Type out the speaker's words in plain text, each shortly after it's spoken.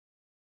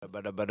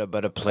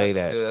But play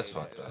that. Dude, that's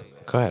fucked up.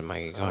 Go ahead,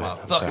 Mikey. Go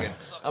ahead.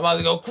 I'm about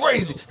to go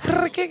crazy.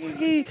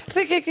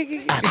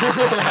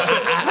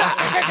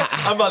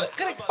 I'm about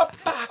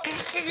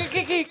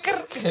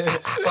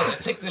to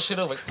take this shit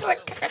over.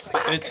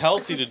 It's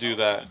healthy to do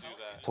that.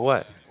 To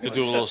what? To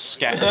do a little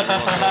scat.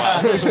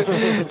 Once in a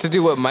while. To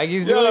do what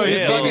Mikey's doing? Yo, he's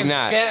Maybe fucking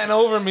not. scatting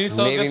over me,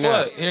 so Maybe guess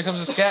not. what? Here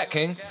comes the scat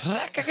king.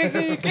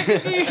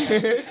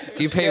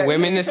 Do you pay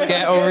women to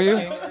scat over you?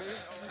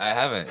 I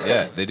haven't.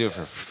 Yeah, they do it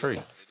for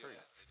free.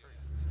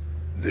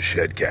 The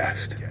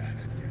Shedcast.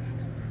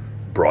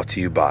 Brought to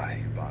you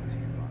by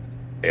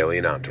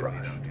Alien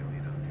Entourage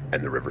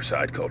and the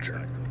Riverside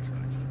Culture.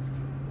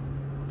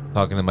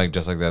 Talking to Mike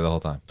just like that the whole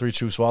time. 3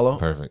 chew swallow.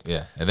 Perfect.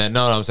 Yeah. And then,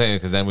 no, I'm saying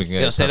because then we can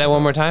get. Yo, say that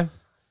one more time.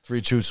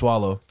 3 chew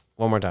swallow.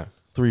 One more time.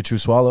 3 chew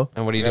swallow.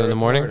 And what do you do in the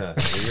morning?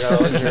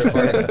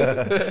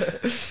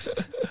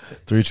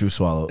 3 chew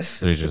swallow.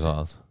 3 chew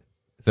swallows.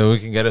 So we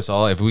can get us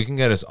all. If we can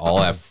get us all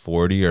at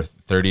 40 or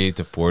 38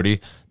 to 40,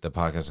 the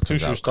podcast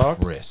comes out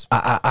crisp.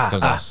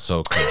 Comes out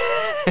so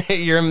crisp.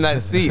 You're in that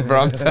seat,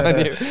 bro. I'm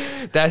telling you,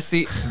 that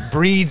seat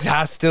breeds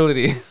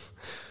hostility.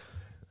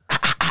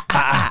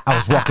 I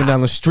was walking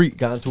down the street,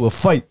 got into a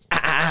fight.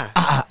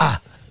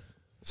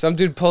 Some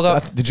dude pulled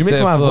up. Did you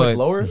make my voice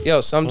lower?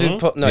 Yo, some dude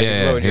pulled. No, you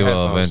Yeah, lowered he your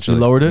will headphones. eventually.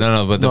 You lowered it?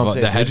 No, but No, I'm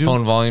saying, the did you?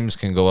 headphone volumes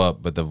can go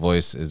up, but the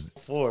voice is.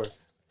 4.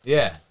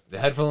 Yeah, the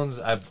headphones.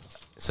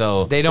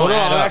 So They don't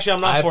add up. Actually,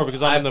 I'm not 4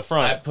 because I'm in the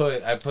front. I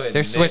put. They're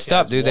Nick switched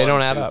up, as dude. They 1,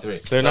 don't add 2, up. 3.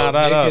 They're So not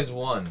add Nick up. is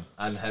 1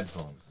 on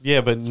headphones.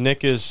 Yeah, but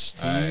Nick is.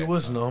 He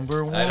was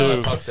number one. I know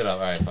it fucks it up.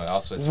 All right, fine. I'll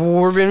switch.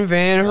 Corbin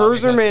Van No,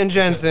 because- Herserman because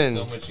Jensen.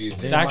 it's so much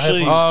easier.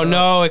 Actually, Oh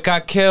no, it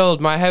got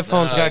killed. My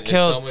headphones got it's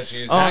killed. so much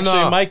easier. Oh Actually,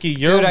 no, Mikey,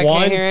 you're dude, I 1,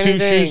 can't hear 2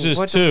 anything. shoes is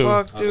what 2. the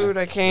fuck, dude?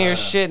 I can't hear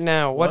shit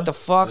now. What the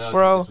fuck, No,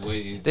 bro? it's way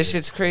easier This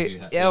shit's if crazy. you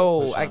have to Yo,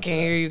 push I on can't that.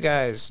 hear you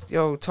guys.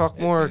 Yo, talk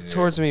more easier.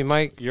 towards me,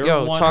 Mike. You're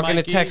Yo, 1, talking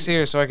Mikey. to text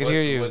here so I can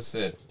hear you. What's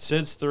it?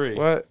 Sid's 3.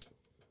 What?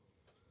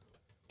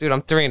 Dude,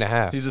 I'm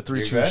 3.5. He's a 3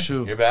 You're chew back?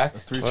 shoe. You're back?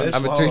 3 What? chew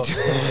I'm a swallow.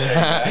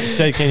 3-2.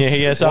 Sid, can you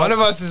hear yourself? One of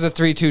us is a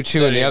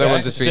 3-2-2 and the other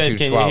one's a Sid, 3-2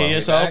 can you swallow. hear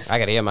yourself? I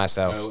gotta hear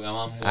myself. I'm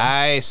on one.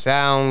 I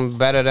sound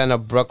better than a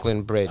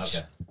Brooklyn Bridge.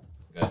 Okay.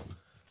 Good.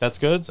 That's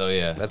good. So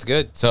yeah. That's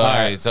good. So all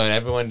right. So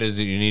everyone does.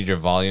 You need your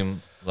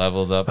volume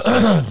leveled up. So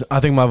I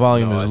think my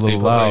volume is a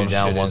little loud.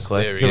 down one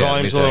click. Your Your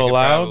volume's a little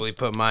I loud. probably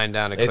put mine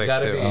down a It's click got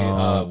to too.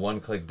 be 1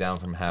 click down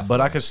from half.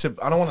 But I could sit.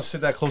 I don't want to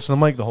sit that close to the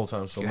mic the whole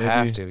time. So You maybe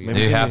have to, you Maybe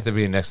You give have me- to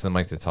be next to the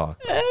mic to talk.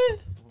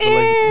 but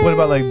like, what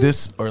about like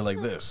this or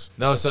like this?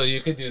 No, so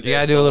you could do. This, You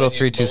gotta do a but little when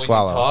 3-2 but when you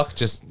swallow. Talk,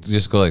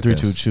 just go like 3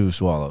 this. 2 chew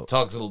swallow.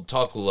 Talk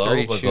low,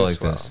 3 but chew go like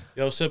swallow. this.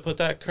 Yo, Sid, put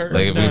that curtain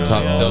Like if we down.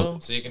 talk, yo.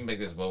 so you can make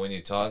this. But when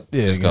you talk,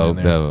 Yeah, just get go in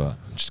there. blah blah blah.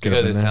 Just get up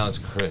Because in it there. sounds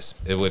crisp.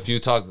 If you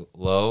talk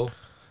low,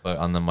 but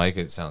on the mic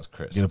it sounds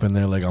crisp. Get up in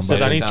there like I'm Sid,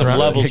 about I to need sounds some really-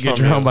 levels get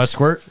from drowned you. by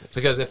squirt.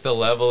 Because if the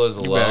level is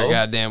You better low,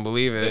 goddamn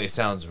believe it. it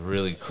sounds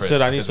really crisp.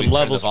 Sid, I need because some we turned the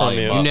levels from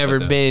volume you. up, You never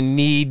but the- been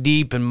knee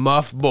deep in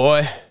muff,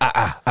 boy.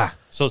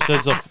 So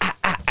Sid's a.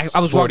 I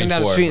was walking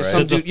down the 44, street and some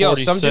right? dude, It's a yo,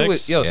 some dude 46?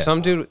 was, yo,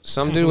 Yeah.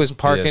 some dude was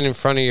parking Yes. in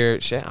front of your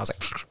shit. I was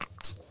like,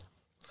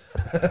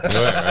 You're right,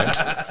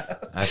 right?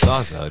 I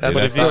thought so. Dude. That's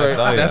I the thought I story.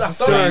 saw you. That's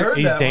the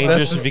story. He's dangerous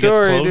That's if the he gets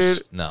story, close.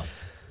 dude. No,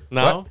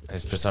 No.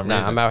 it's for some Nah,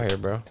 reason. I'm out here,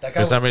 bro.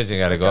 For some reason,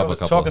 you got to go guy up a was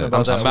couple. talking Hits.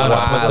 about I'm that.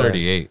 about Wow.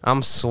 38.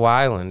 I'm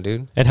swiling,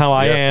 dude. And how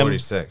I You're am.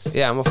 46.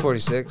 Yeah, I'm a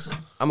 46.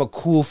 I'm a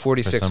cool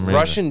 46. For some reason.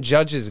 Russian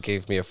judges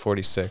gave me a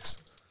 46.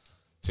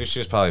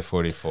 2Shoes probably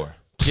 44.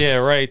 Yeah,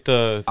 right.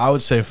 The I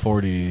would say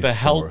 40.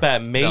 help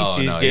at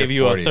Macy's No, gave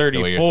you're you 40, a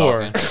the way you're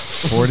 34. talking.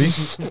 40.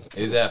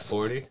 Is that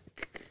 40?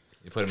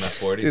 You put him at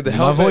 40? Dude, the My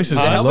help voice is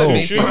the help at low.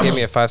 Macy's gave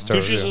me a 5-star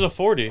 2 Shoes is review. a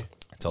 40.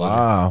 Told you.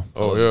 Wow.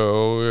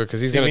 Oh yeah, because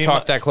he's See, gonna me and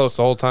talk my- that close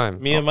the whole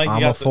time. Me and Mikey I'm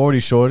a got the 40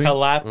 shorty.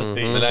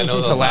 telepathy. And I know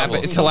the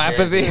levels.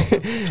 Telepathy.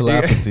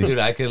 Telepathy. Dude,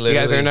 I could You literally.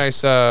 guys are a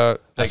nice I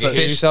can hear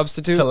fish you-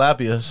 substitute.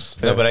 Tilapias.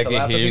 No, but I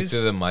can hear you Telepathies?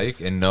 through the mic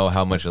and know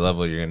how much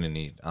level you're gonna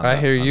need. on I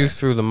that- hear on you that.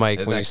 through the mic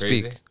Isn't when you that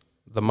crazy? speak.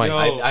 The mic. Yo.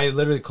 I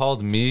literally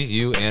called me,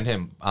 you, and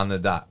him on the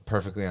dot,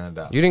 perfectly on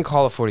the dot. You didn't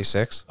call it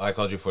 46. Oh, I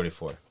called you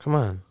 44. Come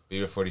on. You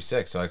were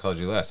 46, so I called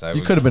you less.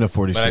 You could have been a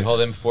 46. But I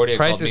called him 40. I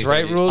Price called is me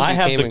Right 38. rules. I you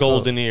have came the in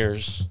golden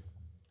ears.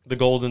 The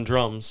golden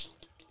drums.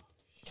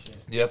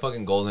 You have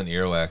fucking golden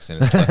earwax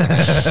and it's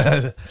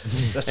fucking.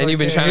 close. And you've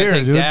been trying to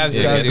take dabs.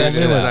 Yeah, Yeah, get that dude,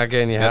 shit it's out. not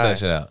getting you Get high. that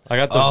shit out. I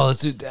got the Oh, let's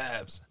do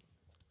dabs.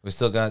 We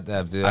still got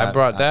dabs, dude. I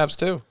brought dabs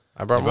too.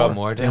 I brought You brought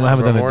more. more Damn, I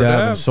haven't dabs? done a more dab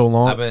in dabs. so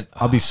long. I've been-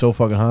 I'll be so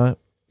fucking high.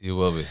 You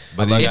will be.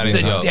 But you It's gotta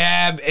the go.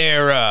 dab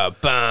era.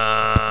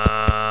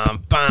 Bum,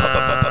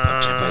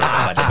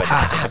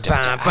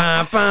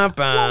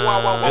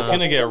 bum. It's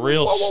gonna get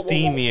real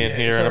steamy in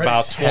here in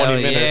about 20 Hell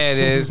minutes. yeah, it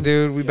is,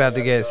 dude. We about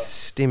to get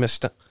steam of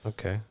stuff.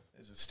 Okay.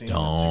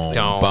 Boom,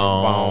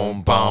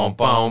 Boom, boom,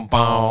 boom,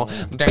 boom.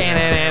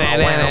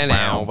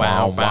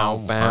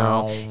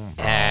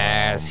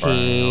 Has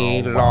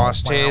he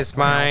lost his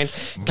mind?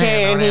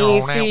 Can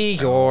he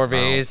see or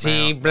is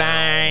he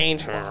blind?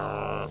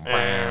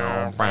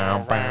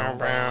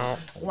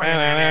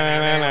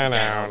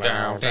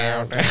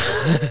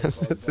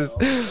 This is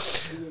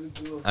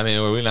I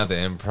mean, were we not the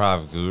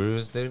improv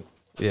gurus, dude?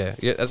 Yeah,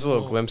 that's a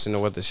little glimpse into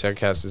what the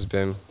Shedcast has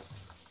been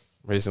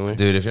recently.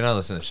 Dude, if you're not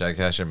listening to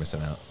Shedcast, you're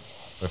missing out.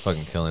 We're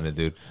fucking killing it,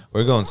 dude.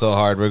 We're going so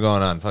hard. We're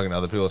going on fucking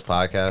other people's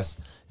podcasts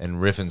and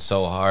riffing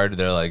so hard.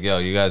 They're like, yo,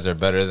 you guys are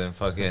better than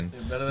fucking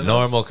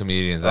normal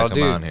comedians that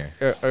come on here.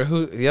 Or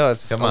who? Yeah,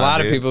 it's a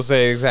lot of people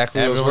say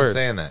exactly those words. Everyone's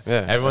saying that.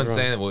 Yeah, everyone's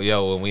saying that. Well,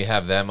 yo, when we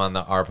have them on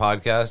our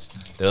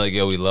podcast, they're like,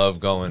 yo, we love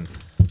going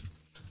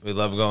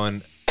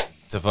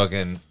to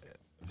fucking.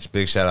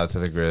 Big shout out to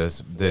the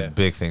Grizz. Did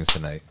big things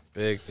tonight.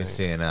 Big things. He's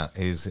seeing out.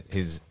 He's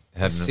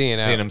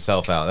seeing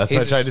himself out. That's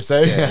what I tried to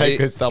say.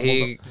 His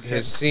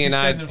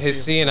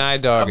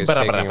CNI dog is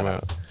taking him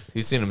out.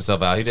 He's seen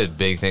himself out. He did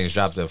big things.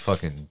 Dropped a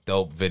fucking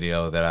dope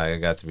video that I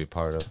got to be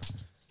part of.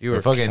 You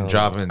were fucking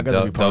dropping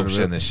dope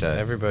shit in the shed.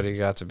 Everybody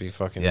got to be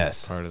fucking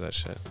part of that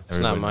shit. It's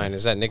Everybody not mine.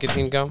 Is that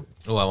nicotine gum?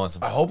 Oh, I want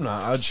some. I hope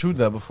not. I chewed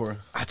that before.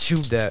 I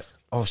chewed that.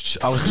 I was too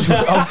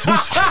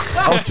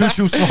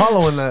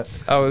swallowing that.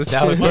 That was You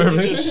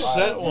just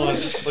set one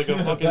like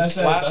a fucking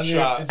slap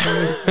shot.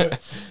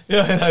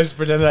 Yeah, and I just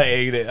pretended I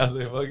ate it. I was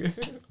like, fuck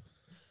it.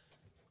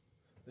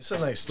 It's a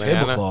nice Banana.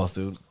 tablecloth,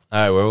 dude. All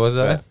right, where was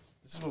that?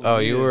 Oh,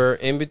 you were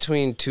in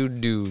between two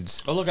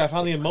dudes. Oh, look, I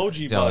found the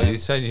emoji Yo, button. you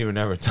said you would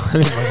never tell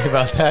anybody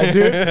about that,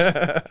 dude.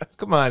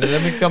 Come on,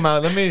 let me come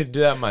out. Let me do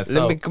that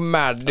myself. Let me come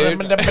out,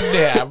 dude.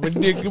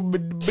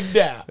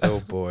 Oh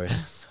boy,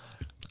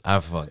 I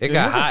fuck. it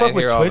got hot in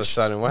here all of a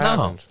sudden. What No,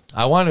 happened?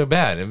 I want to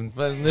bad.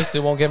 But this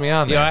dude won't get me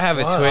on there. Yo, I have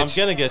a I'm Twitch.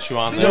 gonna get you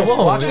on there.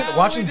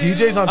 Watching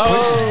DJs on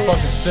Twitch is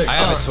fucking sick. I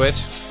have a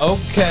Twitch.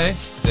 Okay,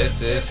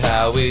 this is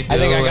how we do it. I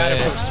think I got it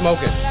from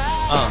smoking.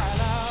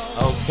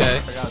 Okay,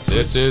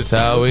 this is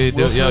how we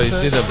do it. Yo, you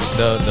see the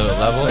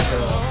level?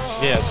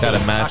 Yeah, It's got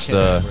to match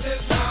the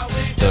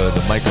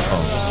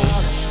microphones.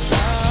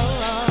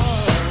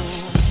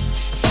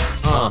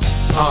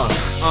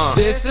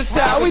 This is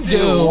how we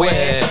do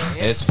it.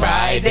 It's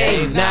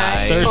Friday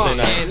night. Thursday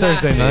night. It's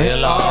Thursday night.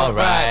 Feel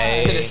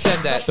alright. Should have said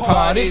that. The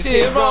party's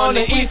here on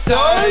the east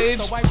side.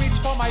 So I reach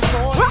for my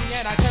door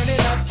and I turn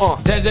it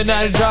up.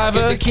 Designated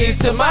driver, the keys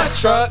to my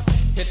truck.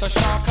 Hit the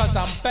shop cause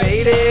I'm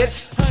Faded.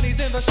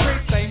 Honey's in the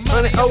streets, say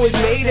Money money. always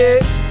made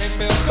it. It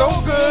feels so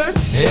good.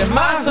 In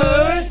my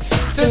hood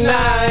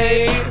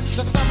tonight.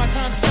 The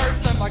summertime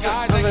skirts and the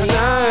guys On the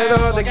night,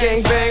 all the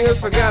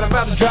gangbangers forgot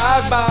about the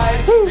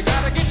drive-by. You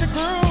gotta get your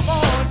groove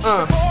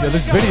on. Yeah,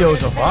 this video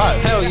is a vibe.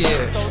 Hell yeah.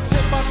 So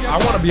tip up your I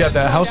want to be at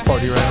that house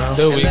party right now.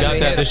 Dude, we And then got we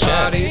that hit the shed.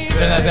 parties.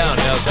 Turn that down,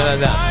 yo. Turn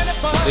that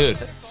down. Dude,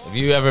 if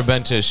you ever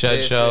been to a shed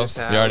This show, is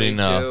how you already we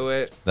know. do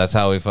it. That's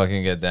how we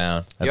fucking get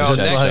down. At Yo, the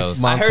shed next,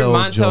 shows. I heard Montel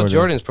Montel Jordan.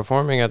 Jordan's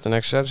performing at the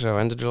next Shed show,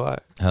 end of July.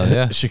 Hell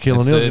yeah. Shaquille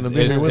O'Neal's gonna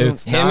be here with him.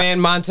 It's Him not,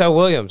 and Montel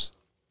Williams.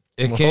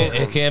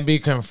 it can't be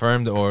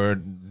confirmed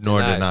or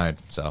nor denied.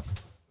 So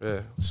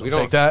Yeah, So we take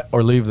don't. that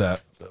or leave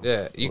that.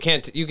 Yeah, you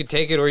can't. You could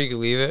take it or you could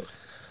leave it,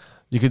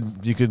 You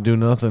could do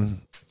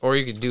nothing. or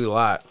you could do a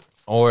lot.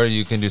 or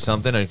you can do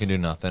something or you can do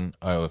nothing.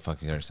 All right, well,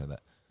 fuck, you already said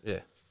that. Yeah,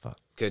 Fuck.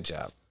 good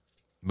job.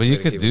 But you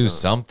Gotta could keep it do going.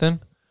 something,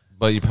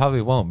 but you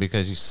probably won't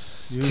because you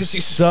Because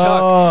you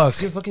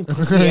suck. You're a fucking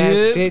pussy ass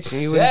bitch,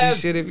 and you wouldn't do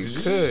shit if you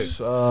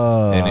could.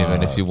 And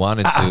even if you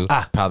wanted to,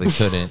 probably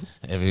couldn't.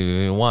 If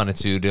you wanted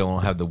to, they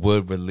won't have the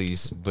wood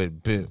release. But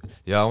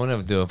yo, I want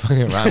to do a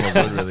fucking rhyme with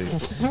wood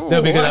release.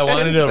 No, because I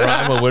wanted to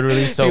rhyme with wood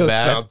release so He goes,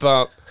 bad. bump,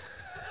 bump.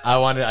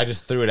 I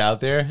just threw it out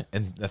there,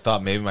 and I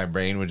thought maybe my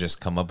brain would just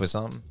come up with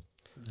something.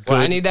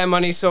 Well, I need that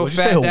money so What'd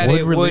you say, fat a that wood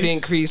it would release?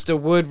 increase the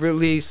wood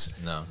release.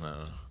 No,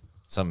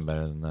 something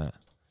better than that.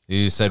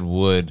 You said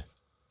wood.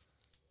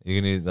 You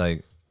need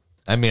I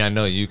mean, I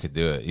know you could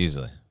do it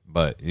easily,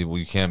 but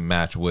you can't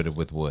match wood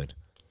with wood.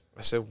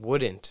 I said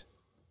wouldn't.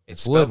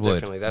 It's Wood, spelled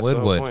differently. That's wood, the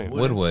whole wood,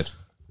 point. wood.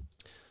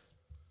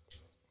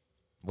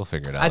 We'll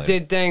figure it out. I later.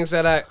 did things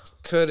that I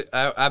could.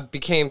 I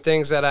became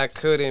things that I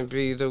couldn't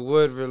be. The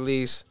wood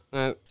release.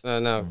 No,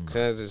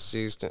 cause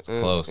used to,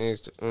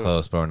 Close,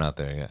 close, but we're not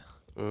there yet.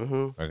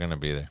 We're gonna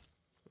be there.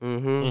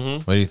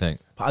 What do you think?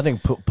 I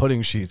think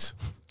pudding sheets.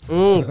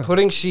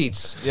 Pudding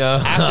sheets.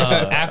 Yeah.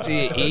 After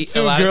you eat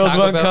Two a lot girls, of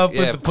Taco one Bell, cup with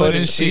yeah, the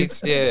pudding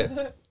sheets.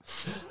 Yeah.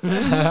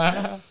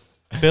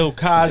 Bill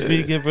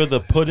Cosby give her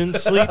the pudding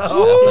sleeps. That's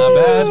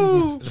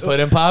not bad.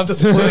 Pudding pops.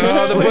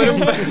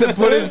 The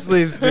pudding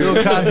sleeps, dude.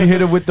 Bill Cosby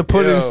hit it with the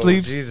pudding Yo,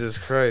 sleeps. Jesus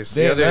Christ.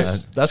 Damn, The other-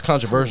 that's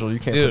controversial. You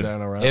can't Dude, put that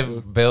in a rap.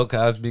 if Bill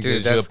Cosby Dude,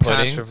 gives you a that's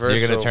pudding, controversial.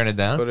 you're gonna turn it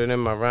down. Put it in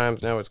my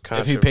rhymes. Now it's if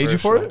controversial. he paid you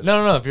for it,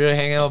 No. If you're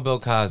hanging out with Bill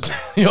Cosby, Yo,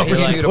 He you're give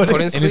like, you the pudding-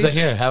 pudding and he's like,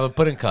 sleeves? "Here, have a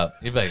pudding cup."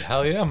 You'd be like,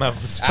 "Hell yeah, I'm having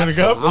a pudding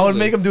cup." Absolutely. I would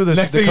make him do this.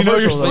 Next the thing you know,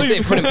 you're commercial, He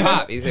like, said pudding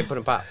pop. He said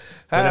pudding pop.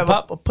 have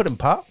a pudding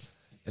pop.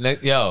 And then,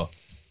 yo,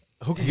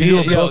 Who can you do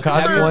a Bill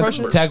Cosby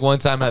impression? Tag one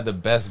time had the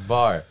best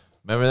bar.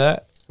 Remember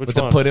that? Which with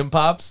one? the pudding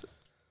pops.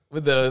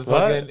 With the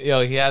What? fucking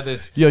he had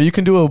this. Yo, you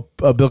can do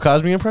a Bill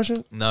Cosby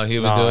impression. No, he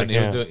was No, I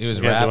doing. can't. He was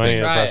You can't do rapping. any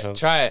Try it. impressions.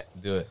 Try it.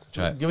 Do it.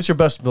 Try it. Give us your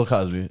best Bill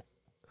Cosby.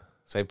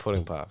 Say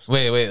pudding pops.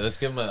 Wait. Let's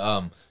give him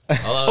a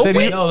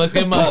let's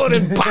give him a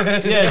Pudding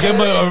pops. Yeah, give him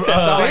a.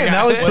 Damn,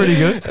 that was pretty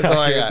good. That's all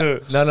I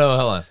got. No,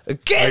 hold on.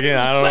 Again,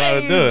 I don't know how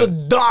to do it.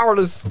 the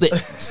dollar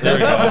sticks.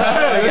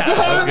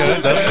 That's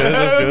good.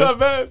 That's Not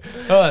bad.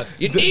 Hold on.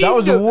 You need That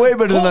was to way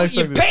better than I pull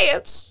your expected.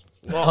 pants.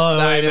 Oh,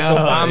 wait, It's no,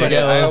 Obama.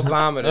 yeah,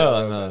 Obama.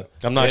 no.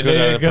 I'm not Yeah, good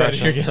you're at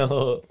impressions. You're getting a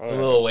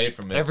little away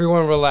from it.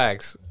 Everyone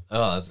relax.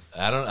 I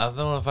don't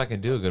know if I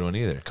can do a good one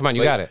either. Come on,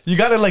 you Wait, got it. You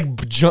gotta like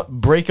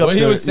break up. What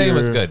he your- was saying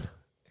was your- good.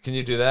 Can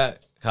you do that?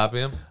 Copy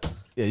him.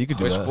 Yeah, you could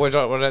do What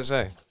that. did that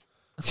say?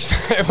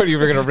 What are you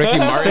gonna Ricky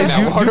Martin? Say, that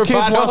do you water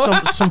kids bottle?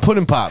 want some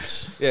pudding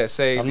pops? Yeah,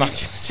 say. I'm not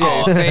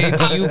Yeah, say.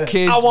 Do you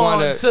kids I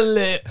want want to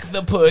lick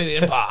the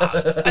pudding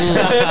pops.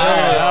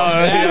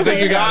 That's what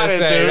you gotta it,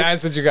 say. dude.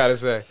 That's what you gotta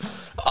say.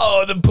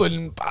 Oh, the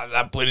pudding pops.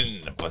 I put it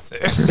in the pussy.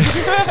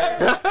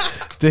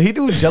 Did he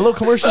do Jello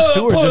commercials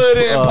too, or just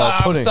pudding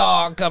pudding? pops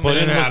all coming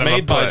Pudding out was of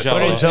made my by pussy.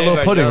 Jello.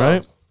 Jello pudding,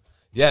 right?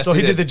 Yes, So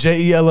he did the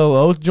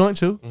JELLO joint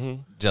too.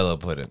 Jello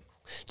pudding.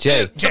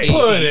 J. Pudding is in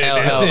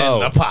the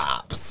E-L-L-O.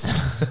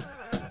 pops.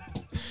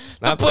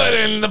 Not Put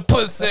in the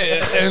pussy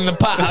in the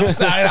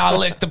pops. I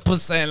lick the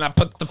pussy and I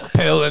put the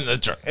pill in the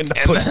drink. And the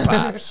pudding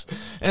pops.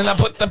 And I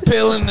put the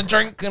pill in the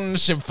drink and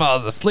she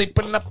falls asleep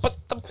and I put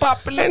the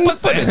pop in the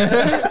pussy.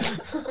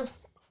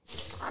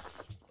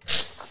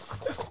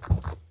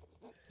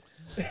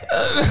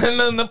 And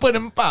then the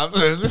pudding pops.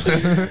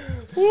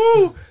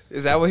 Woo!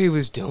 Is that what he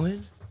was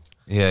doing?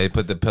 Yeah, he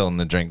put the pill in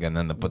the drink and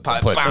then the put the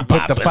Put the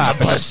pop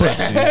in the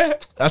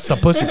pussy. That's a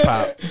pussy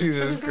pop.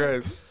 Jesus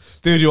Christ.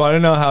 Dude, you want to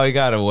know how he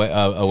got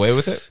away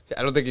with it?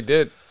 I don't think he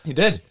did. He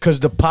did. Because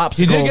the pops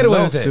He did get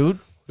away with it. dude.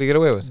 What did he get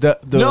away with?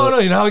 No,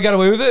 you know how he got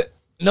away with it?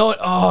 No,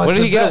 What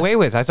did he get away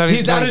with? I thought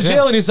He's out of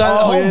jail and he's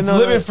out Oh, home yeah, no,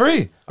 living no.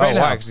 free. Oh, Right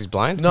why? now. Because he's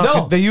blind? No, No.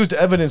 'cause they used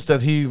evidence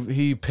that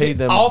he paid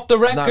them Off the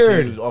not to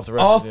record. use- off the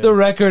the record.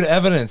 record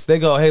evidence. They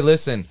go, hey,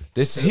 listen,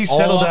 this is He all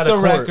settled off out the of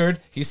court. record.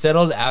 He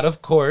settled out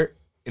of court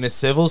in a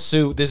civil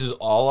suit. This is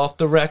all off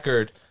the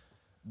record.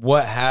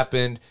 What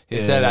happened? He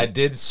said, I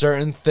did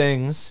certain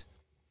things.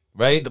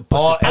 Right? Then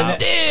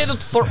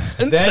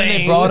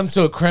they brought him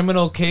to a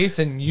criminal case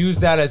and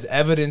used that as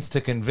evidence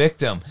to convict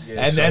him.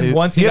 And so then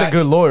once he had a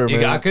good lawyer, he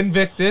man. got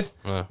convicted,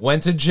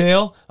 went to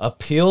jail,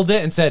 appealed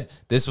it, and said,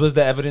 this was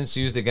the evidence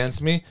used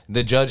against me.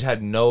 The judge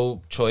had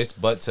no choice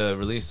but to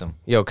release him.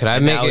 Yo, could I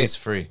And make now it? he's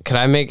free. Could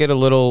I make it a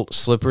little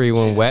slippery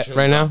when wet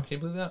right now? Can you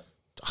believe that?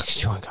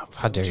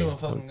 How dare you?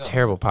 fucking gum.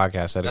 Terrible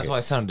podcast editing. That's why I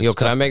sound Yo,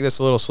 could I disgusting. make this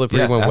a little slippery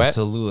Yes, when wet?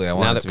 absolutely. I Now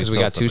want that- it to be 'cause we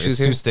so got two slippery. shoes It's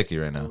here? too sticky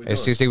right now.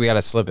 It's too sticky. We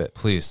gotta slip it.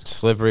 Please.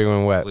 Slippery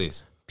when wet.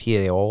 Please.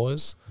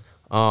 P.A.O.s.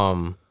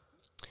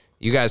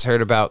 You guys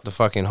heard about the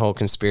fucking whole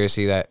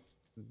conspiracy that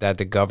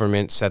the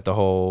government set the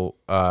whole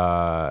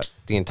the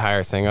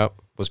entire thing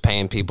up, was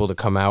paying people to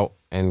come out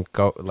and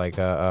go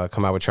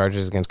come out with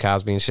charges against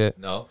Cosby and shit.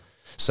 No.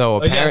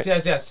 So Oh, yes,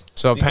 apparently, yes.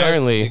 So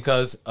apparently-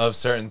 because of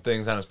certain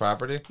things on his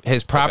property,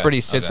 his property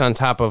Okay, sits okay. on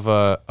top of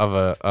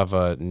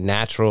a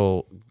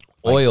natural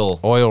oil.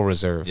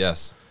 reserve.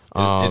 Yes.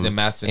 In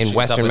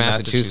Western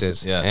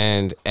Massachusetts. Yes.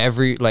 And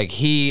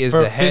he is for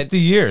the head 50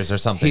 years or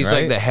something. He's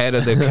right? like the head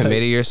of the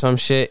committee or some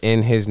shit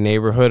in his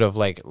neighborhood of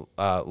like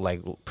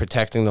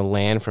protecting the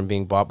land from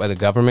being bought by the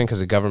government, because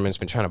the government's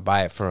been trying to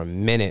buy it for a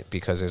minute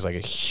because there's like a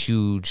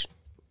huge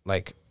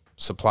like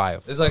supply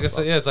of. It's like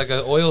it's like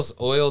an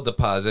oil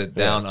deposit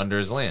down under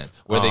his land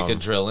where they could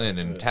drill in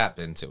and tap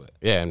into it.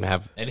 Yeah, and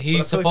have. And But he I feel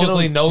like they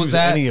supposedly don't knows use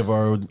that. any of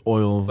our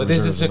oil. But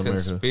this is reserves a in America.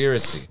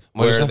 conspiracy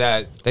What is where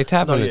that? that They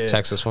tap on the yeah.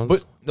 Texas ones.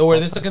 But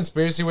where this is a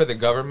conspiracy where the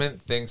government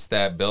thinks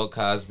that Bill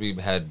Cosby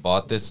had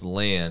bought this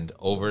land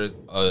over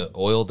an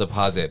oil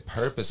deposit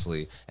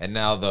purposely, and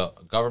now the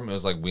government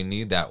was like, we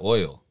need that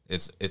oil.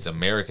 It's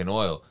American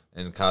oil.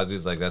 And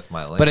Cosby's like, that's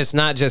my land. But it's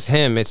not just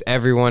him; it's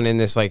everyone in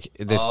this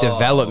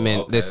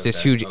development, okay,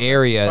 this huge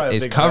area Probably a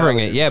is big covering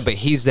valley it. or Yeah, but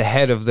he's the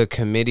head of the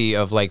committee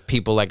of like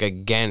people like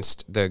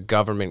against the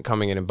government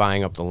coming in and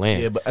buying up the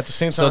land. yeah, but at the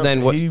same time, So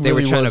then what he they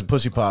really were trying was to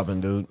pussy popping,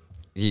 dude.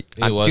 was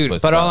dude,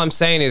 pussy but all pop. I'm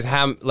saying is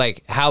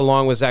how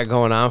long was that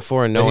going on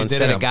for, and no But he one did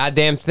said it a on-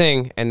 goddamn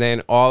thing, and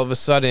then all of a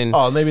sudden,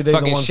 Oh, maybe they the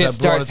fucking ones shit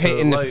that brought starts it to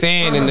hitting the light.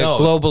 fan in the No.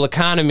 global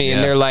economy,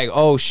 and they're Yes. like,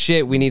 oh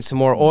shit, we need some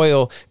more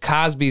oil.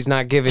 Cosby's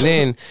not giving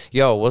in.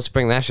 Yo, let's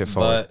bring that shit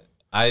forward.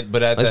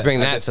 Let's bring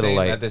that to the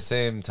light. At the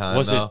same time,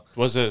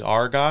 Was it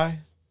our guy?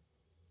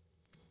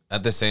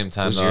 At the same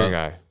time, Who's though, your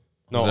guy?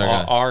 No, Who's our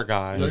guy? our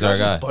guy. Who's You our guys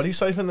just guy? buddy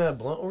siphon that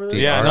blunt over there?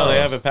 Yeah, no, our they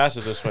guy. haven't passed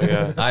it this way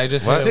yet. I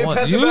just What? hit They it once.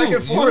 pass it back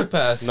and forth.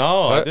 Passed.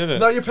 No, I What? didn't.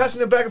 No, you're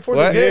passing it back and forth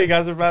What? again. Yeah, you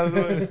guys are passing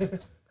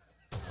it.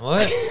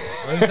 What?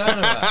 What are you talking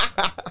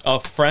about? A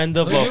friend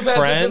of Well, a you passed it to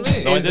friend.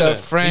 me. No, I Is a didn't.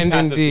 friend He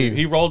passed it to you. indeed.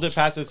 He rolled it,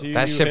 passed it to you.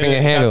 That's you shipping hit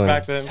and it, passed it handling.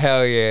 back to him.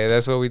 Hell yeah,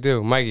 that's what we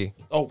do, Mikey.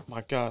 Oh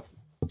my god.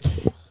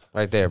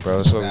 Right there, bro.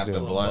 That's what we After do.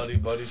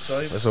 blunt. Buddy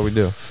siphon. That's what we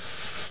do.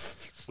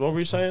 What were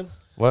you saying?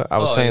 What? I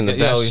was Oh, saying the yo,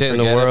 best you shit in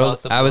the forget world.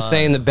 about the I was blind.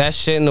 saying the best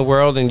shit in the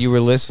world, and you were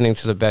listening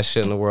to the best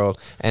shit in the world.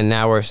 And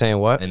now we're saying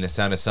what? And it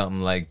sounded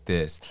something like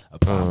this. Who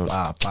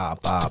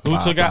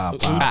took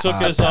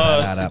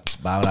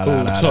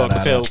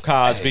Bill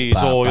Cosby's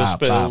oil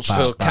spills?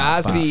 Bill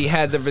Cosby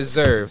had the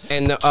reserve,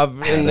 and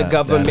the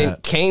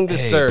government came to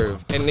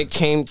serve, and they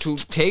came to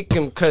take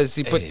him because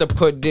he put the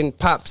pudding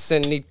pops,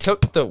 and he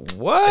took the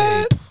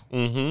what?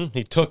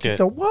 He took it.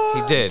 The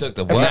what? He did. Took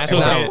the And what? that's Took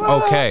not it.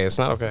 okay. It's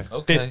not okay.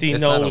 Okay. 50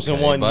 It's not no's okay,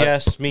 and one but-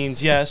 yes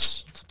means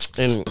yes.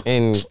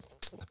 In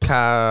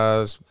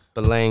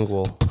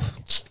Cosbilingual.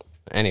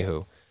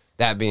 Anywho,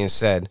 that being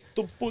said,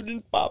 The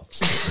pudding pops.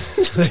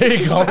 There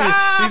you go.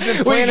 He's been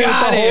we planning it the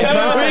got whole it.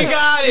 time. We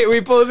got it.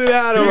 We pulled it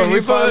out of him. He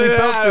We pulled finally it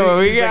felt out of him. it.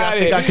 We He's like, got I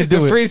think it. I could The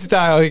do it.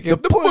 freestyle. He can.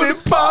 The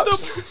pudding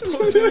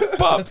pops.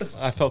 Pops.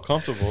 I felt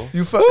comfortable.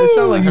 You felt, it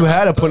sounded like you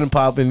had a pudding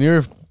pop in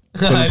your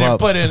pudding I didn't pop.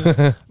 put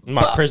in.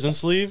 My prison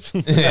sleeve.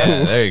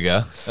 Yeah, there you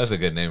go. That's a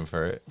good name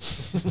for it.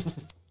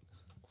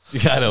 You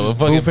got a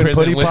fucking Boof and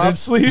prison putty wizard pop.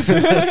 sleeve.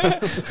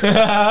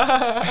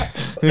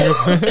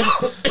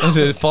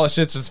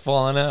 Shit's just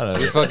falling out of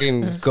You it.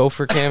 fucking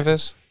gopher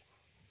canvas.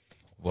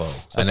 Whoa,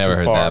 I never too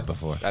heard far. that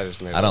before. I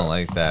just made. I don't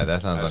like that.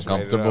 That sounds just made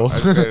it uncomfortable. up. I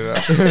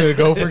just made it up.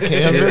 Gopher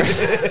canvas.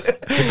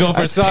 The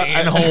gopher's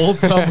and holes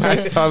somewhere. I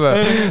saw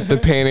the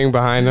painting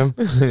behind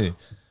him.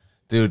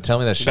 Dude, tell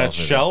me that shelf. That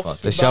is shelf?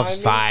 fucking- The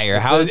shelf's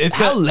fire. it's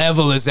How the-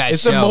 level is that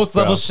It's shelf? the most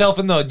level bro? shelf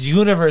in the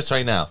universe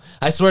right now.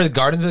 I swear, the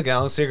Guardians of the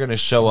Galaxy are gonna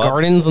show up.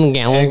 Gardens and and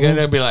gallons. they're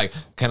gonna be like,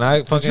 "Can I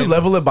Did fucking you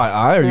level it by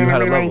eye or you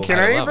had a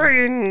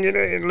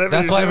level?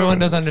 That's why everyone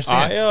doesn't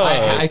understand.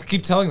 I I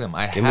keep telling them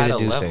I Give me had the a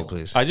Duce, level.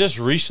 please. I just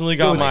recently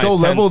Yo, got it's my so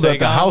level that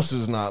the Tenseigan. house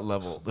is not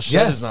level. The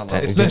shed Yes, is not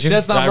level. it's the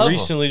shed's not I level.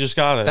 recently just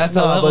got it. That's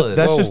No, how level but it is.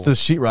 that's Whoa. just the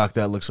sheetrock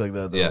that looks like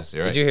that. Though. Yes,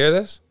 you're right. Did you hear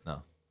this?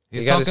 No,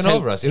 he's He got his talking 10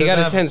 over us. he got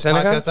his 10 doesn't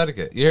have Seneca? podcast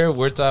etiquette. You hear?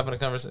 We're having a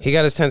conversation. He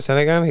got his 10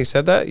 Senegon. He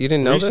said that. You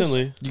didn't know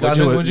recently. You What'd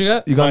into what'd you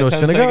got? You got My into a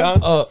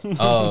synagogue? Tenseigan?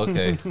 Oh,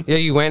 okay. this? Yeah,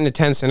 you went into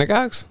 10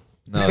 synagogues.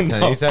 No, he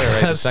said it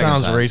right the That second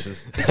sounds time.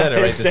 racist. He said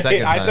it right the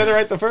second time. I said it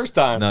right the first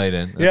time. No, he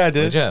didn't. Yeah, I did.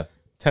 What'd you have?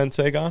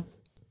 Tenseigan.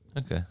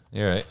 Okay,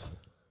 you're right.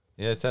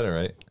 Yeah, I said it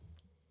right.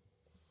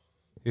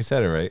 You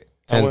said it right.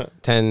 10.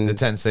 went- 10 The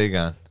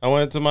Tenseigan. I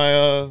went to my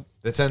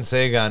The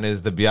Tenseigan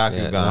is the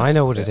Byakugan. yeah, no, I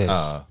know what it is.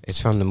 Oh, It's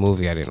from the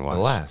movie I didn't watch.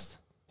 the last.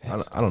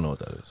 I don't know what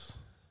that is.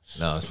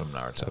 No, it's from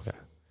Naruto. Okay.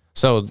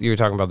 So you were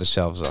talking about the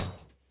shelves, though.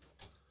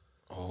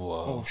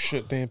 oh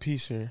shit, damn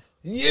piece here.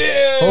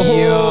 Yeah!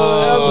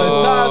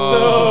 Yo.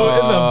 Latasso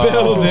in the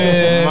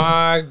building.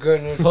 My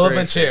goodness. Pull up a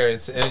gracious. chair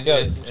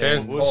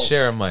and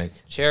share a mic.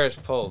 Chair is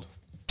pulled.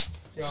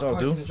 So,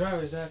 dude.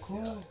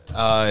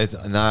 It's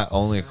not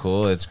only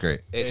cool, it's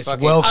great. It's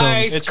fucking welcome.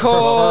 ice It's cold.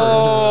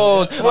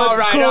 All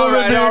right, all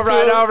right, all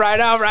right, all right,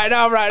 all right,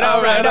 all right, all right,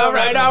 all right, all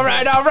right, all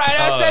right, all right.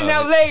 I said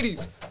now,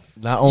 ladies,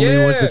 Not only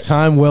was Yeah. the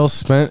time well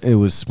spent, it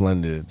was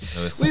splendid.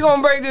 we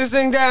gonna break this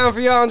thing down for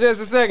y'all in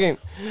just a second.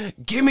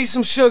 Give me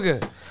some sugar.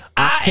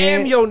 I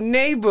am your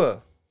neighbor.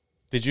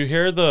 Did you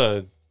hear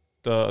the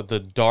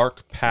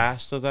dark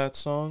past of that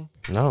song?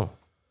 No.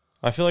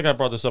 I feel like I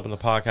brought this up in the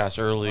podcast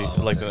early,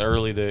 like the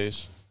early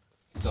days.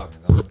 The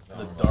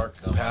dark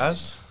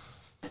past?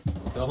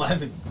 Don't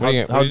mind me. What are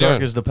you, How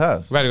dark is the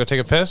past? Ready to go take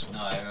a piss? No,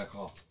 I gotta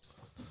call.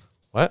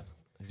 What?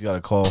 He's got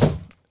to call.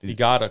 You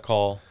got a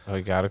call. Oh,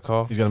 you got a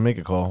call? He's got to make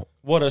a call.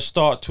 What a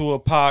start to a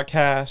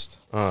podcast.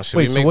 Oh, should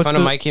Wait, we so make what's fun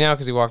of the- Mikey now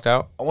because he walked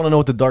out? I want to know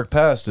what the dark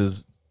past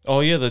is.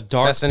 Oh yeah, the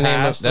dark That's the name.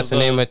 past. That's the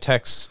name of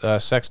Tech's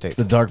sex tape.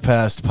 The dark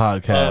past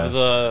podcast. of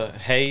the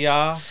Hey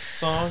Ya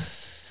song.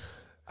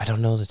 I don't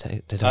know the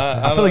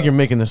I feel like you're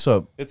making this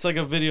up. It's like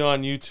a video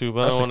on YouTube.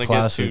 I That's a don't want to get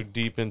classic. too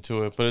deep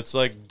into it, but it's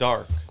like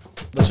dark.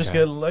 Let's just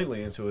get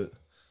lightly into it.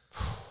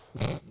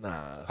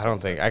 Nah. I don't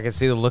think I can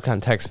see the look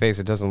on Tech's face.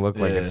 It doesn't look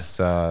like Yeah. it's.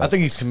 I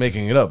think he's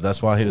making it up.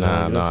 That's why he doesn't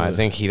No, want to no. get into I it.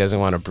 think he doesn't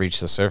want to breach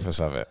the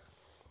surface of it.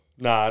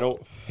 Nah, I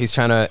don't. He's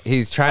trying to.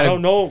 I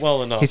don't know it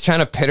well enough. He's trying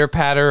to pitter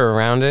patter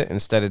around it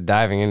instead of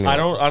diving into it. I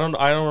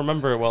don't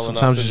remember it well enough.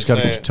 Sometimes to you just got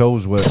to say get your it.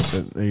 toes wet.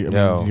 I mean,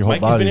 Yo. your whole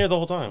Mikey's body. been here the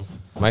whole time.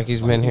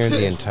 Mikey's been here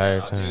the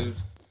entire time.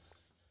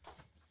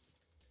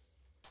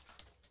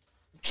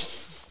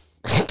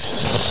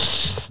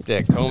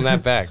 Yeah, comb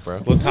that back, bro.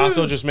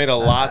 Latasso just made a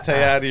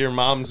latte out of your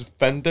mom's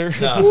fender.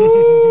 That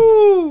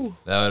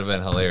would have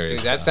been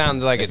hilarious. Dude, that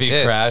sounds like if a he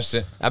diss. crashed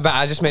it.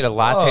 I just made a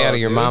latte Oh, out of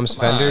your dude, mom's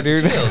come fender, on,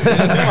 dude. Chill,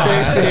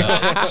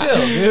 That's crazy.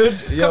 Chill,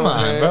 dude. Come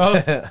on,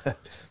 bro.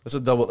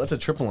 That's a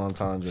triple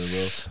entendre,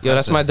 bro. Yo,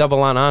 that's my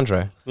double on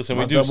Andre. Listen,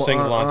 My we do double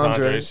single Andre.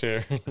 entendres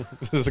here.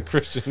 This is a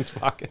Christian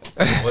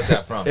podcast. What's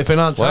that from? If an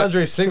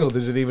entendre is single,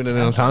 is it even an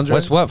entendre?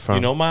 What's what from?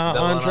 You know my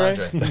Double Andre?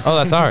 Oh,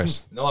 that's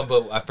ours. No,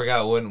 but I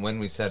forgot when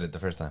we said it the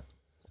first time.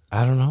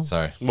 I don't know.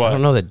 Sorry. What? I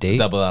don't know the date.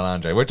 Double on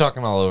Andre. We're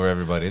talking all over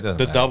everybody. It doesn't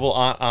The matter. double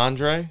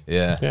Andre?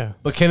 Yeah. Yeah.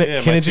 But can it Yeah,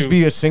 can my it just two-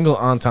 be a single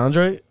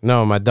entendre?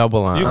 No, my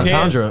double on. You can.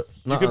 Entendre.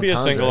 You Not could be a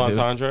entendre, single dude.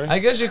 entendre. I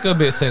guess you could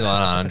be a single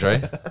on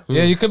Andre.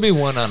 Yeah, you could be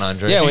one on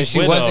Andre. Yeah, when She's she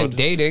widowed. wasn't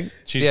dating.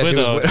 She's yeah, she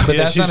was widowed. widowed. But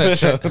Yeah, that's she's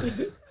not a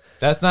widowed.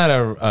 that's not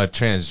a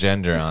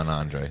transgender on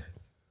Andre.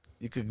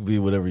 You could be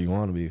whatever you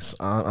want to be.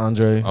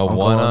 Andre. A Uncle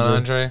one on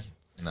Andre?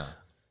 No,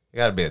 you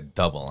gotta be a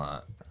double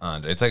on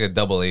Andre. It's like a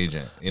double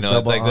agent. You know,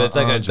 Double it's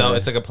like Andre.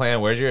 it's like a plan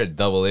where you're a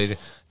double agent,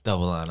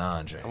 double on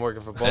Andre. I'm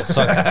working for both. That's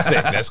fucking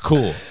sick. That's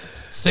cool.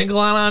 Single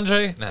on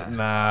Andre? Nah.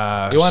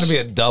 Nah. You want to be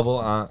a double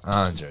on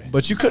Andre?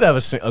 But you could have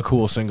a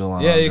cool single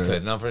on. Yeah, Andre. you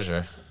could. No, for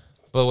sure.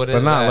 But what is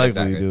But not that likely,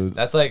 exactly? dude.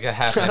 That's like a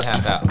half in,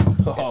 half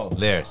out.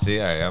 There, see,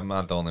 all right, I'm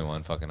not the only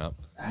one fucking up.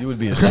 You would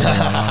be a single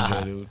on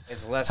Andre, dude.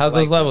 It's less. How's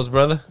those levels,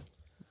 brother?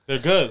 They're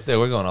good. There,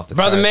 we're going off the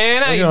Brother charts.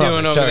 man, how We're you going off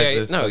doing the over charts there?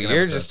 this No, fucking you're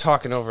episode. just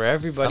talking over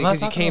everybody I'm not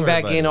because you talking came over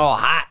back in everybody. all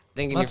hot,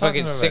 thinking I'm you're not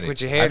fucking talking sick over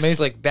with your everybody. hair I made-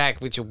 slicked back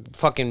with your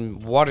fucking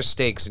water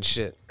steaks and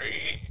shit.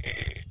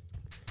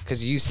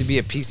 Because you used to be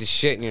a piece of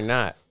shit and you're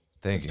not.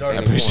 Thank you. Dark I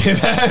appreciate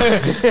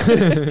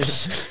that.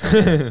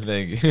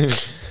 Thank you.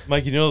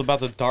 Mike, you know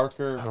about the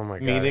darker Oh my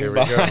God, meaning here we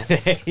go. behind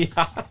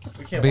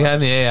AI?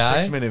 Behind the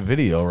AI? 6-minute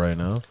video right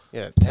now.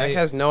 Yeah, Tech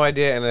has no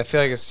idea, and I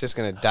feel like it's just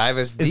gonna dive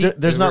us deep. Is there,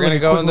 there's 'cause not we're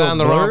like gonna a go quick down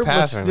the little wrong blurb?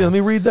 path. right Yeah, let now. me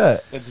read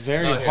that. It's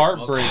very No, here,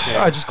 heartbreaking. All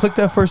right, just click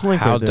that first link.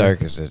 How right there.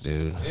 dark is it,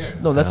 dude?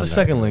 No, that's the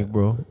second link,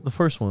 bro. The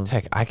first one.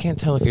 Tech, I can't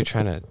tell if you're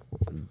trying to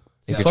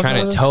Fucking trying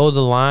to with us? toe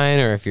the line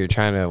or if you're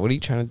trying to. What are you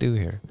trying to do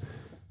here?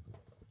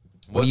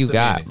 What do you the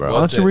got, meaning? bro? Why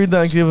What's don't you it? read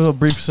that and give it a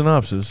brief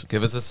synopsis?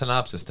 Give us a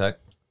synopsis, Tech.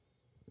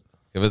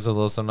 Give us a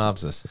little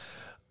synopsis.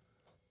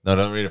 No,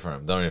 don't read it for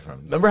him. Don't read it for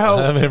him. Remember how?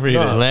 Let him read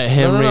No. it. Let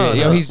him No, no, read no, it.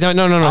 Yo, no. he's no. I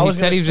He was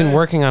said gonna he's been say-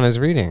 working on his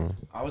reading.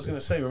 I was gonna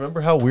say,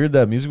 remember how weird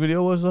that music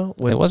video was though?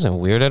 When It wasn't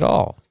weird at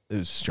all. It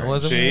was strange.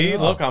 Was it? See,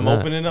 look, I'm No.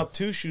 opening up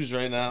 2Shoes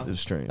right now. It was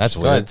strange. That's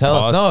Go weird. ahead, tell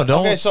us. Pause. No,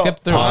 don't Okay, so skip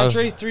through.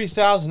 Andre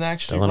 3000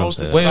 actually Don't let him wrote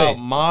say this that. about Wait.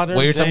 modern.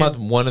 Wait, you're talking day- about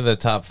one of the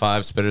top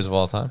 5 spitters of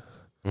all time?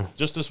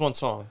 just this one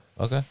song.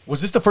 Okay.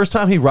 Was this the first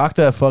time he rocked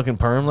that fucking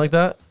perm like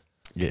that?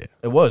 Yeah.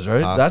 It was,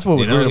 right? That's what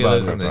was You know weird he about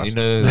lives it. in the- you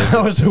know,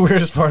 That was the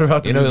weirdest part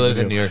about the you know he music lives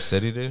in New video. York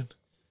City, dude.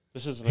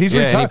 This is He's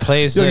Yeah, and he retired.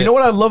 plays Yo, the- you know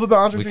what I love about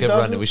Andre We could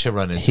 3000? run. We should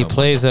run into He him.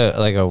 plays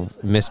a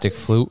mystic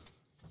flute.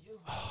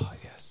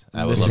 Yes.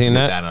 I would You love to seen get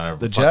that? that on our The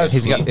fucking jazz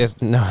He's feed.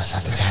 got no, it's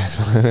not the jazz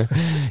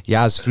flute.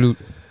 Jazz flute.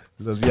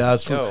 Yeah,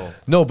 it's Yo.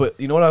 no, but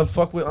you know what I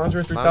fuck with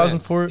Andre 3000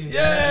 man. for?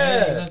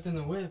 Yeah. Left in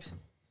the whip.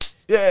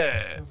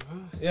 Yeah.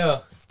 Yeah.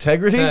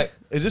 Integrity? Tech.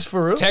 Is this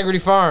for real? Integrity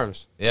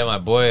Farms. Yeah, my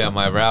boy on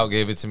my route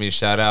gave it to me.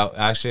 Shout out.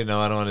 Actually, no,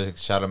 I don't want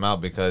to shout him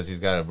out because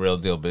he's got a real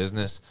deal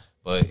business,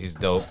 but he's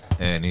dope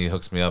and he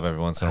hooks me up every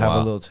once in a Have a while.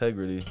 little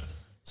integrity.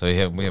 So he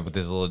hit me up with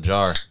this little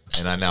jar,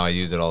 and now I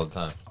use it all the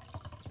time.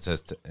 It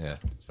says, yeah,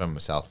 it's from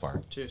South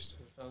Park. Cheers,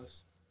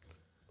 fellas.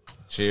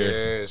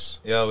 Cheers.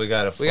 Yo, we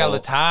got a We got full-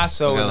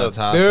 Latasso We got in the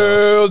Latasso.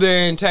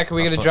 building. Tech, can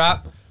we get a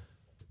drop?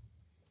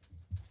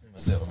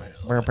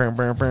 Brr, brr,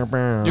 brr, brr,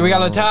 brr. Yeah, we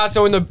got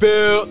Latasso in the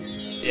build.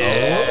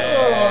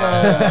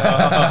 Yeah.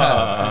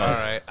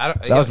 All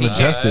right. That was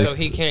majestic. So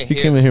he can't. He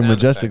hear came the in here sound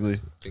majestically.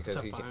 effects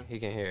because he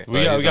can hear it.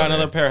 We got he's over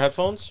another there. pair of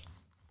headphones.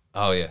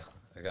 Oh yeah,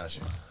 I got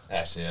you.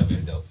 Actually, that'd be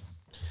dope.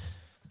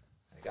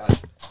 I got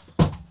it.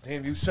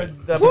 Damn, you said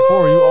that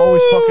before. You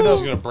always fuck it He's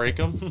up. gonna break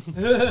them.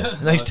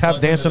 Nice tap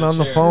dancing on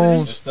the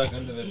phones. Stuck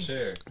under the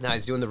chair. Now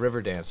he's doing the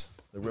river dance.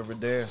 The river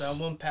dance.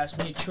 Someone pass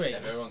me a tray.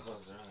 Everyone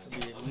closes their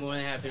eyes. I'd be more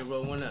than happy to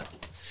roll one up.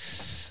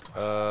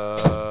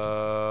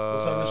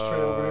 What's on this tray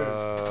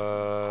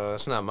over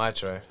It's not my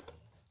tray.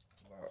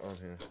 On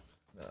here.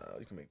 Nah,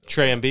 you can make that.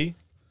 Trey and B.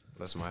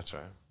 That's my tray.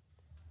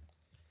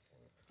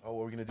 Oh,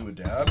 what are we gonna do a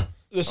dab?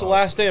 This is the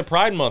last day of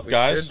Pride Month,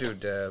 guys. should do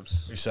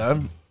dabs. You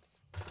sad?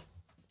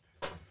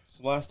 It's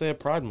the last day of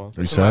Pride Month.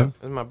 You sad?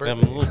 It's my Yeah, I'm birthday. a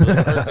little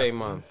bit. Birthday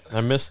month.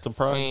 I missed the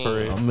Pride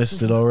Parade. I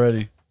missed it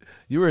already.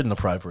 You were in the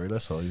Pride Parade. I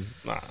saw you.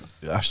 Nah.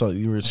 I saw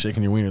you were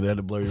shaking your wiener. They had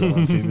to blur you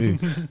on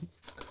TV.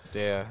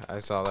 Yeah, I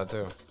saw that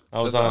too. I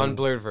was Just the on.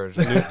 unblurred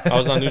version. I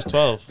was on News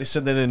 12. They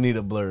said they didn't need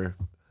a blur.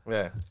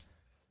 Yeah.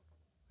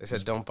 They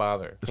said don't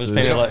bother. It was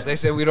painted like, They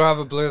said we don't have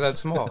a blur that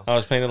small. I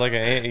was painted like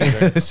an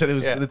anteater. They said it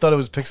was. Yeah. They thought it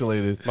was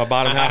pixelated. My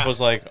bottom half was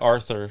like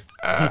Arthur.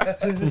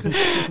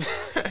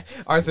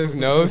 Arthur's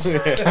nose.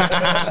 Grab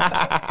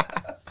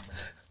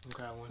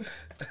one.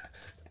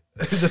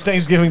 It's the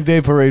Thanksgiving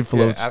Day parade Yeah,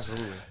 floats.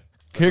 absolutely.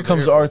 Here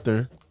comes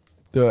Arthur,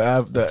 the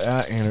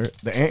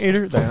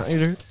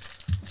anteater,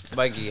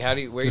 Mikey, how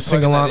do you? Where you the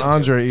single on plugging that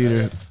Andre into?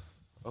 eater.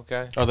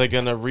 Okay. Are they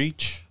gonna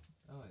reach?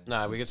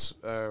 Nah, we could.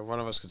 One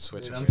of us could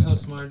switch. Dude, it. I'm so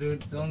smart,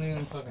 dude. Don't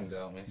even fucking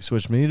doubt me. You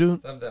switch me, dude.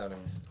 Stop doubting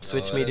me.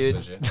 Switch No, me, I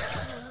didn't dude. switch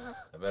you.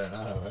 I better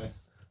not have, right?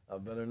 I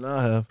better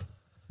not have.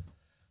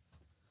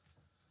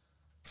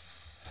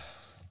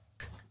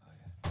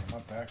 My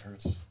back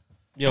hurts.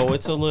 Yo,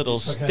 it's a little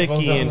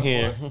sticky in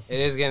here. It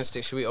is getting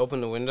stick. Should we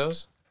open the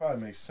windows?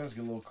 Probably makes sense.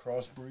 Get a little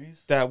cross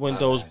breeze. That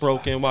window's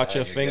broken. Watch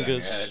your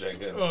fingers.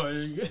 Oh,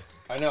 there you go.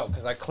 I know,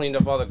 because I cleaned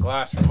up all the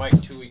glass for Mike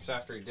 2 weeks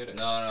after he did it.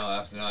 No,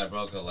 I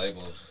broke a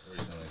label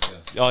recently too.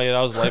 Oh yeah,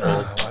 that was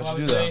labeled. Why'd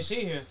you do that? AC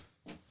here.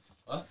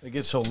 It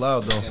gets so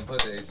loud though. Can't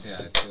put the AC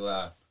on; it's too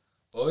loud.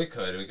 Well, we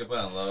could put it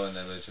on low, and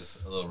then there's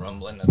just a little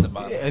rumbling at the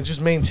bottom. Yeah, and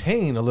just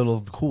maintain a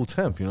little cool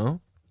temp, you know.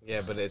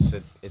 Yeah, but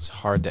it's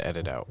hard to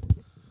edit out.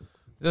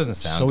 It doesn't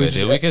sound So we good,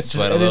 just- dude. We could just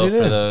sweat a edit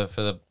little it in.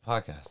 for the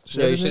podcast.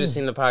 Yeah, you should have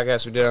seen the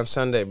podcast we did on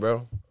Sunday,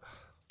 bro.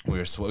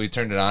 We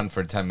turned it on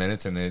for 10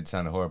 minutes and it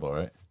sounded horrible,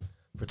 right?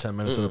 For 10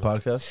 minutes of the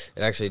podcast.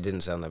 It actually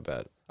didn't sound that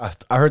bad.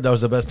 I heard that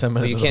was the best 10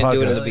 But minutes you of the can't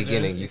do it in podcast. the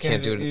beginning. You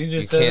can't do it. You You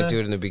just said can't that? do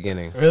it in the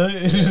beginning. Really?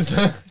 It just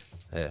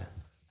Yeah.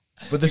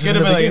 But this could is have in the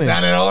been like it beginning.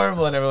 sounded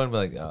horrible, and everyone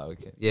would be like, "Oh, we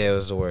can't." Yeah, it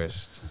was the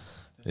worst.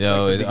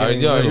 Yo, like the are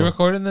beginning you middle.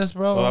 recording this,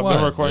 bro? Well, or I've what?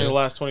 been recording the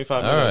last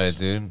 25 All right, minutes.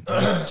 dude.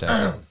 I'm just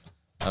checking.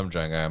 I'm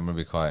drunk. I'm gonna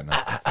be quiet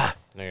now.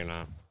 No, you're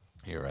not.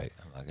 You're right.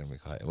 I'm not gonna be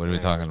quiet. What are we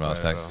talking about,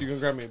 Tech? You gonna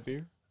grab me a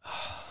beer?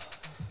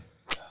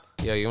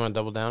 Yo, you want to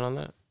double down on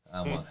that?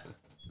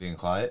 Being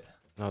quiet?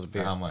 No, the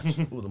beer. How much?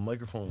 Ooh, the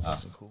microphone's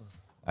nice and cool.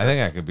 I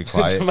think I could be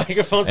quiet. The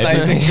microphone's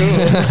nice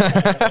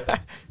and cool.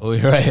 Oh,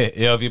 you're right.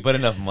 Yo, if you put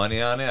enough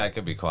money on it, I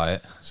could be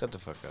quiet. Shut the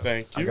fuck up.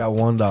 Thank I you. got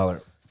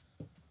 $1.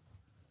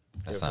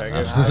 That's not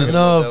Pegger? enough.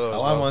 Enough. I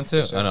want one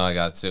too. Oh no, I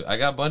got two. I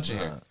got a bunch in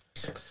here.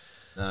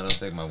 No, don't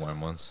take my warm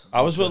ones.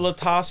 I was with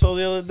Latasso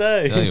the other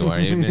day. No, you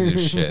weren't. You didn't do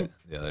shit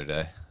the other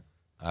day.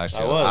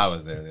 Actually, I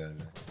was. there the other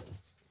day.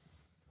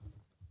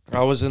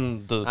 I was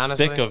in the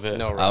Honestly, thick of it.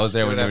 No, I was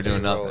there do when it you were after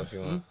doing roll nothing. if you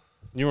want.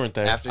 You weren't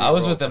there. After you I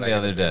was roll, with them but the I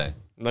other gotta day.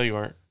 No, you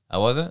weren't. I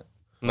wasn't?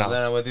 No. Was I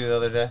not with you the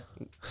other day?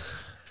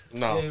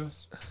 No.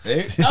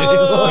 See?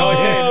 Oh,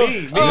 yeah,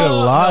 me. You're a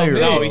liar.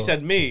 No, bro. he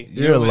said me.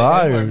 You're a with him or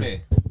liar.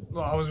 me?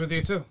 Well, I was with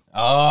you too.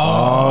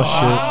 Oh,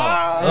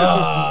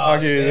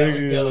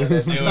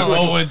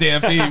 Oh, with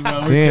DFD,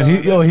 bro.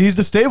 Damn, he's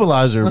the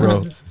stabilizer,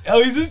 bro.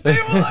 Oh, he's a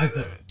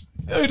stabilizer.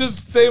 We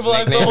just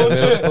stabilized the Nickname whole in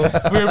middle shit.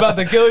 school? We were about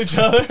to kill each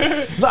other.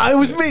 Nah, it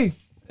was me.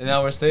 And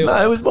now we're stabilized.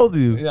 Nah, it was both of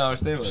you. Now we're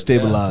stabilized.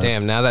 Stabilized.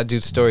 Damn, now that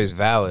dude's story is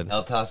valid.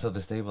 El Tasso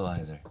the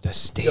stabilizer. The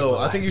stabilizer. Yo,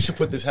 I think you should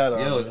put this hat on.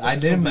 Yo, I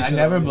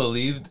never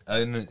believed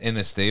in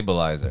a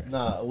stabilizer.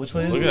 Nah, which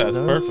way is Look it? at that.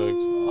 It's perfect.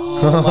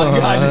 Oh my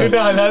god, dude,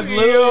 that's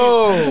literally,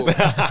 Yo,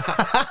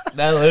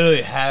 that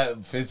literally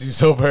fits you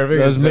so perfect.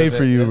 That was It made doesn't-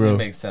 for you, doesn't bro.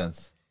 Make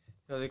sense.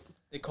 Yo,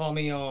 they call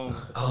me the Oh,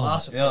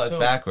 philosopher you know, it's too.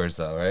 backwards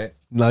though, right?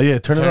 Nah, yeah,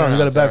 turn it around. You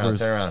got it backwards.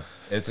 Turn around.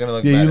 It's gonna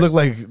look. Yeah, better. you look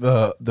like See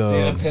the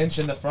the pinch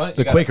in the front.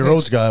 the You gotta Quaker pinch.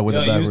 Oats guy with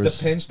Yo, the use backwards.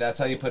 the pinch. That's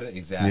how you put it.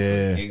 Exactly.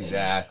 Yeah.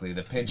 Exactly.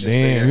 The pinch is.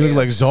 Damn, you look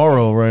like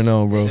Zorro right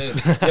now, bro. Dude,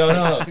 yo,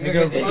 no. Take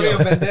a Antonio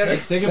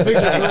Banderas. Take a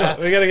picture.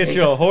 We gotta get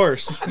you a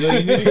horse. Yo,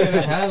 you need to get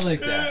a hat like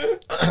that.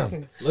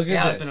 Look at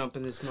Galloping this. up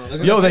in this Look motherfucker.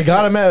 at Yo, the they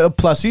got picture. him at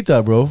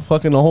Placita, bro.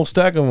 Fucking a whole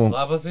stack of them.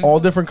 La Placita? All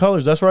different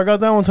colors. That's where I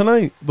got that one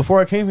tonight before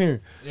I came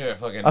here. You're a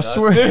fucking. I nuts.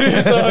 swear.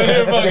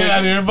 You're fucking out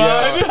of your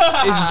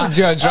mind.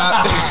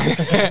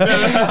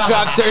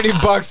 drop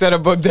 $30 at a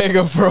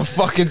bodega for a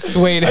fucking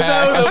suede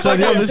hat. I said,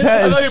 yo, this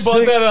hat I thought is you bought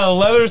sick. that at a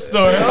leather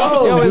store.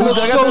 Oh, Yo, it dude,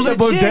 looks I got so that at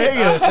legit.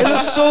 Bodega. It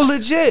looks so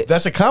legit.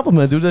 That's a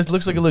compliment, dude. That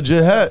looks like a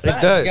legit hat.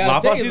 It does. Yeah. La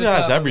I'll take it Placita with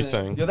has that.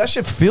 everything. Yo, that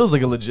shit feels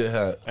like a legit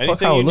hat. Fuck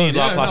Anything how you it need, looks.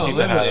 La Yeah, no, Placita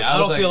literally. has. I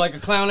don't was feel like-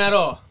 like a clown at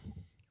all.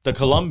 The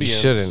Colombians.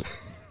 Shouldn't.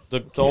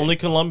 The only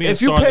Colombian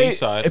If you store on the pay, east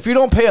side. if you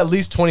don't pay at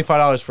least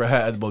 $25 for a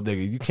hat at the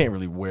bodega, you can't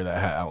really wear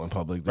that hat out in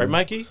public, dude. Right,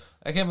 Mikey?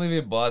 I can't believe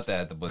you bought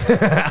that at the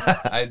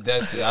bodega. I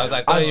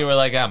thought you were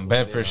like on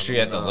Bedford Street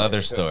at the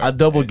leather store. I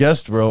double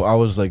guessed, bro. I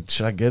was like,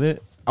 should I get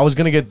it? I was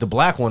gonna get the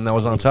black one that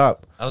was on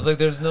top, I was like,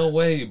 "There's no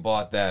way you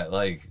bought that."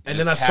 Like, and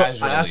just then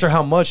I asked her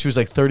how much. She was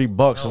like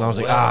 $30, and I was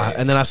like, way.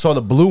 And then I saw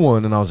the blue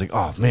one, and I was like,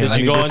 oh man, Did I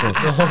you need go this into?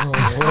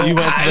 one. You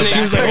went to the. She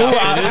was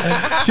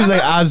like, she was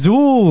like,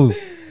 azul.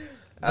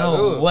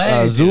 No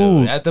way,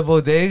 Azul. dude. At the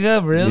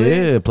bodega,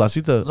 really? Yeah,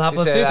 Placita. La She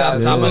said, Placita,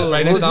 azul,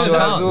 right next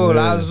downtown.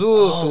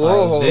 azul, su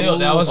ojos. Damn,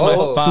 that was my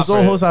spot. Sus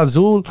ojos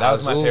azul. That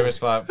was my Azul. favorite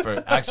spot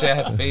for. Actually, I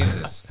had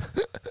phases.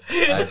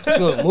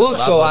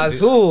 Mucho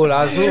azul,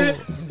 azul.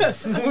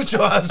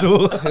 Mucho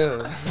azul.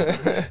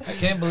 I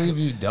can't believe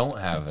you don't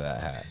have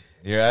that hat.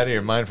 You're out of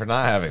your mind for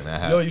not having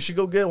that hat. Yo, you should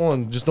go get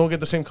one. Just don't get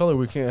the same color.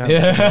 We can't have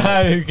the same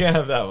Yeah, you can't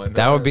have that one.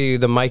 That would be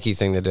the Mikey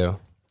thing to do.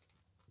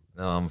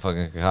 No, I'm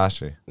fucking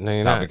Kakashi. No,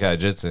 you're not. Copycat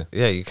Jitsu.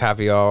 Yeah, you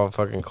copy all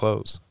fucking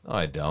clothes. No,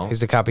 I don't.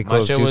 He's the copy My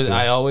clothes shit was. jutsu.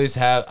 I always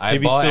have. I He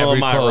be bought stealing every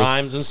my clothes.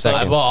 rhymes and I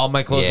stuff. bought all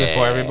my clothes Yeah.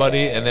 before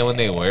everybody, and then when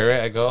they wear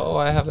it, I go, "Oh,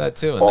 I have that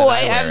too." And Oh, then I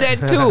have wear it.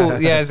 that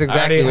too. Yeah, it's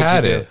exactly already what you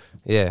had do. it.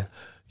 Yeah.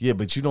 Yeah,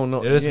 but you don't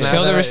know. They're just Yeah. mad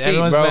Show the that receipt,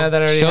 everyone's bro. mad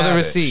that I already Show the have it.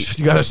 receipt.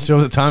 You gotta show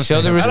the time. Show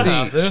the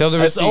stamp. receipt. Show the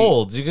It's receipt.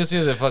 old. You can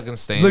see the fucking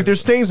stains. Look, there's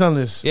stains on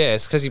this. Yeah,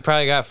 it's because you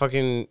probably got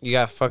fucking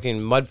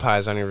mud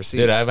pies on your receipt.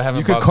 Dude, I haven't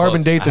You could bought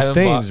carbon clothes. date the I haven't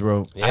stains, bought-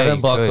 bro. Yeah, I haven't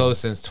you bought could. clothes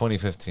since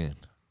 2015.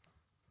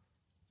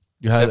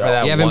 You Except for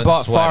that You haven't one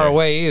bought far sweater.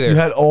 away either. You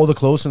had all the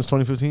clothes since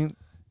 2015.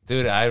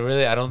 Dude,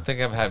 I don't think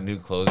I've had new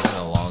clothes in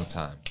a long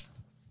time.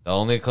 The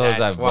only clothes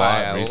That's I've why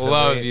bought I recently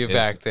love you is-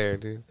 back there,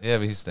 dude. Yeah,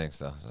 but he stinks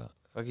though. So.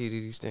 Fuck you,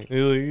 dude. You stink.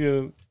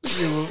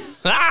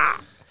 I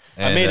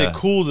And, made it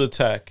cool to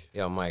tech.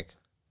 Yo, Mike.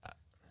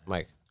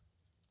 Mike.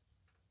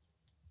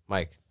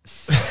 What?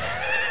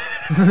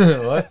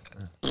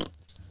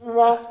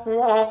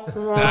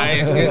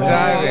 Nice, good timing.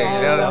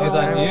 That was That good was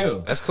on timing.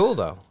 you. That's cool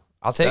though.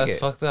 I'll take That's it.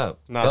 fucked up.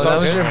 No, that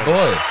that's was good. your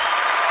boy.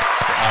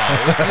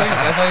 See,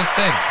 that's why you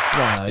stink.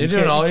 Nah, You're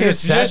doing all you can't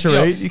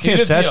saturate. You can't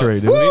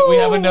saturate, dude. We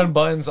haven't done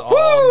buttons all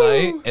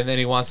night, and then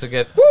he wants to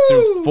get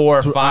through 4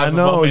 or 5 I of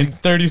know. them in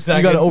 30 You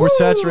seconds. got to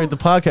oversaturate the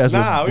podcast. Nah,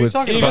 what are you with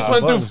talking He about? just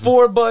went through buttons.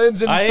 4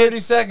 buttons in I 30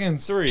 ate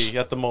seconds. 3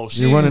 at the most.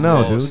 You're running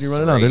out, dude. Jesus. You're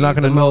running out. They're not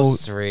going to The know.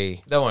 most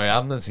 3. Don't worry,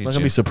 I'm gonna teach They're you. going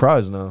to be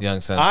surprised now.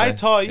 Young sensei. I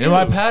taught you. In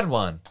my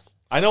Padawan.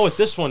 I know what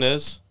this one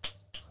is.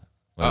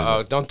 What is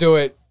Uh-oh, don't do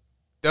it.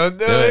 Don't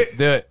do Do it. it.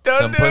 Do it. Don't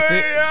Some do pussy.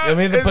 it, yeah. Give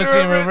me the It's pussy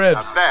and over.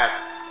 ribs. That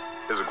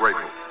is a great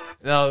movie.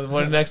 No,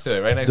 one next to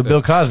it. Right next The to Bill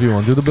it. Cosby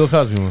one. Do the Bill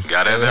Cosby one.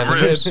 Gotta have them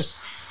Have ribs. ribs.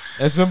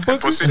 And some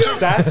pussy. Pussy too.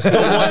 That's the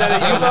one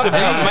that it used to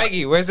Hey, be.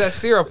 Mikey, where's that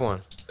syrup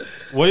one?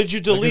 What did you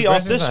delete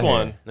off Brendan's this not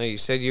one? here. No, you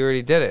said you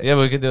already did it. Yeah,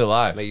 but we can do it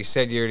live. No, you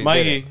said you already did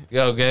Mikey, it.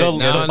 Yo, get the,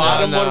 get the us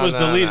bottom no, one was no,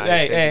 deleted. no, you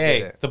Hey, said hey, you hey.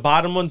 did it. The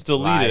bottom one's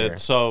deleted, Liar.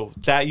 so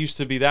that used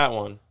to be that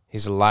one.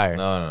 He's a liar.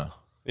 No.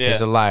 Yeah.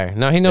 He's a liar.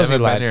 No, he knows he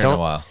haven't been lied. here in a Don't.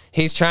 while.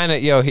 He's trying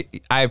to.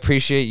 I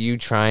appreciate you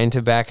trying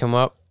to back him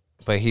up,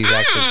 but he's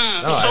actually.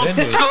 No, I didn't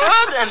do it.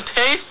 Good and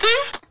tasty.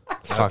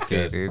 Fuck you,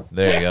 Good. dude.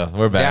 There you go.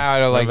 We're back. Yeah, I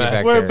don't like you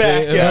back We're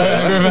there.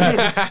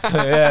 back.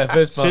 Yeah,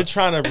 fist bump. Sid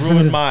trying to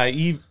ruin my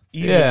even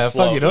Yeah, fuck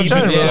flow. you. Don't Even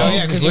try to flow. ruin-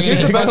 Yeah, because What you you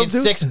did think fucking I'll do?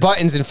 6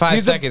 buttons in 5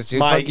 He's a- seconds, dude.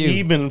 My Fuck you.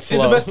 even He's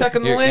flow. the best tech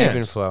in the Your land.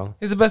 even flow.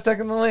 He's the best tech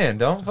in the land.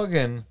 Don't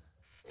fucking.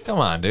 Come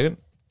on, dude.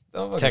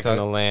 Don't fucking Tech in the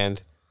talk.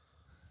 land.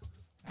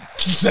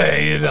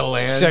 Say he's a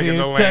land. Tech in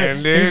the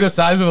land, dude. He's the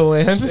size of a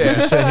land. You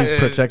said he's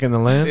protecting the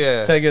land?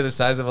 Yeah. Tech is the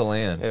size of a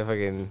land. Yeah,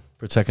 fucking.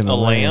 Protecting the A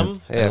land.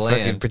 lamb? Yeah, A fucking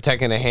land.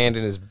 protecting a hand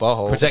in his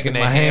butthole. Protecting My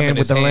the ham hand in with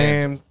his the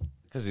hand.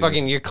 lamb.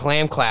 Fucking, you're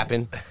clam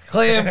clapping.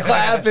 Clam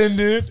clapping,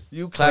 dude.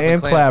 You Clapping clam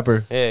clams.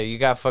 clapper. Yeah, you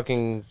got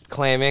fucking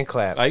clam and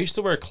clap. I used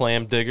to wear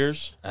clam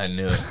diggers. I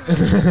knew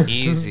it.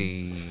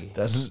 Easy.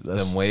 That's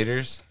Them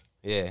waiters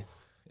Yeah.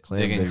 clam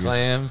digging diggers.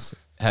 clams.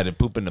 Had to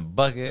poop in the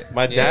bucket.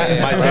 My dad,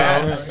 Yeah, my bro.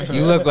 dad.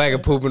 You look like a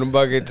poop in a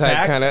bucket type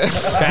Back- kind of.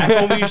 Back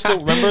when we used to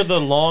remember the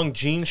long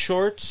jean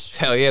shorts.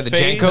 Hell yeah, the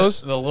Phase?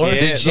 Jankos. The Lord. Yeah,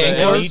 The the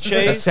Jankos. The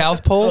Eliches.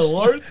 South Poles.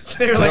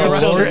 They're like The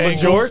around long your The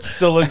ankles. jorts,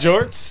 the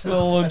jorts. The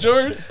little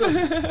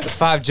jorts. The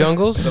 5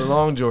 Jungles. The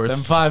long Them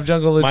jorts. 5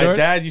 jungle My jorts.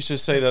 dad used to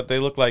say that they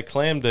look like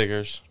clam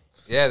diggers.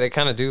 Yeah, they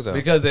kind of do though.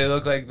 Because they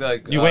look like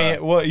You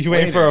ain't what? You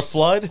ain't for a waiters.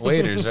 flood?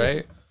 Waiters,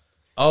 right?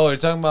 Oh, you're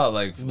talking about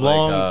like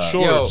Long like,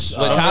 Yo, shorts.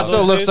 Latasso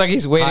those looks days? like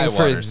he's waiting High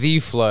for waters. the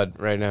flood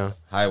right now.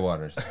 high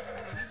waters.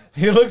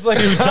 He looks like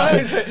he was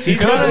trying. He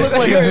kind of looks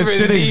like a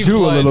Hasidic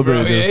Jew a little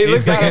bit, Yeah, dude. he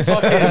looks like a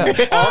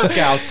fucking arc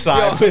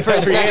outside. For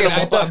a second,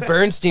 I thought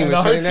Bernstein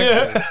was sitting next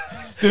to him.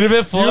 Dude, if it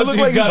You floods, look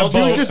he's like got a you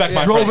boat. just Respect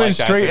my drove friend in like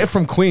that, straight dude.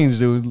 from Queens,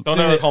 dude. Don't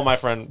ever call my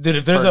friend. Dude,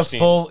 if there's Bernstein. a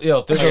full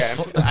if there's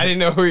I didn't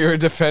know who you were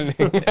defending.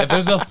 if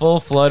there's a full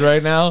flood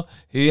right now,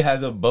 he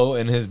has a boat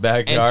in his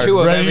backyard And 2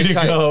 of ready every to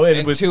type. go,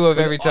 And with 2 of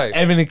every type.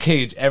 every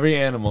cage, every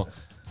animal.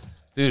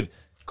 Dude,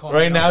 Call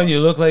right me now now.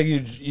 you look like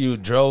you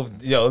drove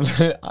right He's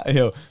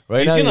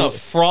now. gonna you,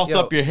 froth Yo,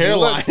 up your you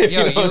hairline. look, if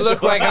yo, you, don't you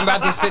look show like up. I'm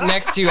about to sit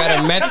next to you at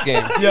a Mets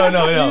game.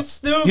 no. He's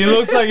stupid. He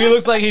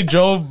looks like he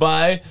drove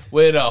by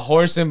with a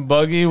horse and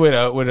buggy with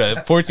a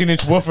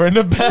 14-inch woofer in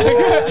the back.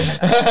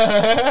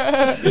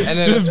 And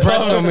an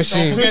espresso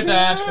machine. Get the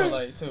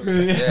astrolight too.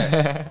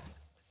 Yeah.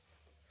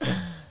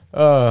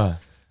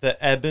 The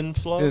ebb and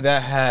flow. Dude,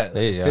 that hat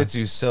There you go. fits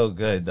you so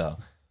good though.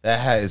 That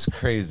hat is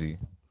crazy.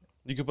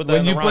 You could put that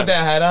When in you the put rhyme.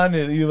 that hat on,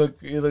 you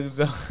look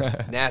so.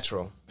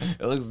 Natural.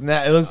 It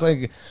looks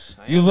like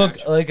you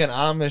look like an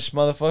Amish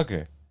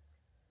motherfucker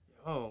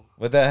Oh,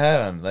 with that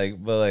hat on.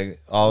 But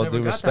all Never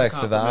due got that respects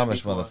to the compliment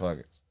Amish before.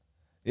 motherfuckers.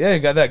 Yeah,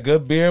 you got that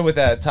good beard with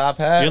that top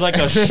hat. You're like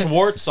a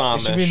Schwartz you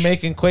should be Amish.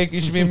 making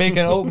You should be making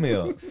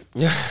oatmeal.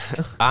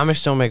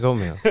 Amish don't make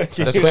oatmeal. Can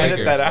you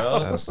edit that out? bro.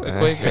 That's- The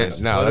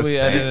Quakers. no, What are that's- we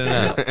editing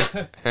out?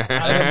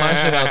 Edit my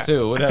shit out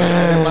too. Whatever.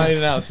 Edit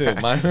mine out too.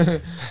 Mine,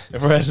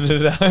 if we're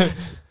editing it out.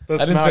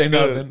 That's I didn't not say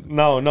good. nothing.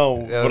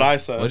 No. Yeah, What I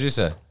said. What'd you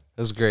say? It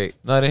was great.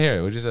 No, I didn't hear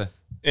it. What'd you say?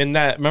 In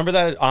that, remember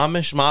that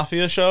Amish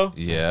mafia show?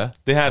 Yeah.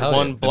 They had Hell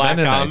one yeah. The black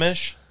Mennonites.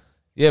 Amish,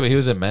 Yeah, but he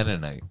was a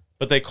Mennonite.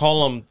 but they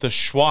call him the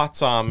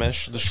Schwartz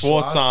Amish, the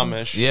Schwartz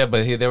Amish. Yeah,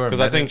 but they were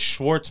Because I think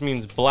Schwartz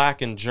means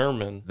black in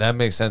German. that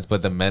makes sense.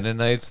 But the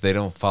Mennonites, they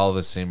don't follow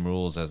the same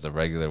rules as the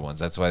regular ones.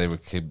 That's why they were.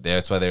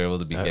 That's why they were able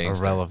to be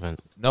gangster. Irrelevant.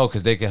 No,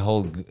 because they can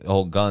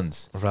hold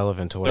guns.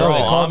 Irrelevant to what They're I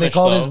all said. They Amish,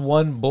 call though. this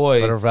one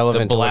boy But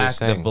irrelevant the to what he's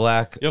black, the saying.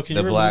 black. Yo, can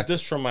the you black remove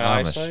this from my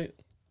Amish. eyesight?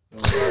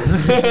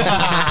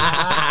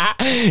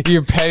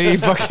 Your petty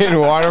fucking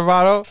water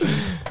bottle.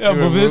 Yeah,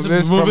 move this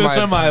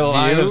from my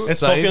line view? of It's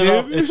sight. fucking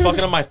up. dude. It's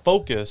fucking up my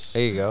focus.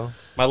 There you go.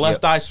 My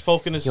left eye's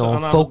focusing Yo, on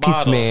I'm the focused,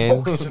 bottle. man.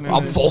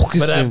 I'm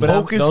focusing. But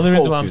Focus, the only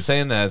reason why I'm focus.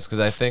 saying that is because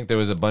I think there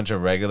was a bunch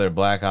of regular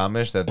black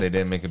Amish that they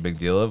didn't make a big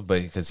deal of,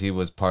 but because he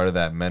was part of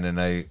that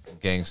Mennonite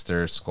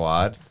gangster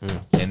squad,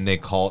 and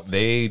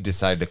they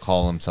decided to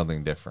call him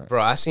something different.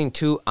 Bro, I seen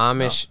 2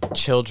 Amish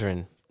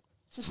children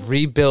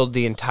rebuild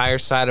the entire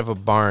side of a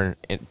barn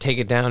and take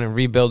it down and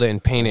rebuild it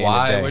and paint it in a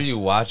Why day. were you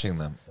watching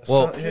them?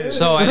 Well,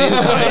 so I didn't.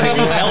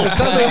 It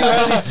sounds like you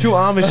had these 2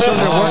 Amish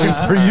children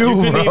working for you,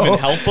 You couldn't bro. even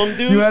help them,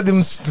 dude. You had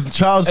them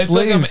child It took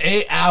them slaves.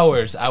 8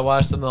 hours. I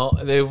watched them.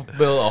 They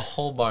built a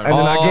whole barn. And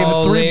then I gave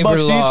All them $3 labor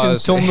each and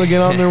laws. told them to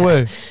get on their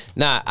way.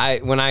 Nah,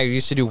 when I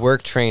used to do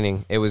work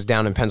training, it was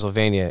down in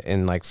Pennsylvania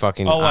in like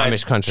fucking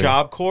Amish country.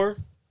 Job Corps.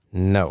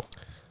 No,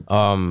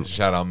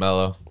 Shout out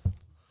Mello.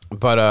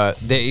 but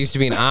there used to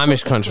be an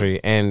Amish country,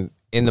 and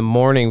in the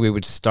morning we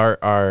would start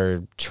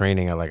our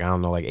training at like, I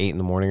don't know, like 8 in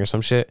the morning or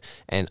some shit.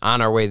 And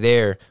on our way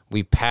there,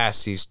 we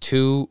passed these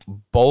 2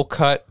 bowl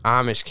cut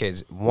Amish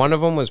kids. One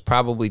of them was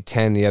probably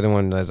 10. The other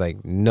one was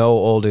like no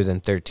older than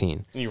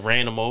 13. You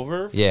ran them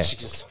over. Yeah,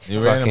 You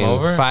ran them fucking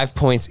over? 5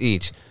 points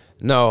each.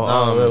 No,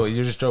 No, wait,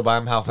 you just drove by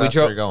them. How fast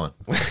drove- were you going?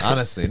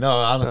 Honestly,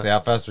 how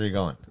fast were you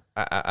going?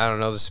 I don't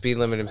know. The speed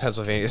limit in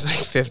Pennsylvania is like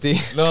 50.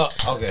 No,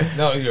 okay,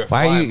 no, you're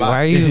Why flying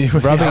by. are you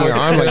rubbing your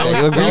arm like that?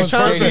 You look I really was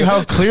trying to see scared.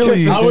 how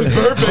clearly you I was did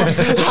it.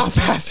 burping. How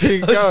fast are you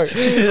going?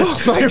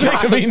 Oh my You're god,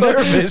 making me I'm so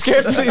nervous.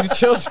 scared for these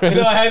children.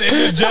 I had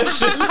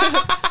indigestion.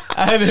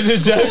 I had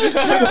indigestion.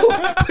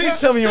 Please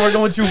tell me you weren't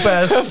going too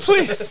fast.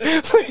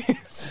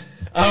 Please.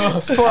 I'm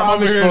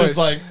over here just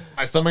like,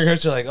 my stomach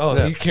hurts. You're like, oh,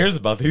 he cares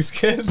about these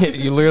kids.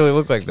 You literally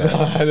look like that.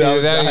 I Either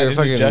was- that or I you're had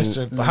fucking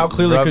indigestion. How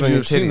clearly could rubbing you your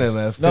have seen titties.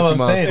 them at 50 No, I'm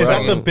miles saying, per Is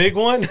hour? that the big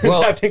one?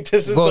 Well, I think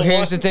this is well, the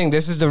here's one. the thing.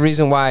 This is the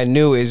reason why I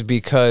knew is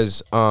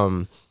because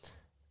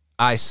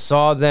I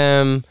saw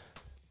them,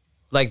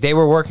 like they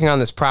were working on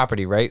this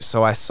property, right?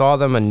 So I saw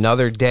them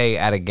another day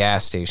at a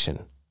gas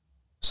station.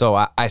 So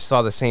I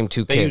saw the same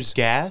 2 They kids. use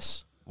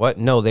gas. What?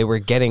 No, they were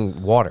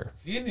getting water.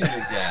 He needed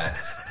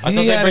gas. I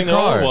thought they bring their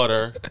own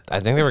water. I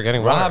think they were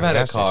getting water. Rob at had a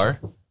gas station. car.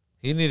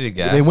 He needed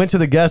gas. They went to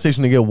the gas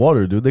station to get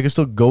water, dude. They could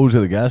still go to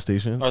the gas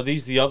station. Are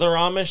these the other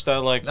Amish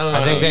that like? No,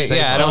 I think they- they,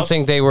 yeah, I don't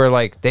think they were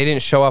like, they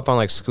didn't show up on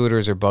like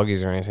scooters or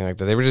buggies or anything like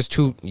that. They were just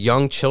 2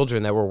 young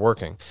children that were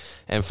working,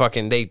 and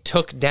fucking they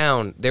took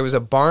down, there was a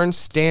barn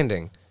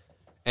standing,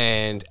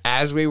 and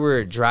as we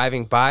were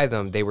driving by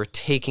them, they were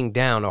taking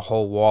down a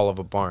whole wall of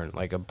a barn,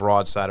 like a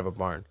broad side of a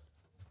barn.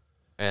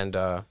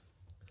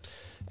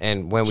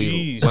 And when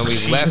we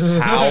left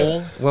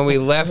How? when we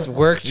left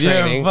work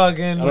training, You're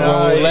fucking. when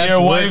we left your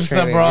work wife's the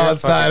training, you're a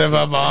broadside of fucking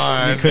a piece of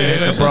barn. Couldn't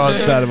hit the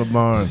broadside of a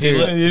barn.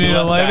 You need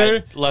a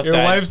lighter? Left Your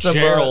that wife's the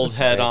Gerald broad.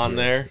 head on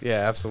there.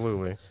 yeah,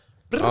 absolutely.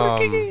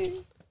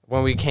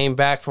 When we came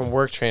back from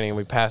work training and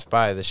we passed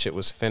by, the shit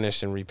was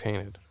finished and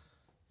repainted.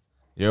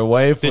 Your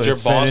wife Did was your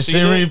boss finished eat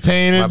and it?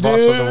 repainted. My boss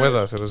dude. wasn't with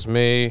us. It was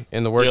me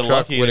in the work You're truck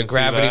lucky you with a didn't see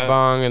gravity that.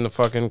 bong and the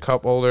fucking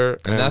cup holder.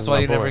 And that's why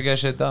my you never boy. get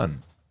shit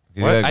done.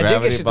 You What? had I did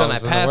gravity get shit done. I bongs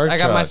in the passed. work I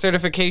got my truck.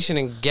 certification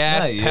in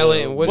gas, Not you.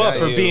 pellet, and wood. What Not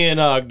for you. being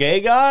a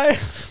gay guy?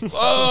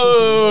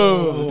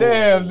 Oh,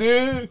 damn,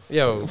 dude.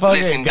 Yo,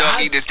 Fucking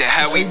God. this to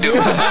how we do.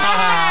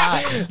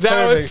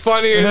 that was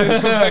funnier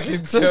than the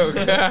fucking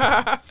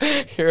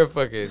joke. You're a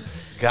fucking,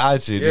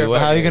 Got you, You're dude. Well,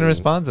 how are you fucking- gonna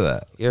respond to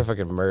that? you're a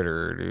fucking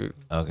murderer, dude.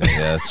 Okay, yeah,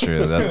 that's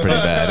true. That's pretty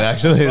bad,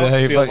 actually.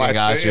 He steal my fucking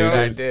got shit, you, yo. dude.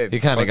 I did. He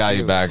kind of Fuck got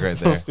you you. back right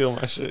there. Don't steal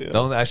my shit. Yo.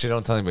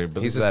 Don't tell anybody.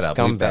 Bleep He's a that out.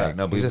 Bleep that scumbag. out.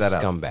 No, bleep He's a that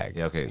out. scumbag.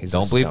 Yeah, okay. He's a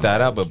Don't bleep that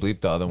scumbag. out, but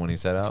bleep the other one he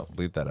said out.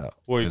 Bleep that out.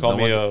 Or you 'Cause call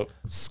no me one-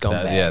 a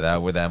Scumbag.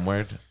 that with M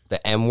word.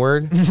 The M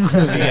word.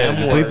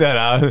 Bleep that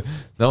out.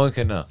 No one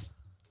can know.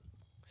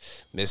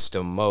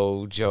 Mr.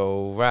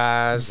 Mojo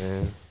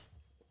Rising.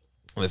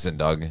 Listen,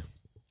 dog.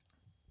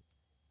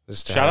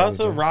 This is shout how out we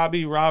to do.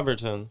 Robbie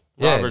Robertson.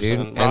 Yeah, Robertson.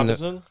 dude. And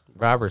Robertson.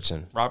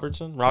 Robertson.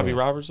 Robertson. Robbie Yeah.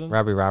 Robertson.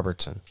 Robbie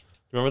Robertson.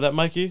 Remember that,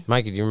 Mikey?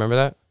 Mikey, do you remember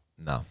that?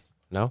 No.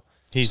 No?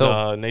 He's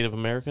So- Native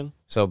American.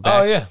 So back,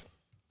 Oh yeah.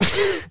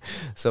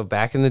 So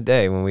back in the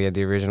day when we had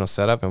the original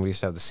setup and we used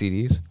to have the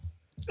CDs,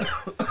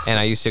 and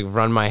I used to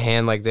run my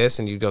hand like this,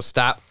 and you'd go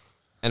stop,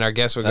 and our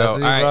guests would That's go,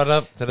 what all you right. brought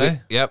up today.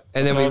 Yep,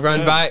 and then we That's run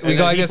all by. good. We And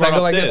go then like he this. I brought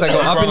go like up this. I this.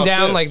 go He up brought and up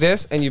down this. like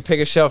this, and you pick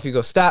a shelf. You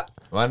go stop,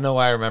 Want to know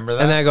why I remember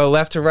that? and then I go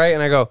left to right,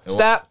 and I go wa-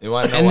 stop, you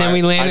wanna know and then why?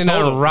 we landed I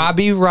told on him.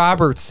 Robbie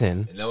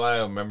Robertson. You know why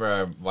I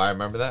remember? Why I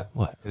remember that?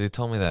 What? Because he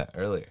told me that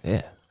earlier.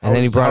 Yeah, and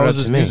then he brought How it up was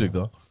to his me. music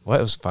though? What?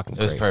 It was fucking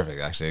It was great.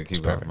 perfect, actually.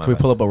 Keep going. Can we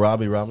pull up a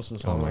Robbie Robinson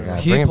song? Oh my right God.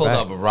 now? He Bring it pulled back.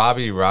 up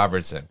Robbie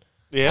Robertson.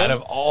 Yeah. Out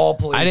of all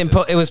places. I didn't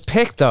put. It was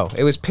picked though.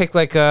 It was picked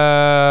like We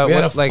had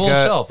what, a like full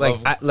shelf like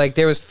of- like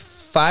there was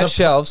 5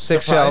 shelves,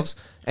 6 surprise. shelves,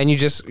 and you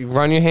just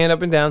run your hand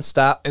up and down,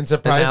 stop, And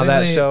surprisingly, now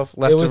that shelf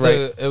left it to was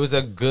right. it was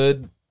a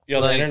good. Yo,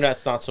 like, the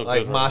internet's not so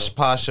like good. mosh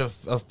posh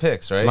of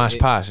picks, right? Mosh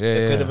posh, yeah,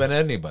 It yeah, could have yeah. been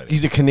anybody.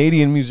 He's a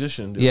Canadian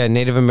musician, dude. Yeah,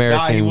 Native American.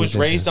 Nah, he was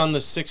musician. raised on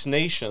the Six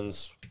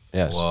Nations.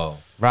 Yes. Whoa.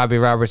 Robbie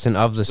Robertson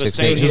of the Six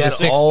sage Nations. of He's the the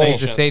Six He's the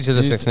Nations. sage of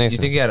the Six You Nations.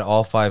 think he had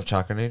all 5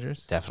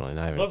 Chocolate Definitely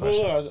not even a Look,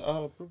 question.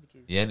 I'll prove it to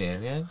you. Yin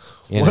yang yang.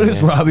 Yeah, What yeah,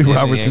 is yeah. Robbie Yeah,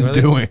 Robertson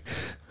really? doing?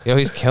 Yo,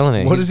 he's killing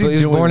it. What He's- is he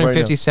was doing born in right now?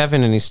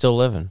 57 and he's still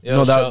living. Yo,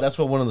 No, show- that's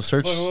what one of the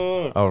search Look,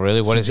 look, look. Oh,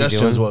 really? What is he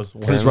suggestions doing? was.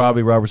 What is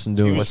Robbie Robertson He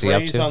doing? was What's he up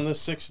raised to? on the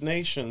Six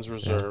Nations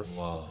Reserve.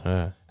 Whoa.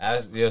 Yeah.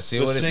 See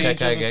The what his sage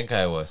Kekai of the-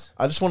 Genkai was.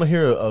 I just want to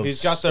hear a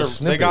He's got a their.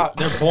 snippet.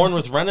 They're born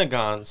with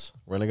renegons.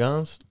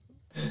 Renegades.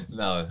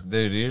 No,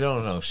 dude, you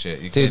don't know shit.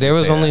 You Dude, can't there just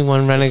was say only that.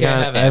 one You can't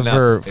Renegon have that.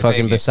 ever No, fucking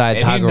thank you.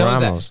 besides And he Haga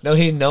knows that. Ramos. No,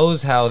 he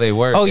knows how they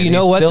work. Oh, and you he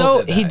know what still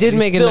though? did He that. did He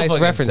make a still nice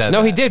fucking reference. said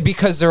No, he that. did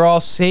because they're all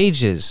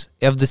sages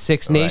of the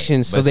Six Right.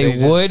 Nations, so But they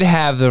sages- would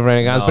have the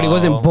Renegons. But he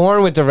wasn't No.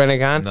 born with the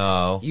Renegon.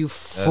 No. You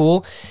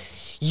fool.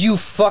 You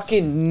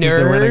fucking He's the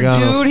nerd, Renegon of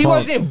dude. He funk.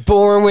 wasn't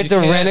born with You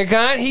the can't-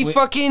 Renegon. He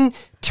fucking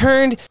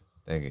turned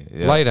Thank you.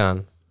 Yeah. light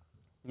on.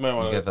 You might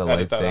want You to get the edit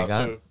light that out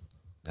Sagan? too.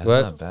 That's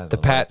What? not bad. The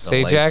Pat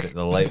light- Sajak?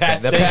 The light.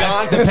 Pat the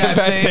Sagan? The Pat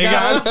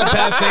Sagan. The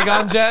Pat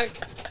Sagan Jack.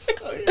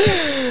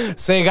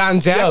 Sagan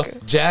Yo,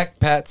 Jack. Jack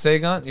Pat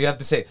Sagan. You have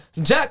to say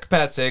Jack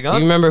Pat Sagan. You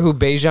remember who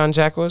Bejan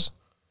Jack was?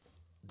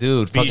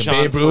 Dude, fucking Bijan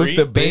Babe Ruth. Free?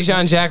 The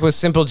Bejan Jack was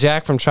Simple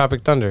Jack from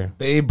Tropic Thunder.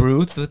 Babe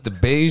Ruth with the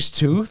beige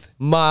tooth.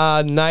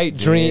 My night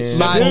dream,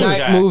 my Simple night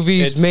Jack.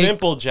 movies It's make.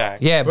 Simple Jack.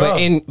 Yeah,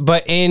 Bro.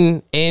 but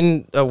in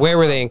where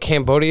were they, in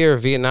Cambodia or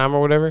Vietnam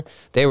or whatever?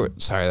 They were,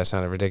 sorry, that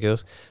sounded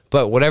ridiculous.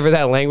 But whatever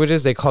that language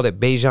is, they called it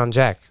Bejan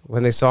Jack.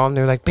 When they saw him,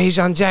 they were like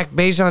Bejan Jack,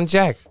 Bejan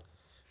Jack.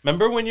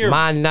 Remember when your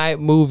My night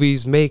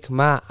movies make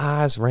my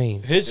eyes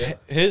rain.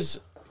 his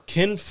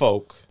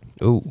kinfolk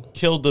Ooh,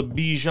 killed the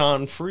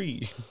Bijan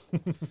Free? You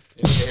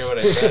didn't hear what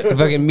I said.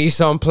 fucking mise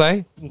en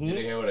play. You didn't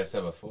hear what I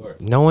said before.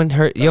 No one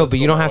heard. Yo, was but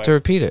you going don't have to away.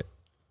 repeat it.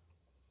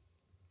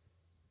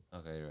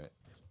 Okay, you're right.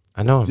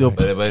 I know. Yo,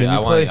 But can I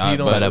you want- play I- He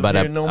Don't but- Live but-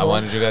 Here No I More?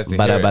 wanted you guys to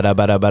Bada hear it. bada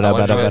bada bada I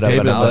want you bada guys to bada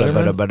hear bada it.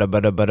 bada bada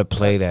bada bada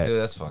play that. Dude,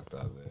 that's fucked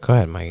up. Dude. Go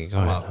ahead, Mikey. Go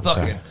ahead. I'm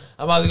sorry.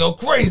 I'm about to go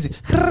crazy.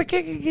 I'm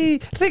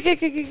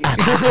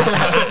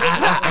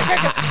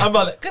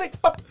about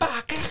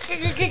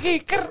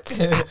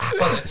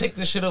to take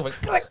this shit over.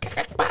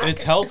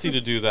 It's healthy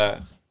to do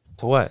that.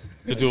 To what?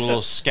 To do a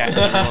little scat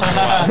every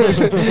once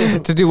in a while.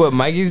 To do what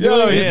Mikey's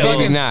doing? He's yeah. Maybe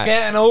fucking not.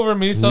 scatting over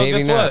me, so Maybe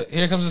guess not. what?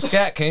 Here comes the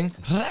scat king.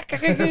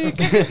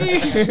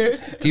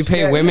 Do you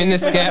pay women to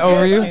scat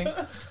over you?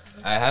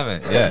 I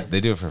haven't. Yeah, they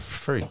do it for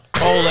free.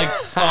 Oh, like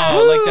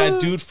that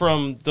dude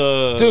from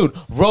the Dude,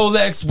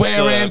 Rolex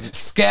wearing, The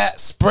scat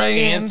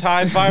spraying.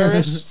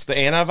 antivirus, the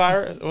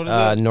antivirus. What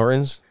is it?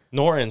 Norton's.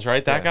 Norton's,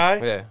 right? That guy.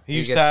 Yeah. He He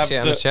used to gets have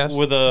shit on his chest?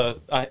 with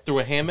through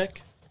a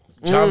hammock.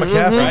 John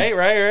McAfee.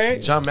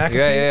 Right. John McAfee.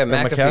 Yeah, Or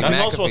McAfee. That's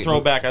McAfee. also a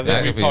throwback. I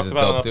think we McAfee's talked a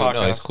about it on dope the dude. podcast.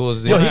 No, he's cool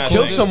as Yo, he Yeah,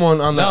 killed dude. someone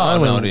on the No,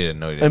 island. no, he didn't.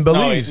 No, he didn't. In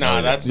Belize.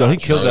 Nah, that's Yo, he not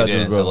killed true. that He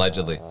dude, didn't, bro.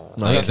 allegedly.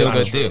 No, He's a that's good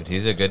not dude.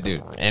 He's a good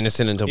dude.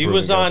 Innocent until He proven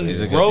was on guilty.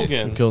 He's a good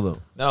Rogan. He killed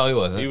him. No, he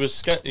wasn't. He was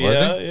sketchy. Was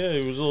Yeah, he? yeah,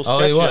 he was a little Oh,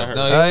 sketchy. he I was. heard.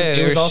 No, Oh, yeah, he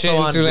they was were also shitting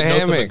on through the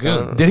Notes of a hammock.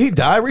 Goon. Did he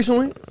die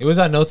recently? He was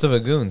on Notes of a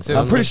Goon, too.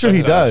 I'm pretty sure he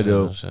check it out. died,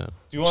 though.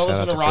 Do you want to Shout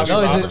listen out to to Robbie Chris.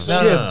 No, he's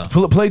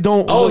Robertson? no. Play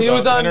Don't. Oh, he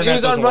was on. Internet He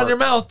was on doesn't Run work. Your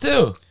Mouth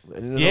too.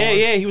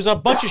 Yeah, he was on a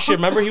bunch of shit.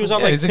 Remember, he was on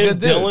Yeah, like he's a Tim good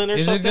dude. Dillon or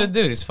He's something. a good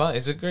dude. He's fine.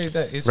 He's a great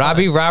dude. He's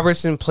Robbie fine.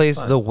 Robertson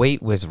plays the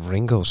weight with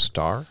Ringo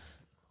Starr.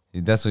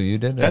 That's what you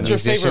did. That's your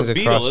Musicians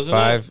favorite across Beatle, isn't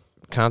 5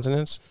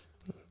 continents.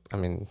 I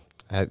mean,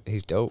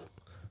 he's dope.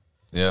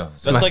 Yeah.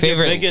 That's my like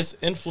favorite- your biggest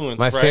influence.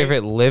 My right?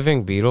 favorite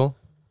living Beatle.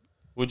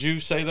 Would you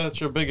say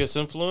that's your biggest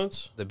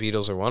influence? The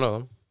Beatles are one of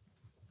them.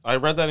 I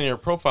read that in your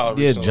profile.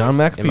 Yeah, recently. John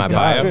McAfee In my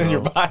bio. died. In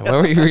your bro. bio. When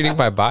were you reading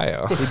my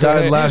bio? He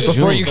died last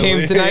Before June. you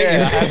came tonight.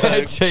 Yeah, I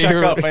had to check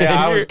up.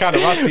 Yeah, I was kind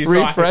of rusty.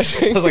 So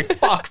Refreshing. I was like,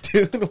 "Fuck,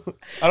 dude,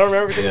 I don't remember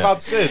everything Yeah.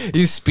 about Sid."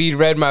 You speed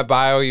read my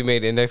bio. You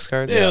made index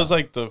cards. Yeah, it was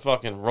like the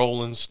fucking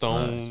Rolling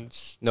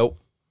Stones, Nope.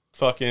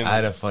 fucking I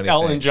had a funny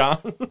Elton thing John.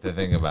 to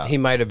think about. He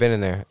might have been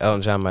in there.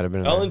 Elton John might have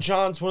been in Elton there.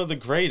 John's one of the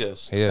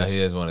greatest. He Yeah, is. he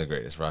is one of the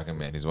greatest. Rockin'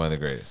 Man. He's one of the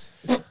greatest.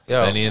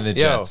 Yo, Benny and the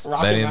yo, Jets.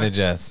 Rockin' Benny and Man. the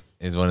Jets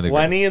is one of the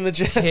Lenny and the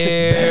Jets.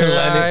 Here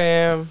Lenny. I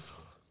am,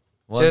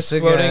 greatest.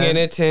 just floating in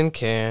a tin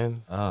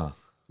can, Oh,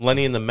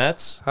 Lenny and the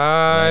Mets.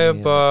 high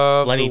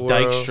above Lenny the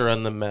world. Dykstra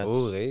and the Mets.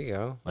 Ooh, there you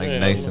go. like Yeah.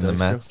 nice in the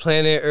Mets.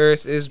 Planet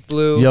Earth is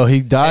blue. Yo,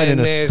 he died and in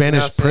a there's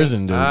Spanish nothing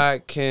prison, dude. I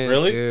can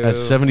Really? do. At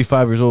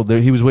 75 years old.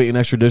 He was waiting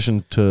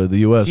extradition to the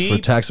U.S. He-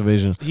 for tax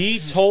evasion. He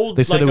told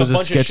They said like it was a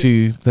bunch of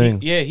sketchy shit.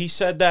 thing. He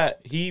said that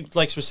he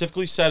like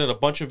specifically said in a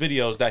bunch of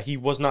videos that he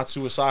was not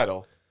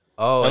suicidal.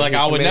 Oh, And, like, he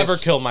I would committed never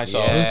kill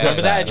myself. Yes.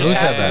 Remember that? It just Who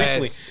said happened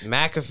that? recently.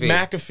 McAfee.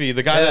 McAfee,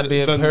 the guy That'd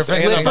be a that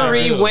perfect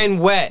Slippery Antivirus. when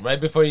wet. Right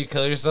before you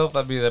kill yourself,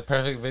 that'd be the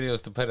perfect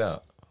videos to put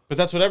out. But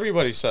that's what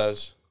everybody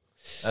says.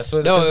 That's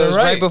what. No, 'cause it they're was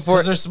right before-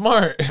 'cause they're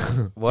smart.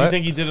 What? You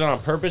think he did it on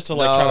purpose to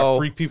like try No. to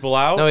freak people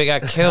out? No, he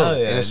got killed Hell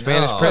yeah, in a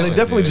Spanish no. They prison.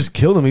 definitely dude. just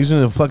killed him. He was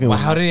in a fucking. Well,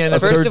 how did he end up?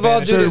 First of all,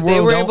 third dude, they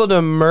world? were Don't- able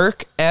to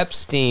murk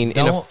Epstein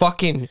in a Don't-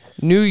 fucking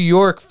New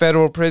York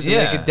federal prison.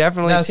 Yeah, they could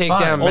definitely that's take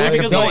fine. down Only McAfee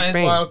because, in like,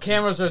 Spain. While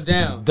cameras are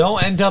down.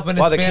 Don't end up in a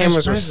While the Spanish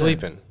cameras were prison.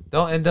 sleeping.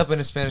 Don't end up in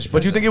a Spanish prison.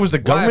 But do you think it was the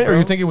government, or bro?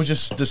 you think it was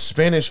just the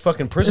Spanish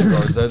fucking prison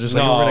guards that just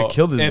like, we're gonna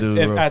kill this if, dude,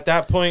 if bro? at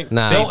that point,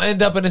 Nah. Don't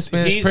end up in a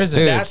Spanish he's- prison.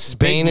 Dude, that's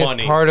Spain big is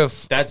money. part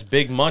of. That's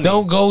big money.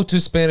 Don't go to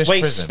Spanish Wait,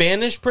 prison.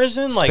 Spanish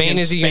prison? Like Spain in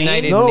is a Spain?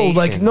 united No, nation.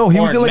 like no, he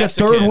was Or in like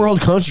Mexican. a third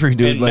world country,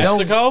 dude. In Like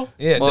Mexico?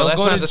 Yeah, Well, don't that's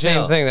go not to the jail.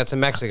 same thing. That's a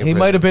Mexican. he prison.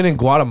 might have been in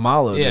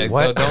Guatemala. Yeah, dude.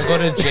 so don't go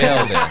to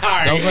jail there.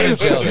 Don't go to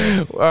jail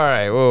there. All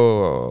right,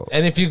 whoa.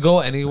 And if you go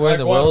anywhere in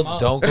the world,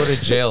 don't go to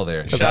jail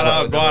there. Shout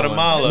out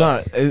Guatemala.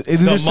 Nah, it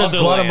either says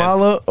motherland.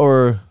 Guatemala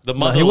or The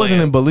Nah, he wasn't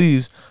motherland. in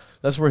Belize.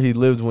 That's where he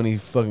lived when he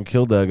fucking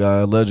killed that guy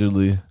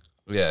allegedly.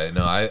 Yeah,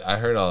 no, I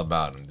heard all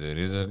about him, dude.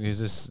 He's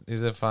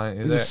a fine.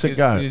 He's a sick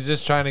guy. He's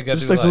just trying to get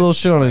Just through likes a little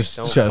shit on his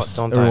chest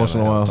Don't every die once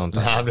in on a the hill. while. Don't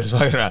Nah, die. I'm just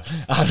fucking around.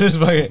 I'm just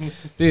fucking. Dude,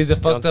 he's a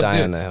fucked up die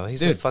dude. on the hill. He's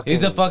Dude, a fucking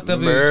he's a fucked up.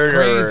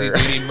 murderer. He's crazy,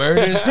 dude. He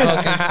murders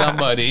fucking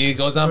somebody. He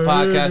goes on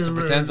podcasts and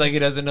pretends like he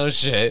doesn't know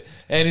shit,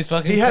 and he's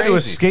fucking. He had to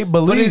crazy. escape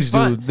But Belize, he's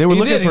fine. dude. They were He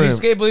looking did, for and him. He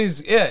escaped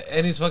Belize, yeah,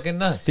 and he's fucking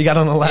nuts. He got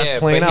on the last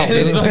plane out. And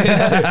he's Didn't he?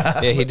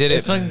 fucking- Yeah, he did it.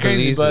 It's fucking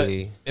crazy, but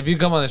Belize-ly. if you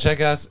come on the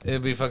checkhouse,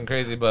 it'd be fucking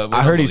crazy. But we I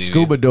don't heard he believe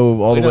scuba you. dove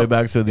all the We way don't-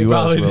 back to the he U.S.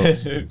 probably bro.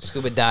 did.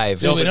 Scuba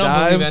dive. Yo, we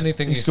don't believe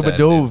anything He you scuba said,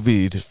 dove.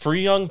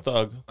 Free Young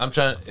Thug. I'm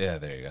trying. Yeah,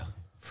 there you go.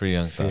 Free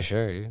Young For Thug.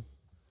 sure, dude.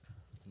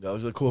 That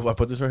was cool if I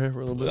put this right here for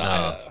a little bit.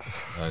 No,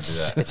 don't do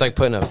that. It's like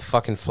putting a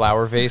fucking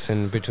flower vase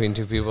in between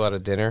two people at a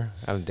dinner,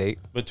 on a date.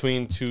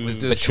 Between two Let's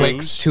do it.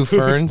 Betwixt shoes. two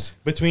ferns.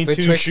 Between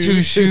Betwixt two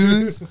two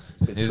shoes. shoes.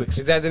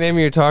 Is that the name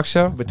of your talk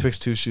show?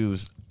 Betwixt two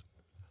shoes.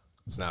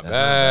 It's not That's not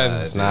bad.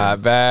 bad, It's dude.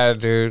 not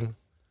bad, dude.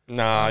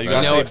 Nah, you You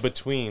gotta know say what-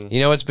 between. You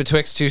know what's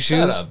betwixt two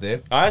Shut shoes? up,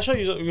 dude. I show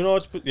you. You know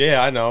what's?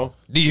 Yeah, I know.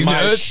 These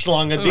My nuts?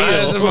 schlong a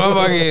That's deal.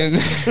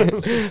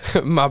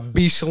 motherfucking my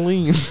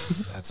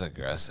Bicheline. That's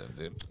aggressive,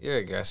 dude. You're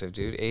aggressive,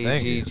 dude.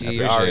 Thank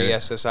you. I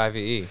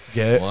AGGRESSIVE.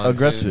 Get 1, 2,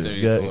 aggressive.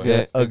 3, Get 4.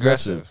 get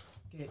aggressive.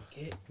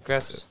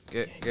 Aggressive.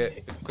 Get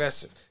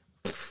aggressive.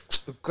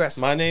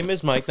 Aggressive. My name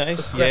is Mike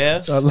Nice.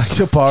 Yeah, I like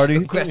to party.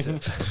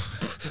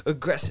 Aggressive.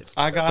 Aggressive.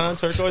 I got on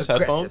turquoise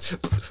headphones.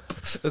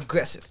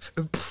 Aggressive.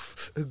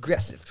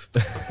 Aggressive.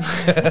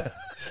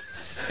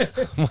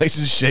 Mike's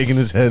just shaking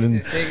his head in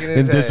Shaking his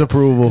in head.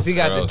 disapproval. 'Cause he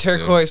got Gross, the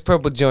turquoise dude.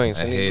 purple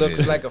joints I and he hate looks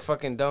it. like a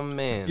fucking dumb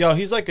man. Yo,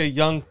 he's like a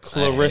young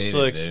Clarissa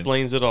dude.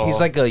 explains it all. He's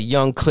like a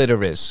young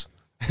clitoris.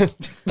 I'm mad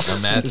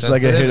It's sensitive.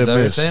 like a hit Is or that what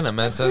you're miss. saying? I'm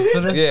mad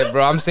sensitive. Yeah,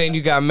 bro. I'm saying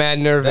you got mad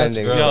nerve That's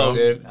endings. gross, Yo,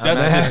 dude. I'm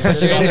that's- mad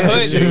But you're in the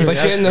sensitive. hood. But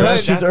you're in the That's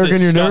hood. just That's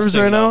irking your nerves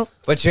disgusting, right now. though.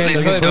 But you're in the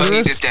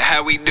hood. This to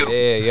how we do.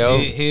 Yeah, yo.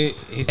 He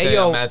said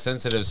yo. I'm mad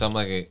sensitive, so I'm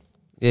like,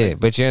 Yeah,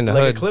 but you're in the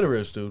Like a hood.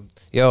 clitoris, dude.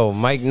 Yo,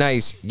 Mike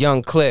Nice,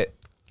 young clit.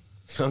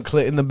 Young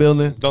Clit in the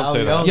building. Don't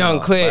say How that. young? Young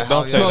clit.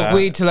 Don't say Smoke that.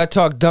 weed till I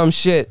talk dumb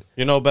shit.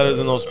 You know better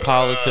than those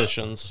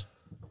politicians.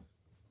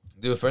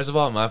 dude. First of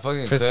all, my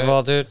fucking First clit of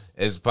all, dude.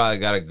 it's probably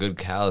got a good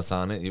callus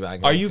on it. I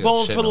can Are you feel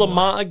going shit for no more.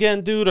 Lamont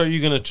again, dude? Or are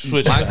you gonna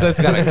switch? My that?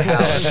 clit's got a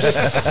callus.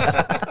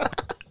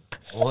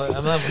 What?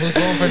 I'm not. Who's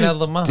going for Ned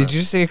Lamont? Did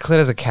you say a clit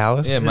as a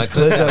callus? Yeah, my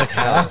clit's got a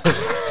callus.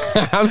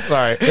 I'm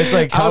sorry. It's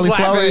like I was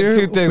cauliflower laughing ear at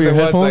two for things your at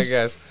once, I headphones?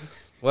 guess.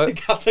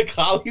 What? Got the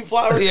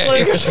cauliflower Yeah,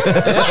 clit?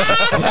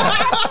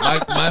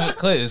 my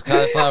clit is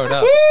cauliflowered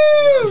up.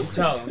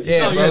 Tell him. Yeah,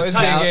 Tell bro. him It's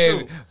tight.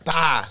 big.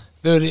 Bah.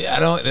 Dude, I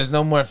don't. There's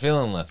no more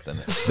feeling left in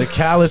it. The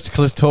callous I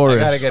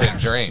clitoris. gotta get a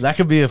drink. That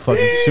could be a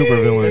fucking super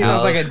villain. That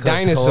sounds like a Callus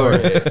dinosaur.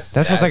 clitoris.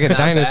 That sounds like a That's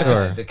not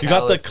dinosaur. bad. You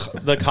got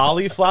the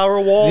cauliflower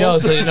walls. Yo,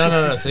 so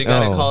no. So you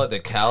gotta Oh. call it the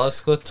callus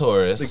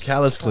clitoris, The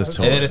callous clitoris.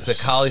 and then it's the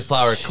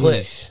cauliflower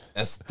clit.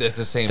 That's the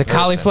same. The person.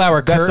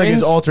 cauliflower That's like curtains.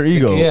 his alter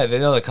ego. Yeah, they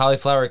know the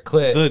cauliflower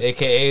clit, The-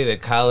 aka the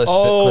callus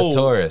Oh.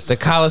 clitoris. The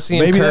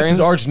Coliseum Maybe that's curtains. his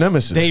arch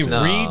nemesis. They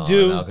No,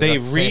 redo. no, 'cause they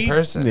that's the same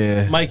person.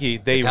 yeah.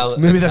 Mikey. They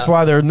Maybe that's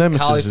why they're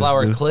nemesis.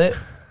 Cauliflower clit,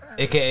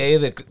 aka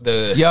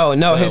the Yo,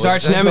 no, his what'd you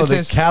arch say? No, the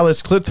nemesis.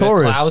 callous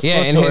clitoris. Klaus- Yeah,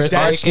 and his clitoris,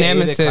 arch aka the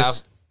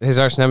nemesis. His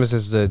arch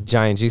nemesis is the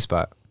giant G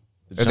spot.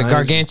 Or the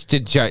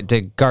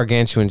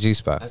gargantuan G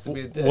spot. has to be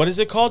a dick. what is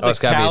it called? Oh, it's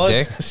gotta be a callus.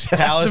 dick?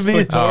 Callus Has to be-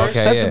 clitoris. Oh,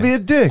 okay. Has yeah. to be a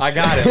dick. I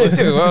got it.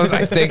 Listen, Dude, what was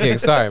I thinking?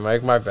 Sorry,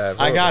 Mike. My bad.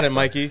 I got it,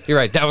 Mikey. You're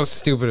right. That was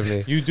stupid of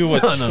me. You do a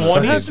no, no.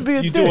 20. It has to be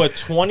a you do a dick.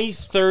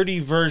 2030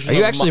 version. Are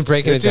you of actually Mu-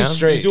 breaking it You're too down?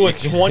 straight. You do a You're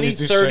too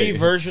 2030 straight.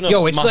 version of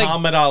Yo, it's like-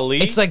 Muhammad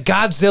Ali. It's like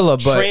Godzilla,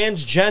 but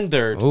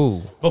transgendered.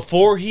 ooh,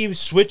 Before he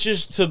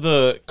switches to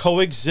the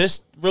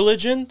coexist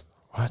religion,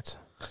 what?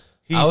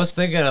 he's I was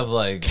thinking of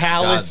like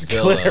callous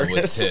Godzilla clitoris.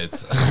 with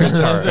tits.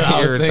 That's what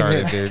I was You're thinking.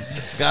 retarded, dude.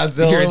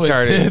 Godzilla You're with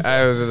retarded. tits.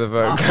 I was in the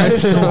book.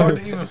 It's so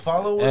hard to even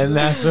follow. And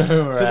that's where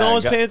we're because at. no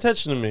one's paying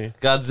attention to me.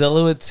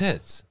 Godzilla with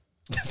tits.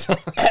 Basically,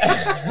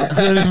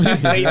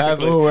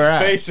 That's where we're at.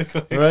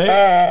 Basically,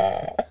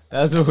 Right?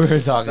 That's what we were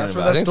talking That's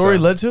what about. that think story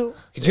so. led to.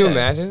 Could you Yeah.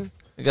 imagine?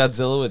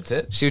 Godzilla with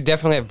tits. She would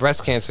definitely have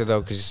breast cancer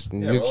though, because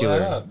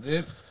nuclear.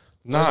 dude.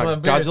 nah. my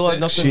beer Godzilla had stick.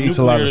 nothing She eats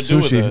a lot nuclear of to do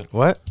with sushi. it.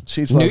 What?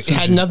 She eats a lot of It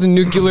had sushi. nothing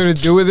nuclear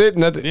to do with it.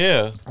 Nothing.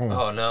 Yeah,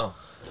 Oh no.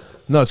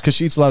 No, it's because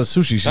she eats a lot of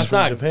sushi. She's That's from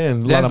not- Japan. A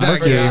lot That's of not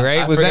mercury. gay, right?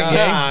 I Was that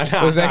forgot. gay?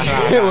 Nah, Was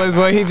that gay? Was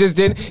what he just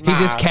did? He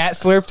just cat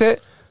slurped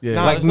it. Yeah.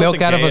 Nah, Like there's milk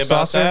nothing out of a gay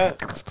about saucer? that.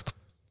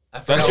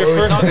 That's That's your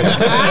first. talking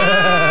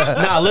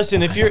about. Nah,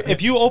 listen.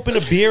 If you open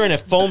a beer and it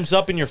foams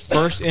up, and your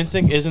first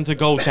instinct isn't to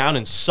go down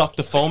and suck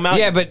the foam out.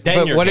 Yeah, but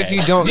then you're what gay. if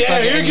you don't Yeah, suck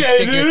it you're and you gay,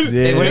 stick your? dude.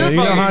 Yeah, What if you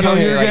know fucking how I know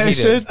tongue you're like gay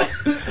he did?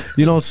 shit?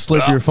 You don't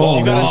slip your phone.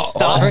 You gotta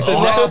stop. First of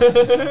all,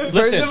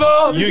 Listen, of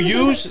all, you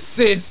use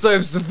Sid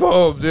slips the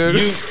foam, dude.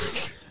 you.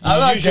 I'm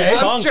not use your gay. I'm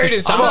tongue straight to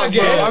as stop fuck,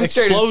 bro. the I'm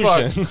straight as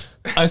fuck. explosion.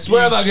 I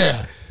swear I'm not gay.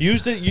 You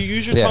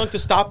use your Yeah. tongue to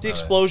stop the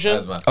explosion.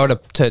 That's my. Oh, to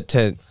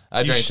I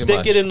You drank too stick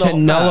much. it in the to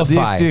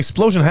nullify. The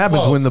explosion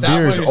happens Whoa, when the stop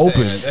beer what is you're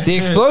open. saying. the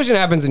explosion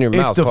happens in your It's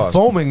mouth. the pause.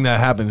 foaming that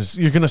happens.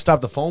 You're gonna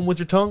stop the foam with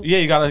your tongue. Yeah,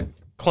 you gotta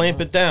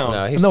clamp it down.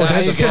 No, he No, stops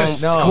that's the just gonna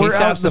phone. squirt He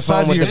stops out the sides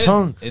phone of with your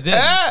tongue. It did.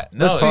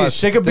 No, Let's see it.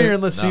 Shake a beer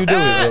and let's see you do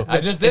it, bro.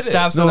 I just It did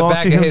stops No, on the I'll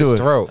back see of him do his it.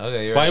 throat.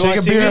 Okay, you're Why right. you want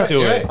to Shake a see me beer. do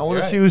You're it? right. I want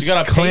to Right. see you You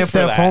gotta pay clamp for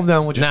that that. foam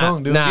down with your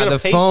tongue, dude. gotta the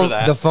pay for foam.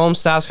 that. The foam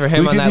stops for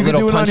him You on that can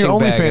little do it on punching your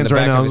bag in OnlyFans the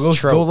right back now. of his Go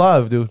throat.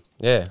 live, dude.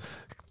 Yeah.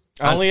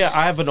 I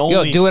have an Yo,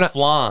 only do it.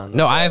 flan.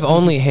 No, I have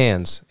only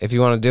hands. If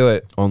you want to do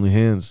it, Only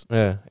hands,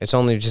 yeah, it's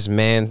only just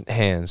man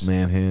hands.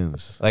 man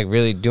hands. Like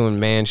really doing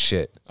man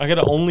shit. I got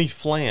an only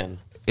flan.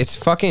 It's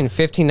fucking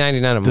 $15.99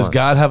 a month. Does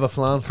God have a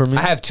flan for me?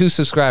 I have 2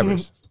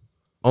 subscribers.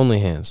 Only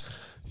hands.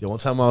 Yeah, one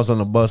time I was on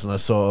the bus and I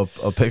saw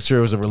a picture.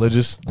 It was a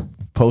religious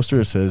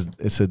poster. It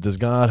said, "Does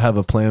God have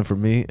a plan for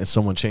me?" And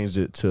someone changed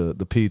it to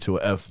the P to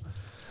a F.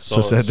 So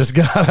it said, "Does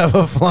God have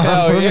a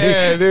flan for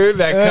me?" dude,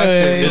 that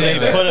custard. Did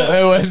they put a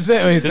Wait, what's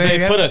it? Wait, Did say they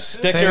again? put a Say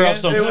sticker again? of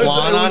some It was,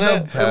 flan on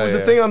it? it was a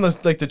thing on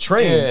the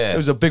train. Yeah. It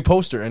was a big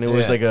poster, and it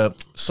was Yeah. like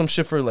some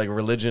shit for like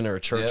religion or a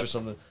church Yep. or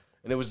something.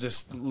 And it was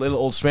this little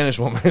old Spanish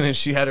woman, and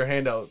she had her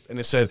hand out, and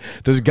it said,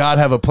 "Does God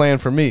have a plan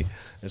for me?"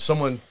 And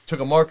someone took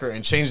a marker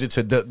and changed it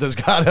to, "Does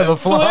God have a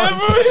flan?"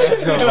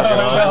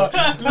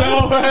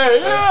 No way.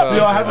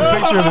 Yo, I have a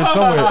picture of it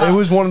somewhere. It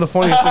was one of the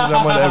funniest things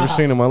I might have ever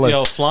seen in my life.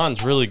 Yo,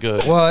 flan's really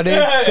good. What if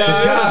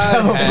God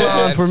have a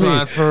flan for me?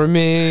 flan for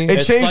me? It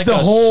It's changed like the a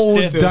whole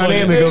stiff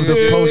dynamic of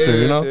the poster,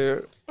 you know?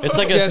 It's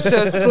like Just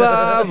a a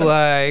slob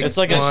like it's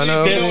like a one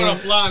of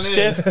me.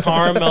 stiff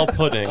caramel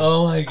pudding.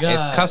 Oh my god.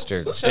 It's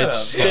custard. It's Yo,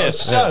 stiff.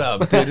 shut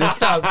up, dude. Just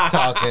stop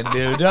talking,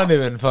 dude. Don't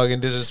even fucking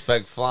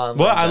disrespect flan.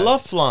 Well, like I that.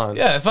 love flan.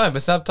 Yeah, fine,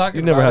 but stop talking.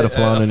 You never about had a it.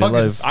 flan in your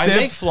fucking life. I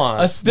make flan.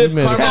 A stiff You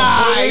made a caramel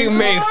Ah, pudding. you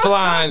made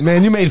flan.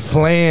 Man, you made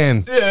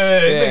flan. Yeah,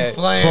 you Yeah. make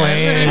flan. Flan.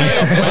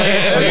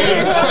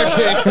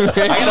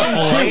 I got a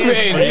phalange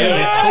made for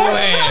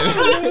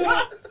you.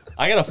 flan.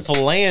 I got a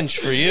phalange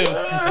for you.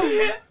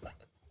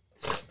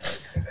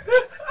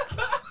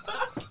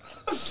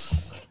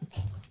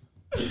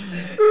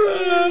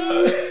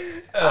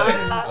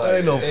 That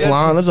ain't no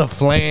flan. That's a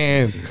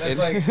flan.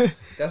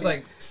 That's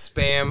like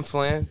spam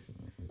flan.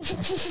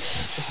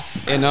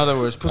 In other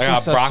words, put I some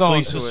got sazon broccoli to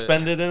it.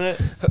 suspended in it.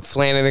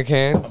 Flan in a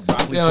can.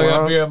 Yeah, I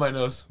got beer on my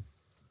nose.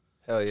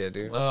 Hell yeah,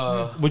 dude.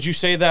 Would you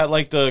say that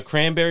like the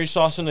cranberry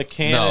sauce in a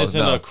can No, is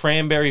in no. a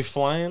cranberry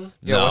flan?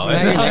 Yo, No, wasn't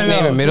that your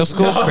nickname in middle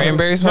school?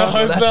 Cranberry sauce?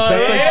 it's not.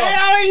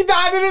 he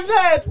died in his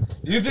head.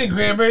 You think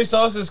cranberry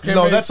sauce is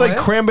cranberry? No, that's like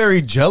flan?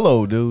 cranberry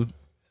jello, dude.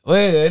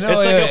 Wait, no, It's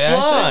wait, like wait, a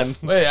flan.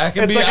 actually- Wait, I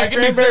can It's be. like a I can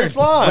be cranberry turned.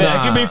 flan. Wait, I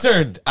can be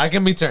turned. I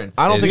can be turned.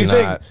 I don't It's think Do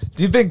you not. think?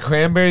 Do you think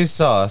cranberry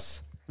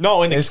sauce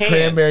No, in a is can.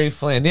 cranberry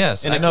flan?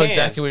 Yes, In I a know can.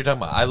 exactly what you're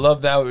talking about. I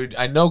love that.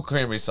 I know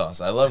cranberry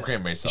sauce. I love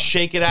cranberry sauce.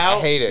 Shake it I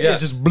out. hate it. Yeah,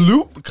 just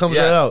bloop, it comes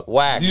right Yes. out.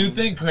 Whack. Do you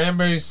think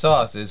cranberry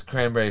sauce is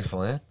cranberry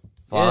flan?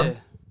 Flan?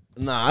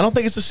 Nah, I don't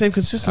think it's the same All right,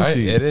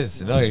 consistency. it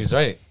is. No, he's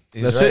right.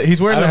 He's That's right. it. He's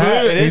wearing the I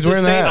hat. believe it. He's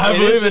wearing the hat. I It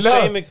believe is the it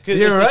now. same. You're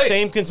It's the right.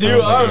 same You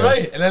consistency. are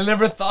right, and I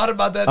never thought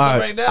about that till All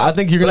right now. I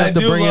think you're gonna But have to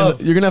I do bring in.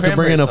 love You're gonna have to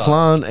bring in a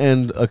cranberry sauce. flan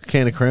and a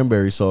can of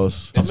cranberry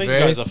sauce. I'll make you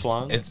guys a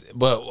flan. It's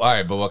but all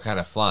right, but what kind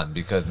of flan?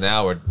 Because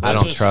now we're I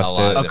don't just trust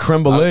a lot it. of A different-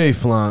 creme brulee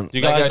flan. Do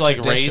you like guys a like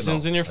traditional-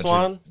 raisins in your a tra-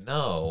 flan?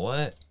 No,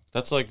 what?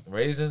 That's like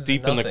Raisins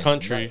Deep in the nothing.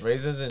 country. Not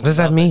raisins and What does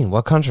that nothing. mean?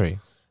 What country?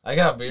 I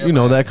got beer. You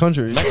know that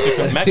country.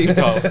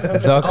 Mexico.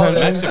 The country?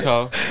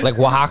 Mexico. Like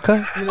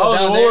Oaxaca?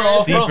 Oh, the we're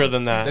all Deeper from.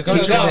 than that. The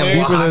country down there.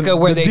 Deeper than Oaxaca,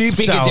 where the they deep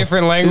speak south. a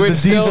different It's language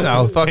the deep still?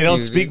 south. Fuck They don't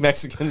you, speak dude.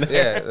 Mexican Yeah,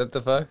 there. what the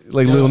fuck?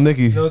 Like little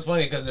Nicky. No, it's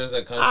funny because there's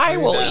a country. I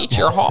will that eat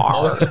your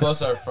heart. Most of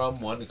us are from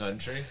one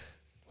country.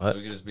 What?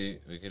 We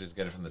could just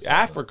get it from the south.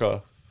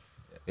 Africa.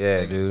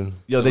 Yeah, dude.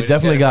 Yo, So they we just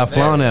definitely get it got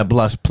from there.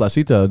 flan at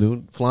Placita,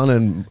 dude. Flan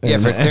and Yeah,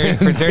 for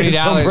 $30 with a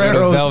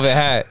sombreros. velvet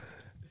hat.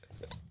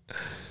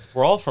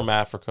 We're all from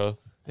Africa.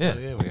 Yeah,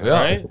 we are.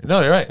 Right?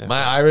 No, you're right.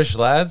 My Irish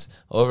lads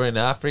over in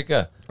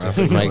Africa.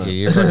 Mikey,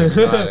 you're fucking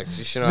exotic.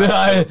 You should know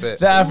how to show a bit.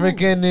 The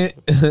African,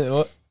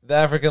 the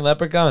African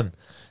leprechaun.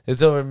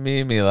 It's over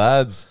me,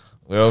 lads.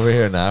 We're over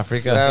here in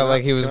Africa. Sounded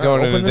like he was Can I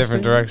going in a open this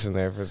different thing? direction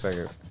there for a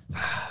second.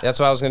 That's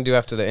what I was going to do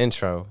after the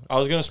intro. I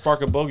was gonna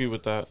spark a bogey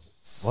with that.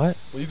 What?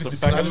 The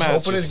pack of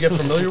matches. Open it, get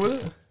familiar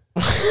with it.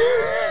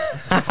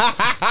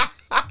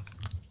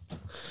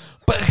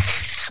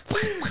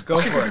 Go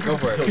for it. Go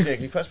for Okay,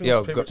 can you pass me Yo,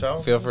 this paper go, towel?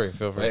 feel free.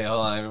 Feel free. Wait,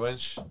 hold on, everyone.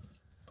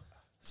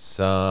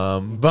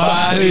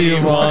 Somebody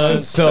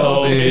once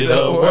told me the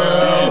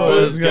world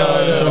was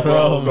gonna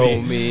roll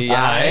me.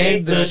 I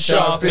ain't the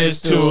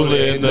sharpest tool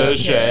in the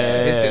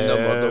shed. It's in the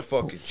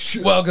motherfucking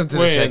shit. Welcome to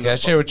the Wait,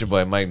 Shedcast. Share with your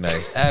boy Mike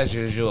Nice, as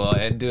usual.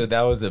 And dude,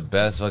 that was the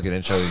best fucking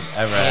intro we've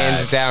ever had.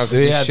 Hands down, 'cause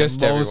we you had the shushed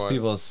most everyone.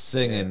 people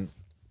singing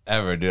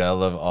ever, dude. I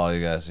love all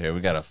you guys here. We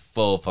got a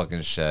full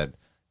fucking shed.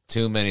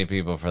 Too many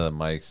people for the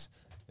mics.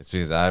 It's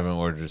because I haven't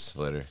ordered a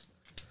splitter,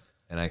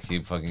 and I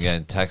keep fucking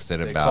getting texted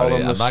about call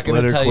it. him I'm the not gonna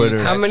splitter tell quitter.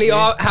 you. How text many? me.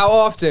 How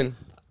often?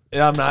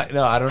 Yeah, I'm not.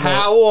 No, I don't know.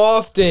 How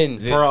often?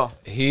 For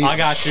I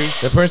got you.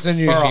 The person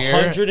you For hear.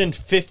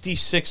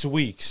 156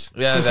 weeks.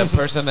 Yeah, that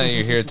person that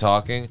you hear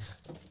talking.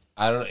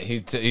 I don't.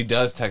 He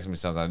does text me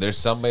sometimes. There's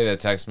somebody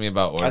that texts me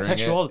about ordering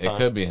text it. you all the It time.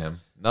 could be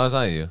him. No, it's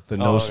not you. The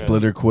no okay.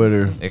 splitter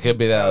quitter. It could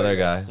be that other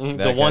guy. The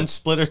That one guy.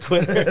 splitter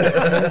quitter.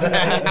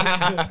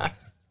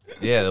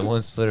 Yeah, the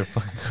one splitter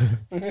fucking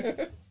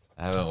quitter.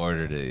 I haven't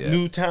ordered it yet.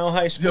 Newtown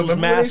High Yo, School's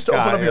remember when they used to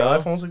open mascot. up your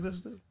yo. iPhones like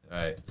this, dude? All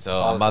right, so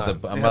I'm about to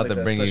They had, like,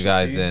 that bring you special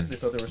guys feed. in. They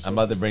thought they were so I'm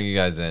about to bring you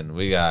guys in.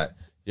 We got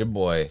your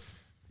boy,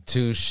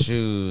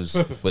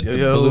 2Shoes with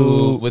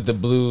Yo. the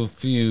blue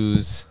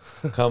fuse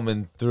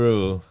coming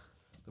through.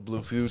 The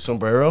blue fuse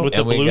sombrero. With the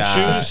And we blue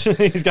got- shoes.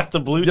 He's got the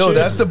blue Yo, shoes.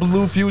 that's the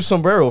blue fuse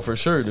sombrero for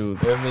sure,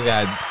 dude. And we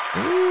got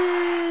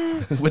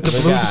With the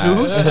blue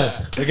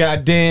shoes. we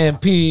got Dan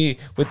P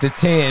with the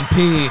tan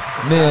P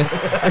miss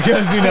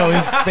because you know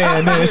he's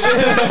Spanish.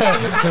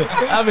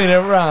 I mean it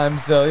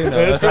rhymes, so you know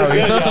that's how we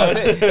go.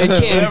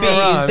 It can't be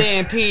rhymes. it's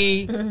Dan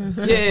P.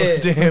 Yeah.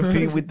 Dan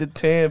P with the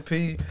tan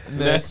P.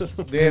 That's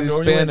Dan, he's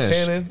or you ain't Spanish,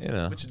 tanning you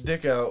know. with your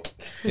dick out.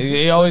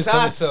 He always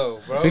comes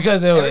Latasso, bro.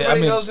 because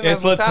Everybody knows him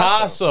it's as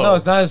Latasso. no,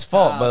 it's not his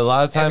fault, but a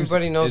lot of times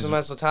Everybody knows his- him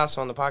as Latasso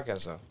on the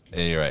podcast, though.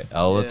 Yeah, you're right,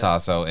 El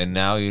Latasso, and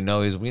now you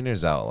know his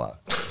wiener's out a lot.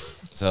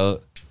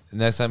 So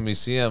next time you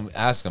see him,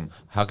 ask him,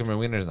 how come your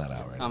wiener's not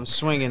out right now? I'm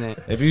swinging it.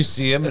 If you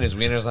see him and his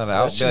wiener's not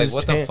out, be shit like, is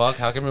what the tan. fuck?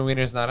 How come your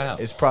wiener's not out?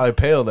 It's probably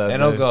pale that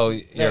And he'll day. go,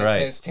 you're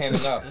right. It's tanning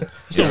up.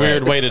 It's a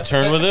weird way to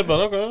turn with it,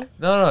 but okay.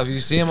 No, if you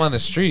see him on the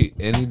street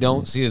and you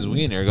don't see his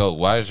wiener, go,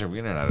 why is your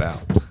wiener not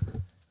out?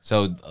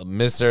 So,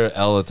 Mr.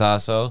 El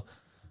Latasso,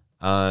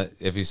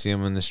 if you see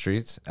him in the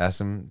streets,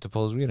 ask him to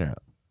pull his wiener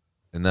out.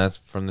 And that's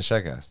from the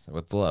Shedcast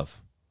with love.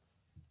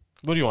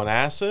 What do you want,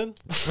 acid?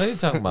 What are you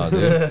talking about,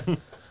 dude?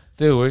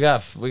 Dude,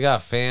 we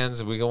got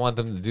fans. We want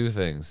them to do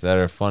things that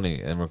are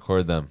funny and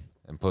record them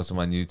and post them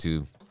on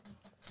YouTube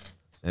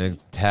and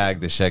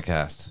tag the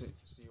Shedcast.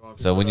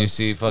 So when you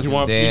see fucking You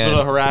want Dan, people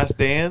to harass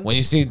Dan? when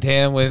you see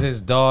Dan with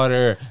his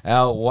daughter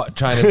out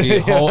trying to be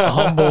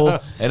humble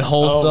and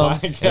wholesome,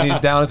 my God. and he's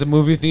down at the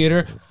movie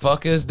theater,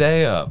 fuck his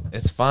day up.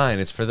 It's fine.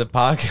 It's for the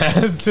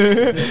podcast.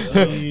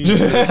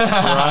 Jesus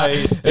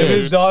Christ, If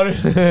his dude. daughter,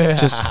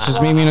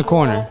 Just meet me in a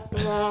corner.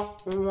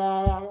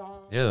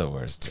 you're the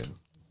worst, dude.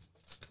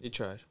 You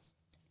tried.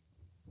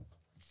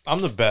 I'm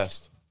the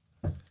best.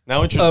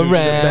 Now introduce Around.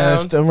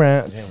 Best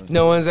around.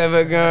 No one's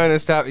ever gonna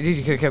stop. Dude, you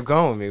could have kept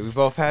going with me. We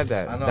both had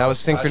that. I know, That was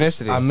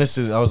synchronicity. I missed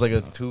it. I was like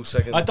a 2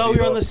 second. I thought we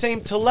were on the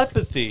same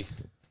telepathy.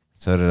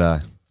 So did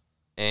I.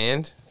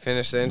 And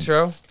finish the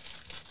intro.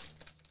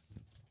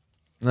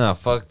 No,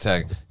 fuck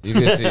tech. You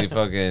can see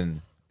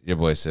fucking your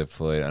boy Sid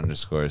Floyd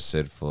 _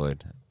 Sid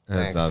Floyd.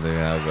 That's Thanks. not even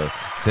how it goes.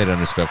 Sid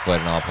 _ Floyd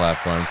on all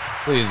platforms.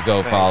 Please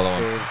go follow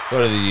him. dude.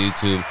 Go to the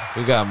YouTube.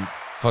 We got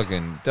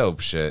fucking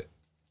dope shit.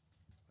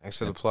 Thanks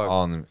for the plug.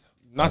 All in the,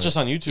 Not just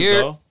on YouTube,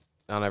 Here. though.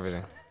 On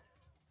everything.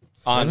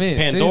 On see,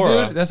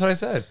 Pandora. dude, that's what I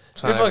said.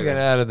 It's You're on fucking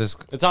everything. out of this.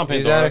 It's on He's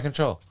Pandora. out of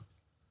control.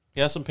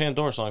 He has some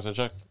Pandora songs. I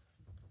checked.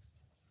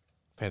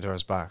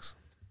 Pandora's box.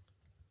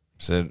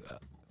 Sid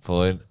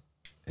Floyd,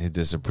 he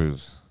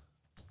disapproves.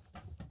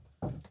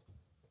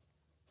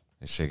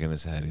 He's shaking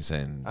his head. He's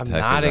saying, I'm Tech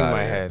is nodding out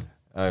my here. head.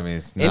 I mean,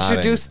 it's nodding.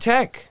 Introduce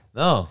Tech.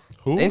 No.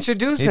 Who?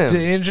 Introduce He him.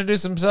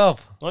 introduced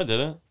himself. No, I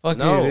didn't. Fuck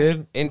No. you,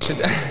 dude.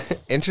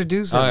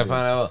 Introduce him. Okay, dude.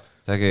 fine. I will.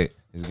 Tech 8.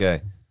 He's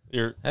gay.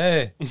 You're.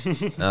 Hey.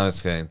 No, it's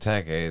kidding.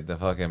 Tech 8, the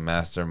fucking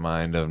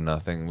mastermind of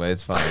nothing. But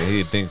it's fine.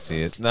 He thinks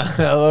he is. No,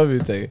 I love you,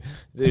 Tech 8.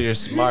 Dude, you're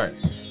smart.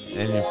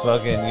 And you're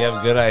fucking, you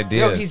have good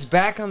ideas. Yo, he's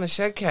back on the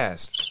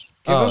Shedcast.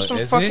 Give Oh, him some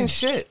is he? fucking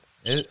shit.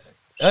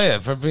 Oh, yeah,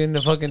 for being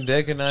the fucking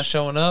dick and not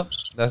showing up?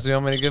 That's what you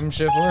want me to give him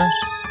shit for?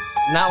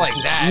 Not like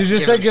that. You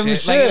just said give him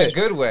Like in a shit.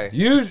 good way.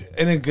 You,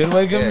 in a good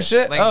way, give Yeah, him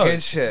shit? like Oh,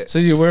 good shit. So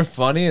you were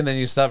funny and then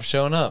you stopped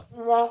showing up.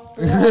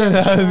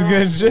 That was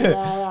good shit.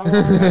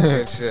 That's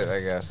good shit, I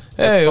guess.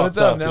 Hey, That's what's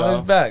fucked up? up, Now yo.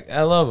 he's back.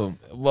 I love him.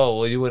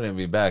 Well, you wouldn't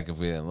be back if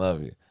we didn't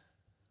love you.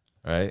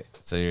 Right?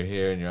 So you're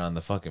here and you're on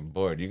the fucking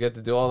board. You get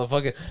to do all the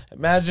fucking...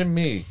 Imagine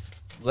me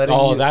letting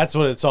Oh, you... that's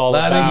what it's all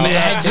letting about. me-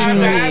 Imagine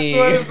me.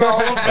 it's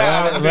all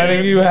about.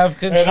 letting you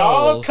have It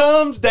all controls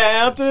comes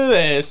down to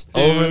this,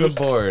 dude. over the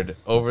board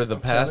over the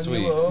past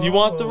telling you, weeks. You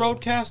want the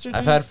Roadcaster, dude?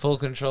 I've had full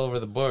control over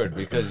the board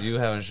because you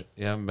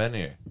haven't been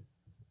here.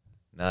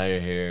 Now you're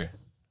here.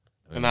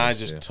 We and I miss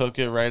just you. took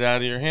it right out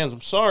of your hands.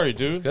 I'm sorry,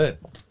 dude. It's good.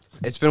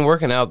 It's been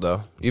working out,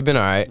 though. You've been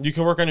all right. You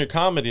can work on your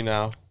comedy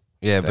now.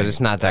 Yeah, but it's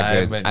not that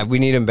I've good. been- We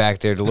need him back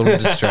there, a little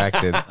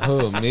distracted.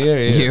 Who, me or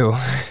you? You.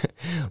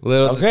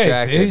 Little Okay,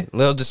 distracted. see?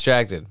 Little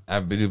distracted.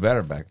 I'd do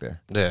better back there.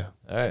 Yeah.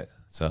 All right.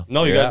 So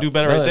No, you you're gotta out. do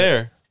better No, right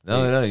there.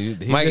 No. He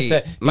Mikey, just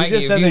said, Mikey,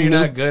 if that you you're knew-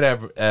 not good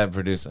at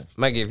producing.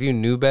 Mikey, if you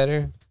knew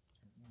better,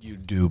 You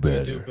do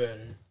better.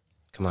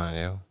 come on,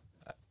 yo.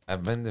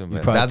 I've been doing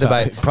better. probably Dr.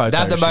 Bayo. probably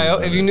Dr. tired Bayo. of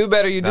If shit, you knew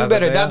better, you do Dr.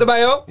 better. Bayo? Dr.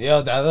 Bayo.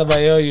 Yo, Dada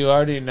Bayo, you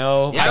already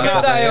know. Yeah,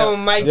 Dada Bayo.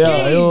 Mikey.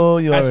 Yeah,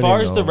 you As far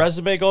already as the know.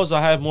 resume goes,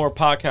 I have more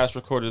podcasts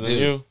recorded than Dude.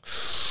 you.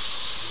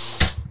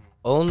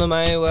 Oh, no,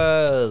 my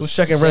Who's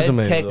checking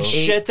resumes, though?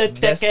 Shit, the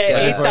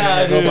If we're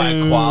gonna go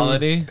by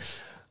quality,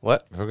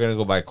 What? if we're gonna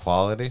go by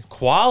quality,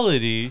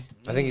 Quality.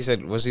 I think he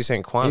said, was he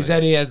saying he quantity?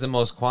 said he has the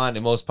most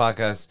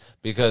podcasts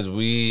because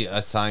we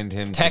assigned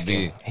him to teching.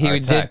 be He our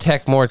did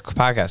tech more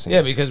podcasting.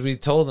 Yeah, because we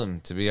told him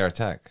to be our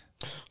tech.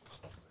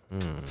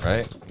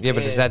 right? Yeah,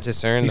 but does that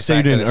discern He the said you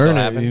fact that didn't it still earn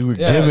it. happened? You were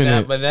Yeah, giving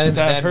that, it. but then,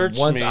 That hurts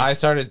once me. I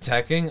started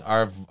teching,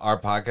 our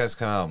podcast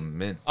come out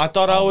mint. I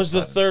thought I all of a was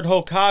the sudden. third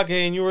Hokage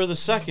and you were the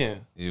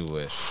second. You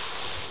wish.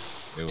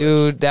 You wish.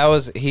 Dude, that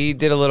was he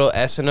did a little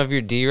S of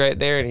your D right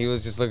there, and he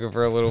was just looking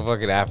for a little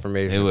fucking He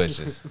affirmation.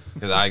 wishes.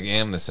 Because I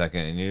am the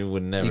second, and you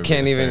would never You be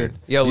can't the even. third.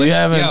 Yo, You lift,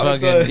 haven't yo,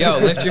 fucking- yo,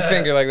 lift your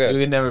finger like this. You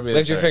would never be the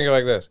Lift your third. finger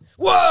like this.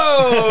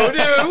 Whoa, dude.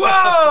 Whoa.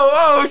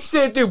 Oh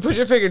shit, dude. Put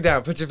your finger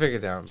down. Put your finger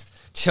down.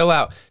 Chill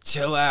out.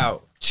 Chill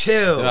out.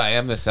 Chill. Dude, I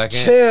am the second.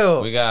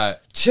 Chill. We got,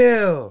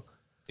 Chill.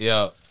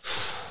 yo,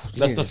 That's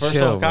need the to first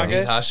chill, bro. Hokage?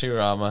 he's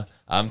Hashirama.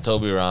 I'm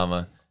Toby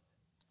Rama.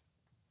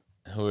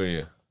 Who are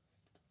you?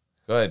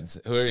 Go ahead.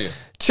 Who are you?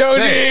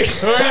 Choji.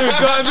 Who are you?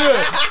 Go on, do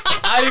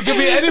it. You could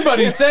be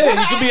anybody. Say it.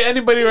 You could be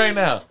anybody right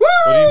now.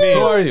 What do you mean?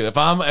 Who are you?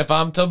 If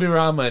I'm Toby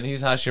Rama and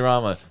he's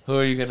Hashirama, who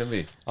are you gonna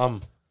be?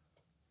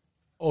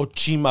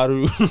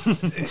 Ochimaru.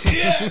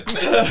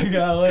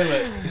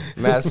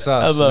 Mad sus.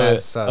 I love Mad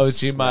it. sus.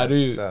 Ochimaru.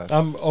 Mad sus.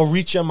 I'm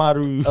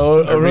Orichamaru.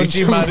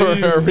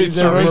 Orochimaru.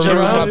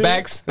 Remember my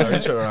backside.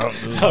 Reach around,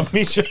 dude. I'm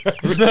Micha.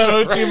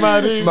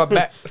 Orochimaru. My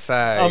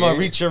backside. I'm a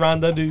reach around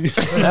the dude.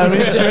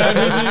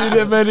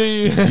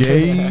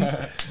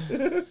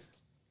 Yay.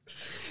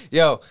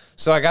 Yo,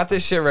 so I got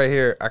this shit right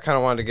here. I kind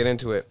of wanted to get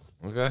into it.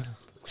 Okay.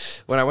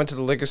 When I went to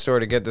the liquor store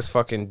to get this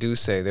fucking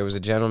Douce, there was a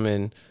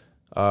gentleman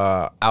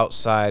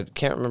outside.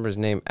 Can't remember his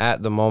name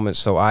at the moment,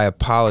 so I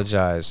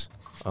apologize.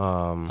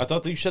 I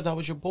thought that you said that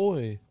was your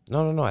boy.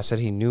 No. I said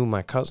he knew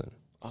my cousin.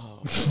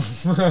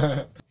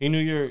 He knew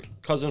your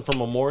cousin from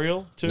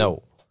Memorial, too?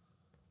 No.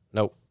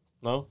 No?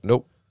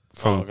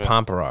 From okay.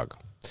 Pomperog.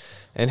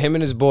 And him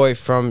and his boy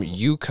from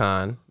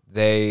Yukon,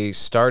 they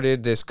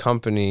started this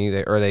company,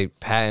 they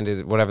patented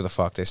it, whatever the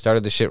fuck. They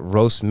started the shit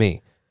Roast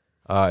Me.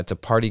 It's a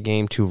party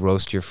game to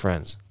roast your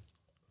friends.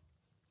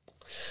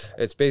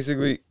 It's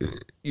basically,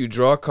 you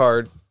draw a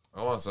card,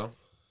 I want some.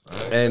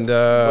 and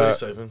yo,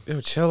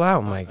 chill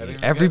out, Mikey.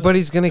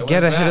 Everybody's gonna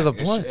get ahead of the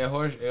blunt.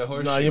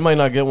 Nah, you might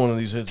not get one of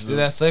these hits. Dude,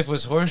 that safe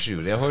was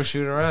horseshoe. They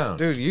horseshoed around.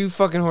 Dude, you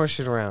fucking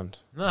horseshit around.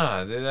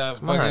 Nah, dude, that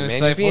Come on, fucking man. You're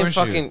safe being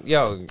horseshoe. fucking,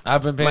 yo.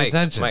 I've been paying Mike,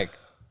 attention. Mike.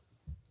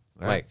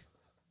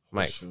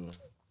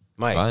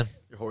 Fine.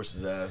 Your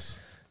horse's ass.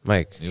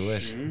 Mike. You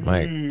wish.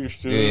 Mike.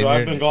 Dude, in I've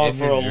your- been gone in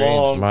for your a dreams.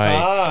 long Mike.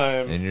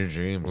 time. In your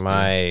dreams. dude.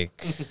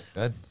 Mike.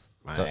 Good.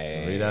 Mike.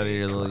 Read out of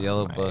your little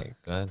yellow book.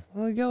 Go ahead.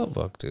 Little yellow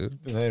book, dude.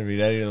 Go ahead.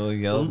 Read out of your little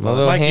yellow My book.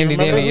 little Mikey, handy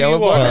remember dandy who yellow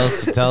you are?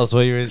 book. Tell us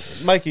what you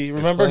were. Mikey,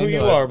 remember who Explain you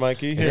to us. are,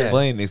 Mikey. Here.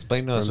 Explain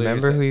to us.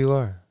 Remember who you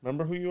are.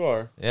 Remember who you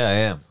are. Yeah, I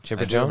am.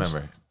 Chipper I do Jones?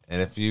 Remember.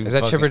 And if you Is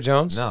that fucking- Chipper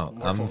Jones? No,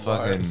 I'm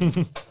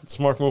fucking. It's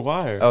Mark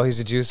McGuire. Oh, he's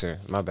a juicer.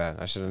 My bad.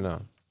 I should have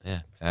known.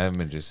 Yeah, I haven't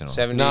been juicing.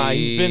 75 Nah,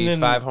 he's been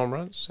in- home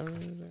runs?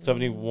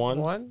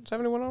 71?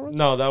 71 home runs?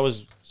 No, that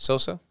was...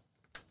 Sosa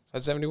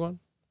had 71?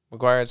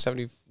 McGuire had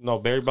 70. No,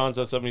 Barry Bonds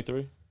at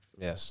 73.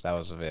 Yes, that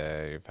was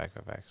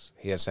facts.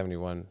 He had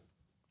 71.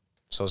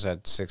 Sosa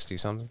had 60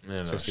 something. Yeah,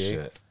 no 68.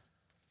 shit.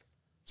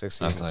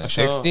 60, That's like-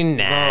 69.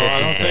 No, I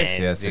don't think- 66.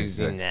 Yeah,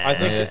 66. I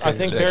think Yeah,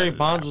 66. Barry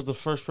Bonds was the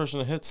first person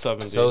to hit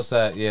 70.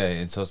 Sosa, yeah,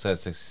 and Sosa had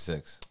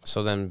 66.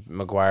 So then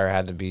McGuire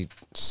had to be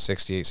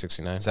 68,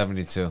 69.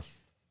 72.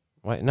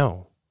 Wait,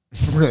 no.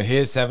 He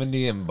had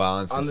 70 and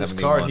Bonds On had this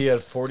 71. card, he had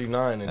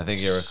 49. And I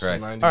think you were correct.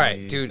 90. All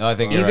right, dude. No, I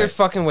think you're Either right.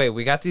 fucking way.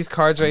 We got these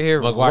cards right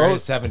here. McGuire Ro- hit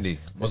 70.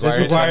 This McGuire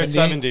isn't McGuire at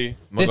 70.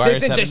 This McGuire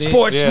isn't the 70.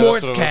 Sports Yeah, that's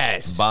what it was.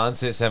 Sportscast. Bonds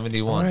hit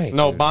 71. All right,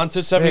 No, dude. Bonds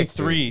hit Sick,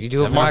 73. dude. You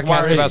do a Mark podcast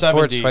McGuire about hit sports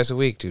 70. twice a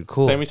week, dude.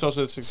 Cool. Sammy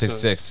Sosa at 66.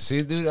 66.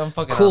 See, dude, I'm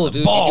fucking Cool, on the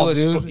dude. ball, you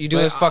do a, dude. You do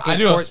a fucking I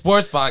do a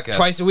sports podcast.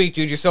 twice a week,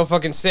 dude. You're so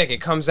fucking sick.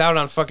 It comes out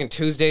on fucking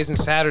Tuesdays and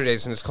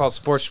Saturdays, and it's called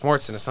Sports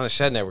Schmorts, and it's on the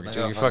Shed Network, dude.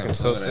 know, You're fucking fucking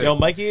so fucking sick. Yo,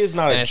 Mikey is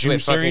not a And it's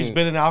with juicer. He's fucking-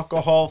 been in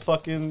alcohol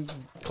fucking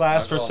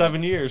class for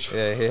 7 years.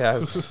 Yeah, he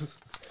has.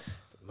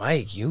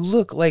 Mike, you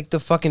look like the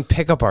fucking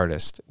pickup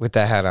artist with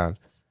that hat on.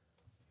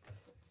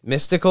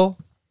 Mystical?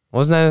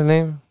 Wasn't that his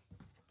name?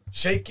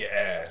 Shake your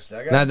ass.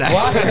 That guy. Not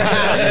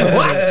that.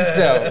 What?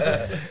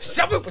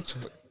 So,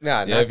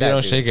 nah, Yeah, not if you that,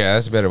 don't dude. shake your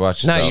ass, you better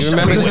watch Nah, yourself. you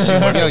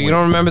remember? Yo, you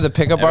don't remember the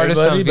pickup artist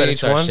on Everybody better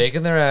start VH1?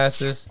 shaking their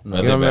asses. You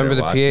don't remember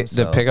the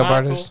pickup Michael.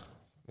 artist?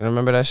 You don't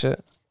remember that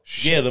shit?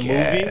 Yeah, the movie.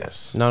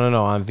 Yes.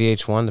 No. On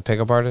VH1, the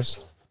pickup artist.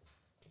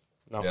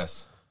 No.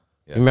 Yes.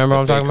 You remember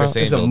what I'm talking about?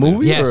 It's a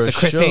movie Yes, or the a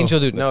Chris show? Angel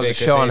dude. No, it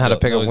was a show on how to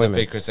pick up It was women.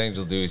 a fake Chris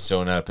Angel dude. He's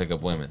showing how to pick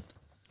up women.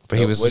 But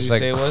he was What'd just you like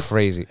say it was?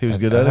 crazy. He was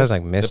good That at it? sounds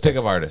like The Mystic.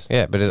 pickup artist.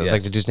 Yeah, but it, like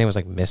Yes. the dude's name was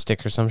like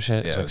Mystic or some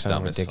shit. Yeah, It's it like was something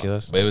dumb as fuck.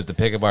 ridiculous. But it was the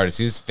pickup artist.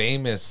 He was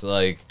famous,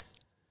 like,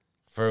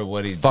 for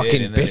what he Fucking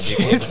did. And then it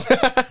bitches.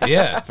 became-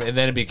 yeah, and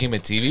then it became a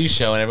TV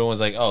show, and everyone was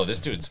like, "Oh, this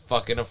dude's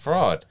fucking a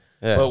fraud."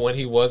 Yeah. But when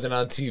he wasn't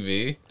on TV,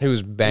 He was he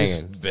was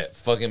banging.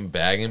 fucking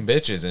bagging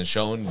bitches and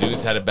showing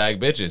dudes how to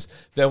bag bitches.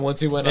 Then once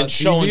he went on And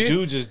showing TV,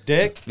 dudes his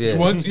dick. Yeah.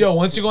 once you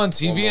go on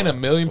TV and a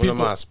million Uno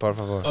people, más, por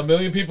favor. a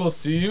million people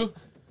see you,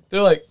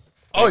 they're like,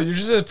 "Oh, you're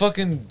just a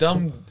fucking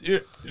dumb.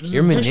 You're just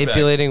You're a douchebag."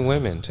 manipulating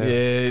women too.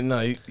 Yeah, no,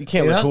 you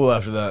can't Yeah? look cool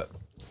after that.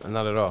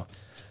 Not at all.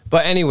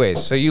 But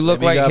anyways, so you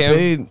look Maybe he like got him.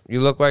 paid.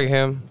 You look like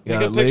him. Take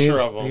Got a picture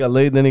laid. of him. He got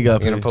laid, then he got You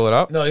paid. gonna pull it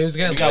up? No, he was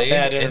getting got laid,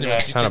 bad and it internet.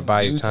 was Trying to teaching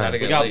buy you dudes how time. to We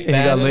get got laid. He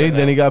got laid,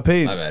 then he got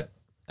paid. My bad.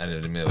 I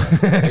didn't admit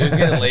that. He was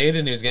getting laid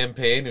and he was getting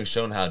paid and he was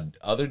showing how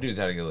other dudes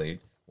had to get laid.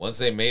 Once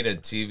they made a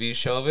TV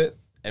show of it,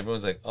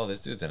 everyone's like, oh,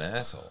 this dude's an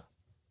asshole.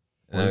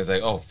 And then I was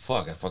like, oh,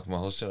 fuck, I fucked my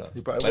whole shit up.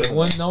 But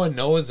if no one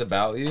knows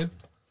about you,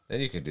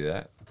 then you could do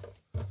that.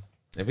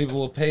 And people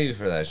will pay you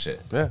for that shit.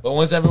 Yeah. But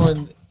once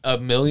everyone, a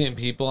million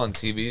people on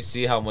TV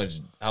see how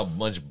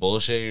much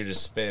bullshit you're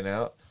just spitting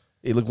out.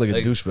 He looked like a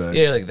douchebag.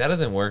 Yeah, like that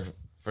doesn't work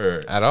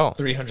for At all.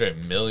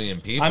 300 million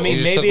people. I mean,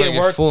 You just maybe look it like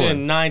you're worked fooling.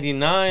 in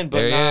 '99, but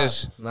There he not.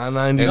 is.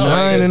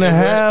 $9.99 and a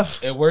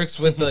half. It works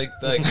with like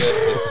a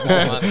small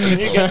amount of Can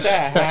people. you get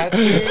that hat,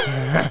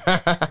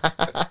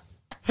 dude?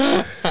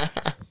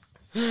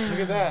 Look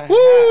at that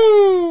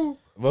hat.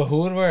 But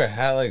who would wear a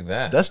hat like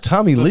that? That's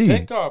Tommy The Lee.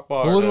 pickup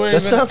bar. Who would wear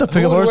That's even- not the who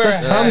pickup would artist. wear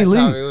That's a hat? Tommy Lee.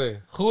 Tommy Lee.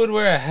 Who would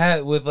wear a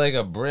hat with like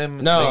a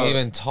brim No. like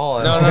even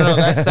tall? No.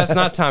 That's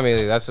not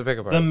TommyLee. That's the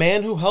pickup The artist.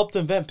 man who helped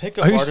invent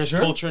pickup Are you artist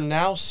sure? culture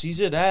now sees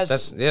it as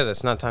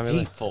That's not Tommy Lee.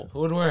 hateful. Who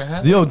would wear a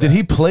hat? Yo, did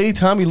he play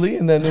Tommy Lee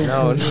in that new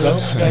No, show?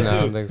 I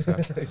don't think so.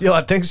 Yo,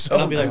 I think so.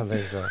 I'll be I like, don't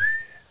think so.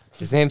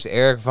 His name's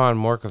Eric Von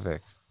Morkovic.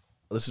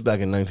 This is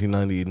back in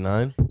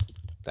 1999.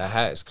 That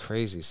hat is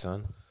crazy,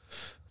 son.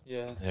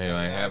 yeah. Hey, you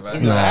want a hat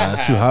back? Nah,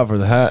 it's too hot for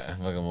the hat.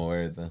 I'm gonna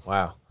wear it then.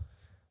 Wow.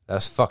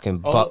 That's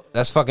fucking Oh. Buck.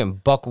 That's fucking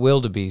Buck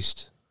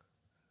Wildebeest.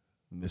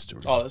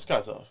 Mystery. Oh, this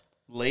guy's a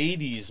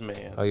ladies'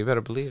 man. Oh, you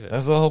better believe it.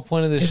 That's the whole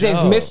point of this His show.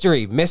 name's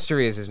Mystery.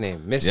 Mystery is his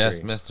name. Mystery.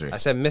 Yes, Mystery. I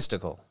said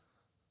mystical.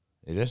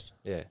 You did?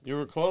 Yeah. You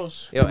were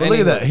close. Yo, But look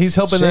at that. He's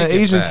helping that Shake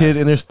it Asian fast. kid,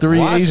 and there's 3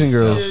 Watch Asian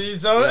yourself. girls. You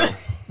saw it?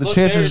 The Look,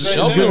 chances. there's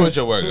Show right me there. what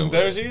you're working with.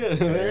 There's he is.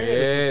 There he He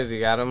is. is. He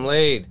got him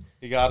laid.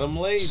 He got him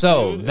laid.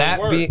 So dude. It that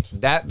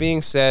worked.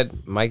 being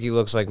said, Mikey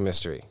looks like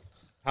Mystery.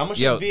 How much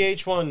Yo. did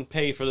VH1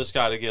 pay for this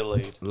guy to get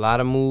laid?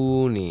 Lot of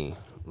money.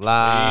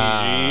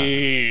 Lot.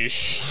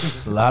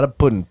 Yeesh. A lot of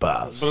pudding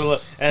pops.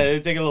 And they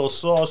take a little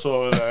sauce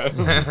over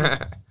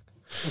there.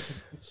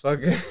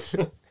 Fucking.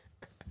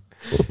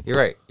 You're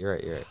right.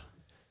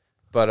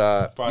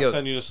 But Probably yo,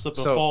 send you to slip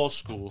and so- fall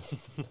school.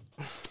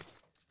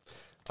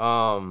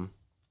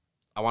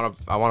 I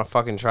wanna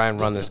fucking try and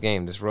run this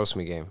game, this roast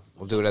me game.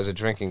 We'll do it as a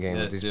drinking game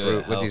Let's with do these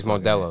it. with these Hell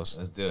fucking Modelo's.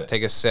 Let's do it.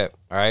 Take a sip,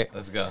 all right?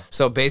 Let's go.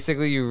 So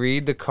basically, you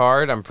read the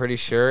card. I'm pretty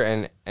sure,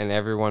 and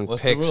everyone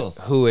What's the picks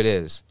rules? who it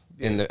is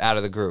in the out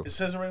of the group. It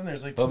says right in there.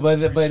 It's like But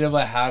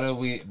how do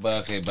we?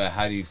 But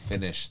how do you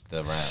finish the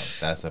round?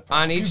 That's the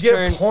problem. On each get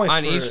turn, points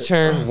on for each it.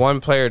 turn,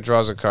 one player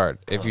draws a card.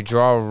 If you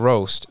draw a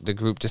roast, the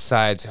group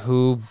decides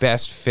who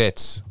best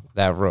fits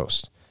that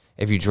roast.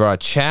 If you draw a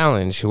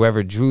challenge,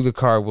 whoever drew the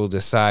card will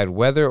decide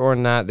whether or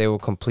not they will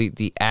complete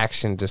the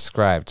action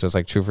described. So it's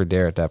like truth or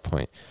dare at that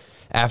point.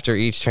 After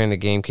each turn, the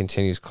game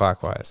continues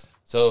clockwise.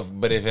 So,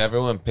 but if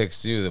everyone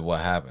picks you, then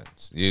what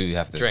happens? You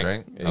have to Drink.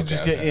 drink. You Okay,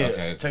 just okay, get- yeah,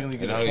 okay. technically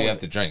You get know, a you point. have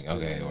to drink.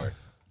 Okay, or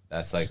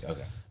that's like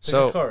okay.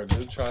 So, a card,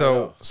 dude. Try it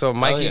so, out. so,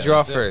 Mikey, yeah, draw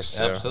let's do it. first.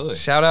 yo. Absolutely.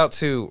 Shout out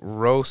to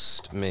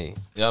Roast Me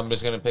Yeah, I'm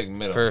just gonna pick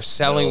middle for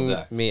selling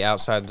middle deck. me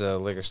outside the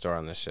liquor store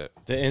on this shit.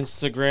 The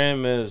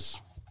Instagram is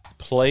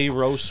play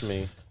roast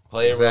me.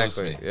 Play roast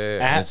Exactly. me. Yeah,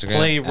 yeah. At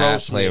play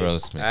roast play me.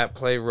 roast me. At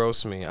Play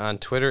Roast Me on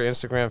Twitter,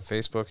 Instagram,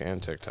 Facebook,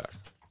 and TikTok.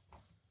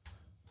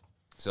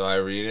 So I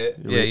read it.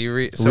 Yeah, you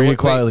read. Read wait, it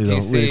quietly, do though.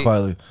 you Read see- it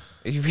quietly.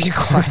 You read it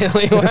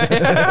quietly.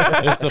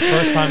 It's the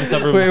first time it's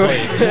ever been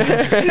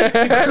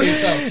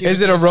played.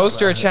 Is it a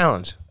roast or a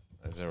challenge?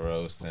 It's a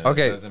roast. And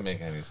Okay. It doesn't make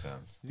any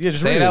sense. Yeah,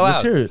 just Say read it out Let's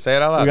loud. hear it. Say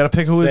it out loud. We gotta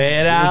pick who Say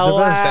it is out the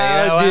best. Say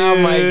it out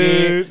loud,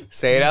 Mikey.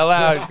 Say it out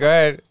loud. Go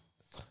ahead.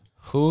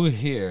 Who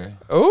here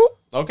Ooh.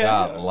 Okay.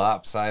 got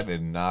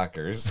lopsided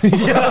knockers?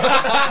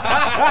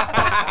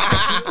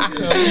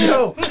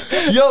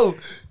 Yo,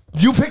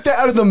 you picked that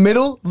out of the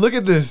middle? Look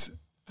at this.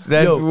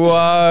 That's Yo.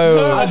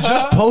 whoa. I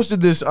just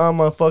posted this on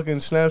my fucking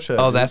Snapchat.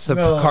 Oh, that's the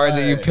card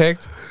that you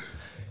picked?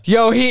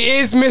 Yo, he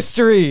is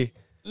mystery.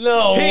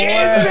 No He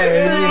is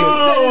mystery.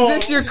 You said, is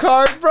this your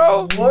card,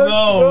 bro? What,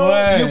 No bro?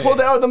 way. You pulled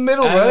it out of the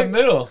middle, Out right? of the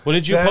middle. What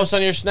did you That's post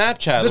on your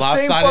Snapchat? The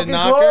same Lopsided fucking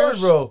knockers, card,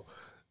 bro.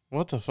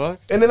 What the fuck?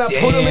 And then I put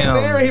him in Damn.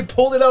 there, and he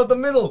pulled it out of the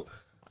middle.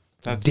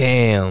 That's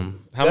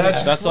Damn. how many?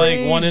 That's That's like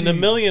 1 in a crazy.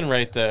 million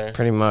right there.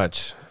 Pretty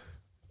much.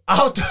 When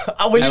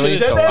At you least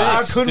said a that,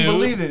 lot. I couldn't Dude.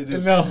 believe it.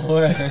 Dude. No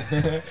way.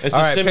 It's All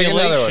a right, pick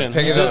another one. simulation.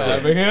 Pick It's another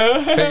a-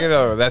 one. Pick it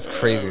over. That's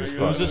crazy as It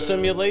fuck. was a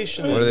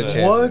simulation. What are the It's a-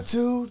 chances? What,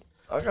 dude?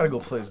 I gotta go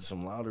play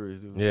some lottery,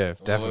 dude. Yeah,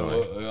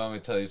 definitely. You want me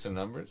to tell you some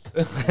numbers?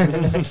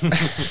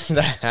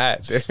 The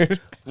hat, dude.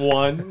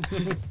 1,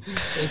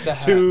 It's the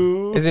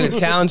 2. Is it a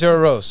challenge or a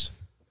roast?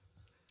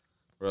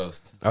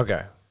 roast.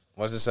 Okay.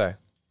 What does it say?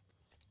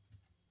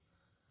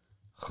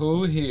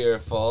 Who here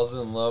falls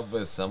in love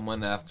with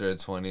someone after a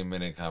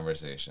 20-minute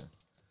conversation?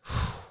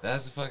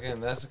 That's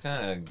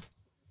kind of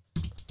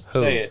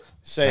Who? Say it.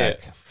 Say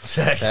it.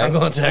 Tech. I'm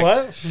going tech.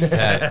 What?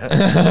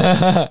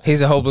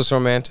 He's a hopeless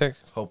romantic.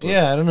 Hopeless.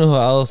 Yeah, I don't know who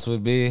else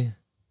would be.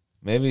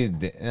 Maybe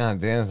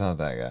Dan's not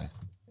that guy.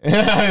 I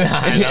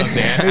know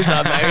Dan. He's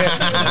not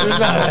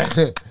that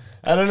guy.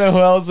 I don't know who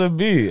else would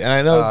be. And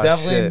I know Oh,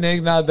 definitely shit.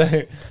 Nick, not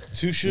that.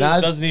 2Shoes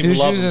Not, doesn't even 2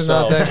 love Shoes is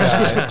not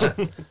himself. that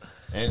guy.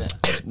 And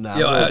Nah,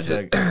 Yo, I'm I going just,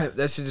 Tech.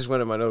 that shit just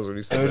went in my nose when you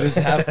it said would that. just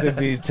have to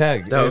be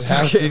Tech. That was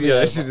fucking- yeah,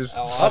 that shit just-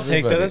 I'll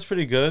take that. That's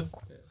pretty good.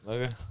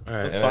 Okay. All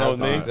right, That's It would fine have with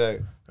to be me. Tech.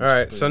 all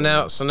right. So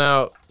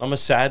now, I'm a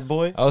sad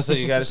boy. Also,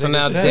 you got to so take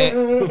now, a sip.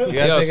 Dan, You got to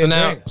yo, take so a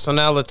now, drink. so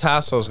now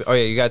Latasso's. Oh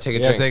yeah, you gotta take a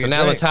You gotta drink. take So a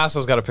now drink.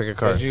 Latasso's got to pick a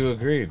card. Because you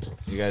agreed.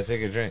 You got to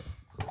take a drink.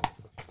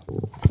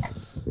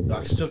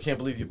 I still can't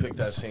believe you picked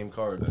that same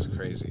card. That's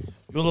crazy.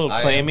 You a little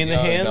I clammy am- in the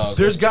yo, hands. no.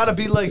 There's got to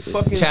be like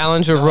fucking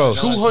Challenge or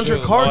roast?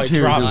 200 cards Oh,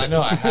 here, dropped dude. I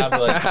know I have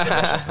like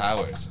special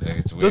powers. Like,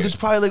 it's Yo, weird. there's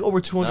probably like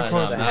over 200 No,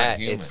 cards. I'm the not hat.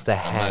 human. It's the I'm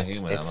not hat.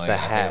 human. It's I'm the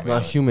like, I hat. can't be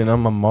Not human.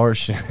 I'm a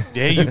Martian.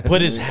 Yeah, you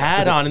put his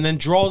hat on and then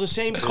draw the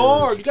same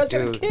card. You guys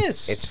gotta Dude,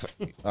 kiss. It's.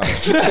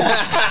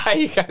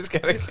 You guys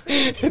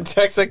gotta.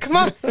 Text like, come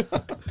on.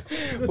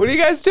 What are you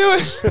guys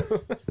doing?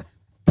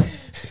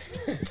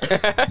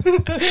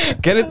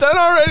 Get it done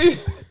already.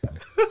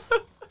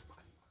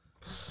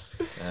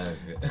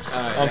 That's good.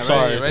 I'm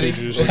sorry, ready?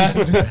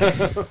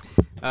 2Shoes.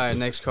 All right,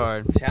 next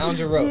card.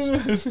 Challenge or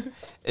roast?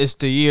 It's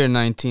the year Wait,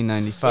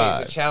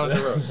 1995. it's a challenge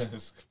or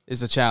roast?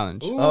 It's a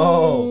challenge.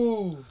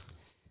 Oh.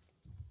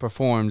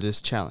 Perform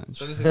this challenge.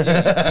 So this is you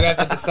have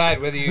to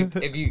decide whether you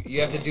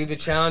have to do the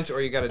challenge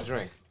or you got to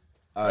drink.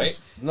 Right?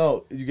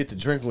 No, you get to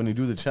drink when you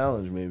do the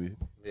challenge, maybe.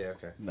 Yeah.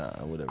 Okay. Nah,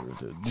 whatever.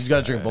 Dude. You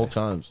got to drink both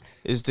times.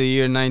 It's the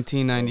year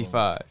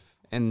 1995,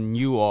 and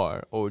you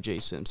are O.J.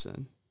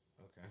 Simpson.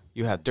 Okay.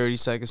 You have 30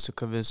 seconds to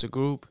convince the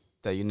group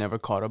that you never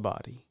caught a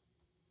body.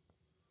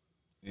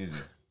 Easy.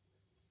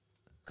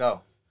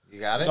 Go. You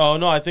got it. Oh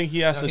no, I think he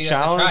has No, to he has to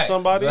challenge try it.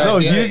 somebody. Right. No,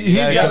 Yeah, he's you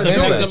got gotta to do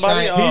convince that.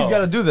 somebody. He's got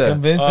to do that.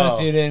 Convince us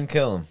Oh. you didn't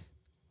kill him.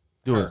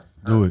 Do it.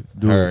 Do it.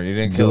 Do Her. it. You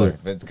didn't Do kill it. her.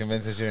 But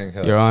convince us you didn't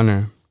kill Your her.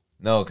 Honor.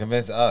 No,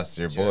 convince us,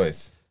 your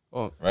boys.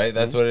 Oh. Right?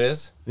 That's what it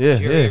is? Yeah,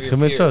 Fury yeah. of your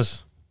Convince peers.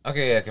 us.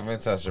 Okay, yeah,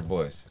 convince us, your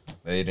boys,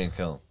 that you didn't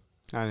kill him.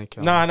 I didn't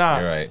kill him. Nah.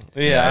 You're right.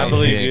 Yeah, I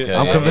believe he you. didn't kill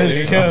I'm him. convinced.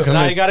 He didn't kill I'm him.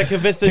 Now you gotta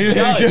convince the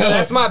judge.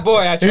 That's my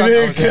boy. I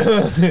trust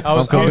him.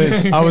 I'm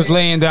convinced. I was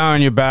laying down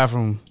in your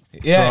bathroom.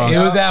 Yeah, he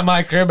Drunk. was at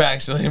my crib,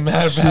 actually. Matter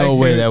of There's fact, no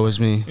way he- that was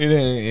me. He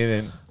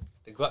didn't.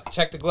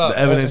 Check the glove. The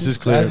evidence is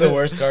clear. That's the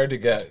worst card to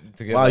get.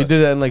 Wow, you did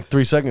that in like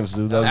 3 seconds,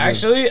 dude. That was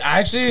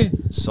Actually,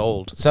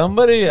 Sold.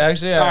 somebody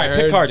actually All I right,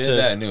 pick heard cards did in.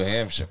 that in New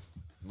Hampshire.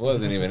 It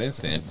wasn't even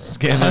instant.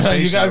 getting You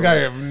impatient. guys got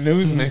your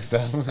news mixed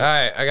up. All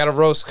right, I got a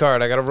roast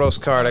card. Yeah,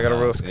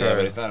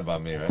 but it's not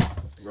about me, right?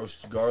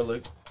 roast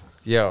garlic.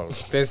 Yo,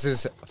 this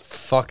is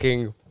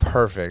fucking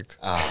perfect.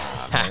 Man,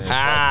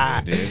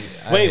 fuck you, dude.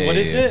 I Wait, hate what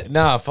is you. it?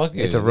 Nah, fuck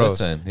you. It's a roast.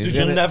 Listen, he's Dude,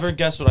 you'll gonna- never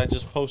guess what I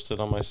just posted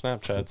on my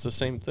Snapchat. It's the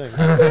same thing.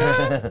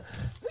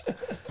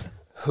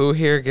 Who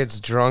here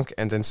gets drunk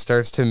and then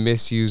starts to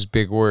misuse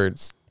big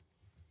words?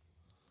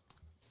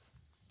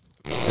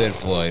 Sid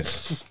Floyd.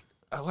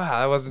 Oh, wow,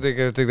 I wasn't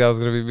gonna think that was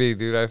gonna be me,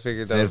 dude. I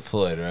figured that Sid was.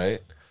 Floyd, right?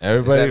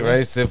 Everybody, me?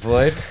 right? Sid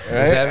Floyd.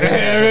 Right? Is that me?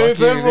 Everybody,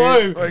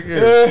 Fuck you,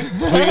 Sid dude.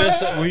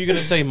 Floyd. Fuck you. Were you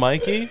gonna say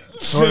Mikey?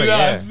 Sorta,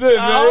 yeah. Sid,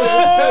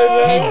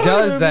 He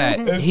does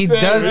that. He Sid,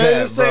 does right?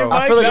 that, Say bro.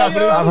 I feel like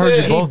I've heard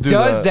you He both do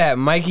does that. that.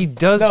 Mikey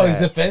does No, that. he's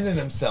defending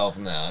himself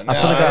now. I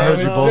feel like I heard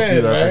you both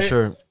do that for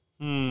sure.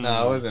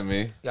 No, it wasn't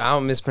me. I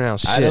don't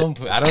mispronounce shit. I don't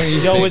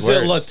use Yo, big is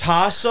it words.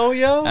 Latasso,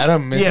 yo? I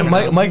don't Yeah,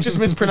 mispronounce. Mike just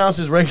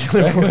mispronounces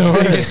regular words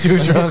when he gets too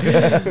drunk.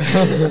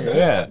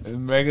 Yeah,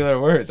 regular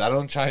words. I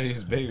don't try to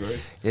use big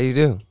words. Yeah, you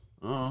do.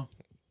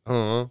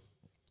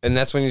 And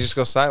that's when you just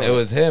go silent. It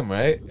was him,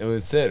 right? It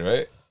was Sid,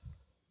 right?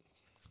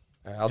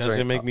 I'll Does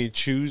drink. it make me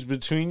choose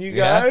between you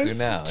You have guys?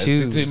 to now. It's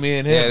Choose. between me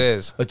and him. Yeah, it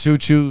is. A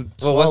choo-choo.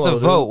 Well, what's the swallow,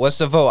 vote? dude. What's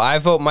the vote? I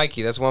vote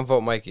Mikey. That's one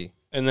vote, Mikey.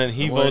 And then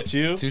he What? votes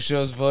you? 2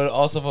 shows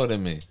also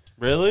voted me.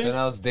 Really? So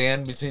now it's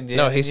Dan between Dan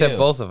No, and he said you.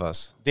 both of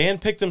us. Dan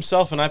picked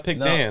himself and I picked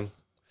No. Dan.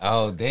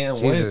 Oh, Dan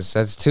wins. Jesus,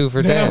 that's 2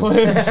 for Dan.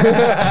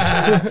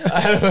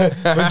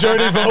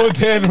 Majority vote,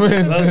 Dan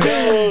wins. Let's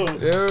go.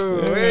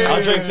 Dude,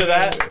 I'll drink to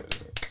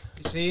that.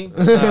 You see?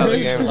 that's how the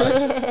game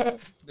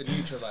works. The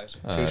neutralizer.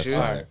 That's Shoes?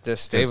 fine. The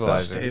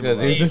stabilizer.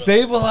 He's a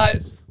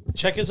stabilized.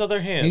 Check his other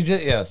hand. He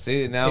just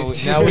see now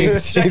He's now we cheating.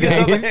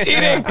 He's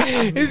cheating.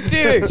 He's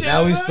cheating.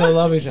 now we still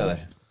love each other.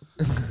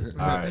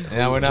 All right.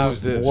 Now we're not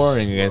Who's this?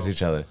 warring against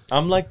each other.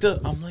 I'm like Yo,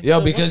 the-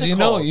 because what's it you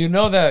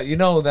know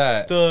called?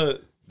 that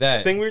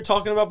the thing we were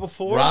talking about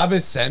before. Rob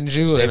is Senju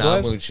and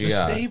Stabilizer? the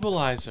Amuchiya.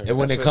 stabilizer. And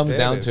when That's it what comes Dan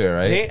down is. to it,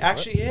 right? Dan,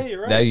 actually, yeah,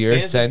 you're right. That you're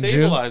Dan's the Senju?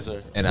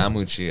 stabilizer. And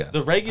Amuchiya.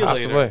 The regulator.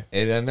 Possibly.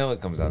 And I know it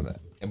comes down to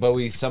that. But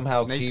we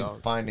somehow Nate keep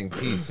Dogg. finding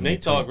peace. in Nate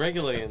between. Dogg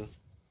regulating.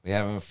 We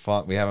haven't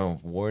fought. We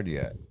haven't warred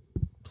yet.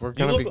 We're You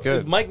gonna be look-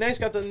 good. Mike Nice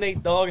got the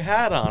Nate Dogg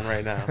hat on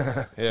right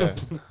now. Yeah.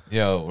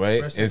 Yo,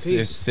 right? Rest in It's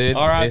peace. Sid.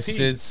 R.I.P. It's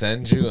Sid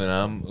Senju and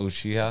I'm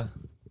Uchiha.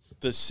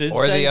 The Sid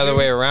Or the Senju? other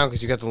way around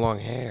because you got the long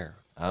hair.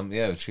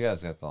 Yeah,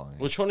 Uchiha's got the long hair.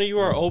 Which one of you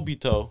are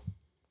Obito?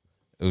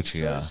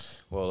 Uchiha.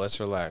 Well, let's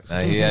relax.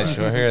 He had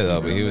short hair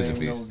though, but he was a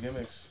beast.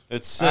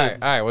 It's Sid. All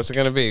right. What's it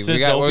gonna be? Sid's We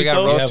got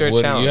Obito? a roaster You have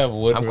wood- challenge. you have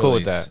wood I'm cool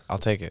with release. that. I'll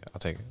take it.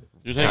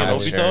 You're taking Kyle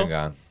Obito?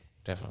 Sharingan.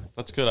 Definitely.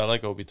 That's good. I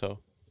like Obito.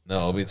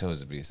 No, Obito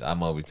is a beast. I'm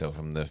Obito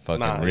from the fucking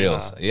Nah, you're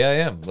reels. not. Yeah, I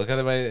am. Look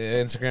at my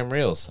Instagram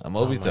reels. I'm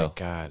Oh my Obito.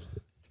 god.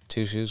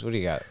 2Shoes. What do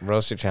you got?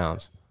 Roast or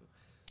challenge?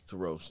 It's a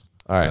roast.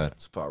 All right. Good.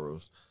 It's a pot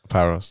roast.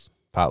 Pot roast.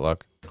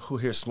 Potluck. Who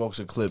here smokes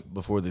a clip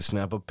before they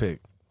snap a pic?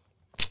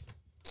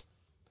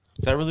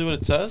 Is that really what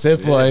it says? Sid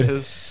Floyd.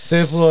 is.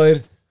 Sid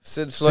Floyd.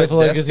 Sid Sid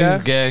Floyd because he's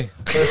gay.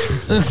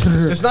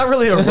 It's not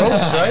really a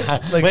roast, right?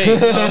 Like,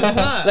 Wait.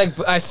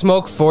 Like I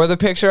smoke for the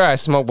picture. Or I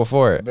smoke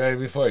before it. Very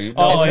before you.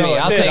 Oh, It's me.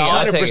 yeah, I'll Sid, take it.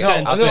 I'll take it.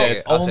 100% I'll Sid. take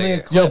it. I'll Only take a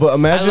it. clip. yo, but I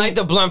imagine. like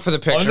the blunt for the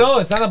Oh picture. no,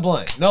 it's not a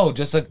blunt. No,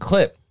 just a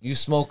clip. You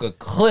smoke a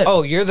clip.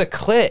 Oh, you're the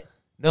clit.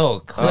 No,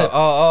 clip.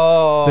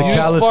 The You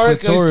callus spark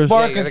clitoris. a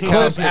Yeah, you're the clip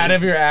callus out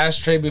of your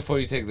ashtray before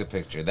you take the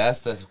picture.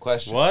 That's the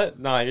question. What?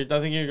 Nah, I think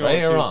you're going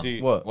Right or too wrong?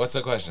 deep. What? What's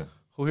the question?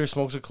 Who here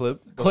smokes a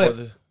clip? Clip.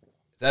 before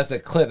That's a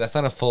clip. That's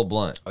not a full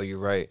blunt. Oh, you're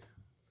right.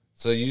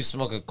 So you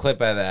smoke a clip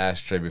out of the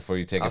ashtray before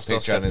you take I'll a still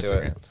picture on sip to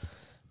it. Instagram.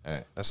 All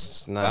right.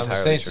 That's not I'm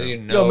entirely saying true. so you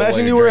know. Yo, imagine what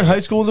you you're were in drinking. high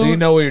school, So you dude,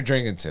 know what you're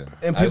drinking to. and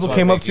I just people wanna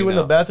came up make to you in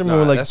know. the bathroom and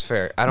Nah, were like, that's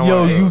fair. I don't "Yo,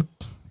 want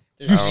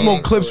you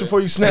smoke clips before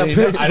you snap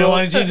pics." I don't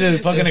want you to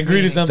fucking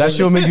agree to something. That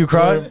shit will make you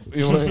cry.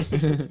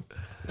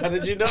 How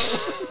did you know?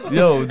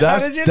 Yo,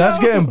 that's did you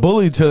that's know? getting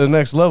bullied to the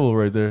next level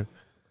right there.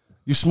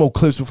 You smoke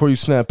clips before you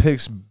snap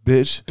pics,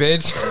 bitch.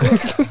 bitch.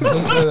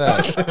 Look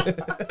at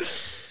that.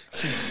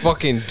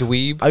 Fucking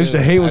dweeb. I used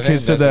to hate when I think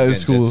kids said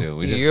that's that in a school. ninjutsu.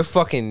 We just, You're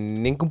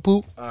fucking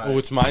nincompoop. Oh,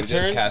 it's my we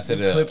just turn? casted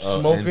Clip a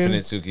smoking.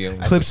 infinite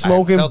Tsukiyomi. Clip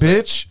smoking, felt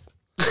it. bitch.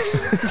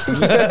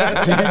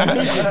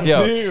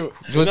 Yo,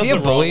 was he a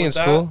Nothing bully wrong in with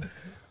school?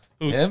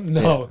 Him?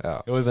 No,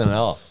 Yeah. it wasn't at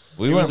all.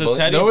 We He weren't was a bullied.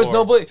 teddy There was bear.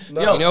 no bully.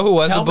 Yo, You know who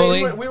was a tell me-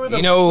 bully?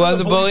 You know who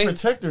was a bully?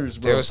 Protectors,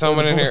 bro. There was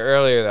someone in here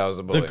earlier that was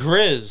a bully. The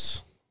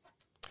Grizz.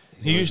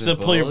 He used was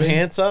to a pull your bully?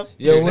 pants up.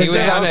 Yo, Dude, he was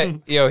that? on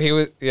it.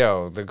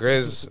 The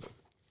Grizz.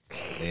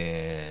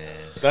 Yeah.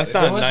 That's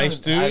There not wasn't- nice,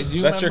 dude. Do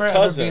you That's your remember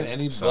ever cousin. being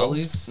any So?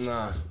 bullies?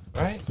 Nah.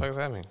 Right? What does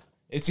that mean?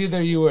 It's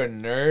either you were a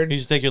nerd He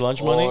used to take your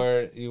lunch money.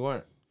 or you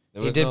weren't.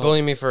 There He was did no-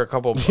 bully me for a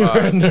couple You're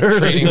a nerd. Just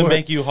trading to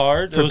make you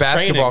hard. for It was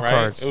basketball training,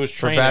 right? cards. It was for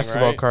training,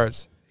 basketball right?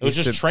 cards. It was He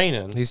used just to-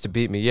 training. He used to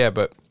beat me, yeah,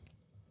 but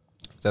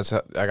that's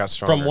how I got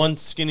stronger. From one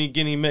skinny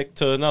guinea Mick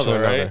to another, to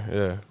another,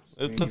 right?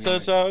 yeah,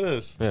 That's how it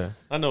is. yeah.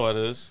 I know what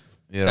it is.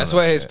 You don't That's know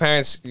what his shit.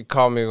 parents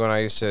called me when I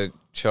used to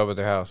show up at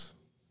their house.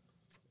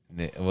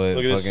 With Look at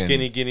this fucking-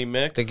 skinny guinea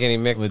Mick. The guinea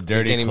Mick With the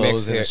dirty guinea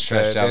clothes Micks and a here.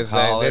 stretched out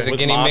collar. There's a With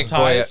guinea mob Mick boy.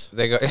 ties?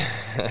 They go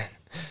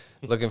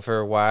looking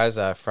for whys.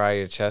 I fry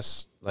your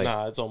chest. Like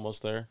Nah, it's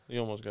almost there. You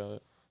almost got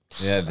it.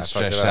 Yeah, the fucked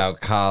stretched it up.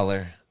 out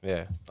collar.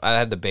 yeah, I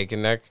had the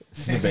bacon neck.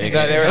 Bacon. They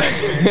were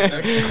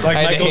like, Like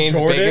I had the Michael Hanes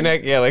bacon Jordan.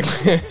 neck. Yeah, like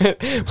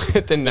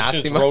with the It's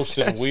Nazi just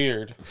roasted mustache.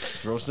 weird.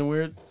 It's roasting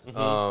weird.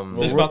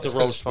 This is about to it's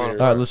roast fun.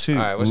 weird. All right, let's see. All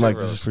right, what's Mike,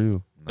 your this is roast? for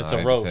you. It's No,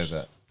 a I just roast.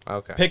 said that.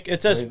 Okay.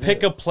 It says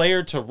pick a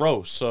player to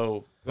roast.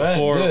 So Go ahead,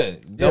 before do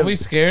it. Don't be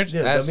scared.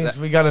 Yeah, That's- that means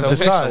we gotta so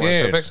decide. Pick someone, so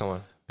Scared. pick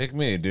someone. Pick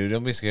me, dude.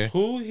 Don't be scared.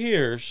 who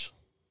hears?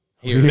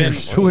 Who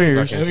hears? Who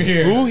hears?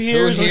 Who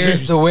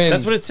hears the wind?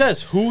 That's what it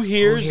says. Who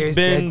here's hears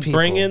been dead people?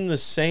 bringing the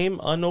same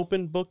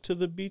unopened book to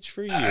the beach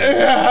for years?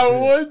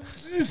 What?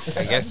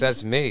 I guess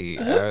that's me.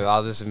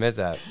 I'll just admit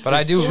that. But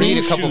I do read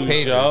a couple 2Shoes,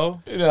 pages.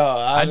 yo. No,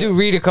 I do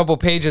read a couple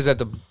pages at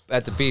the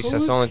beach.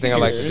 That's the only thing I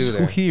like to do Who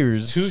there.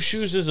 hears?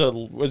 2Shoes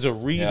is a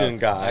reading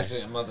guy.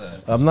 Actually, I'm about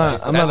to. I'm not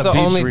That's a the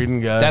beach only reading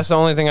guy. That's the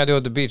only thing I do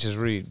at the beach is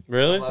read.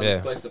 Really? Yeah.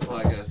 spice the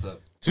podcast up.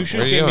 2Shoes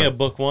What are you gave me doing? a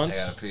book I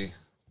once. gotta pee.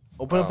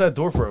 Open up that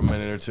door for a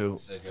minute or two.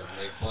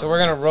 So we're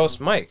gonna roast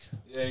Mike.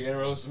 Yeah, you're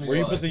gonna roast me. Where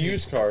you while put I the pee.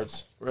 used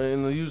cards? Right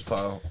in the used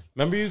pile.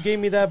 Remember you gave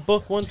me that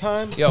book one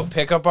time? Yo,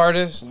 pickup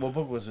artist. What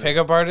book was it?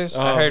 Pickup artist.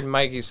 I Oh. heard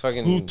Mikey's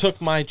fucking. Who took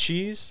my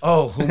cheese?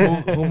 Oh,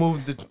 who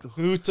moved the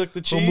Who took the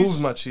who cheese?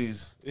 moved my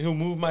cheese? Who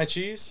moved my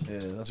cheese? Yeah,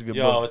 that's a good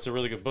Yo, book. it's a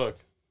really good book.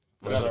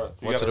 What's You it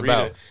gotta read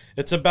about? it.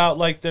 It's about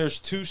like there's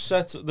two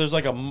sets. There's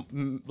like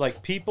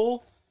like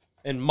people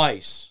and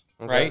mice,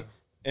 right?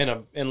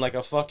 In like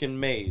a fucking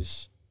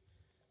maze,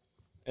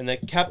 and they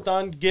kept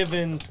on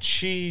giving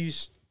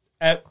cheese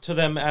to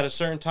them at a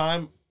certain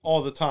time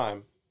all the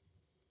time,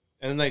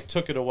 and then they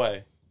took it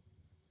away.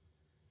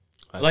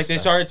 Like they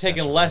started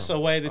taking less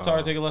away. They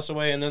started taking less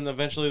away, and then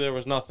eventually there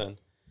was nothing.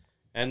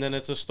 And then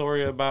it's a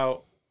story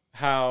about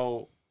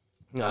how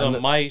the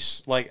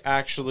mice like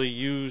actually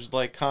used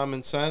like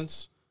common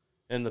sense,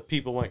 and the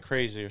people went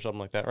crazy or something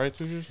like that, right?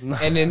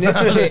 2Shoes? And in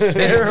this case,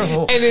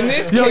 terrible. And in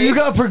this Yo, case, you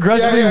got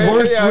progressively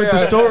worse with the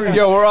story.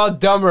 Yo, we're all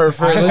dumber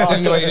for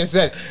listening to what you just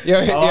said. Yo,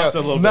 I lost a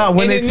little bit. Nah,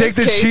 when And they in take this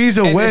the case- cheese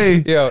and in-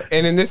 away,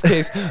 and in this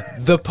case,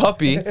 the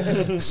puppy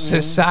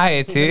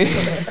society.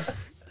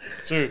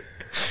 True.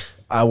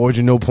 I award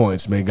you no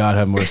points. May God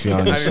have mercy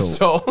on your on your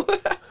soul. soul.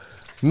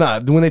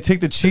 Nah, when they take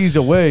the cheese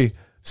away,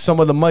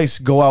 some of the mice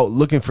go out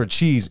looking for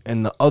cheese,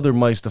 and the other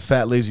mice, the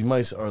fat lazy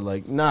mice, are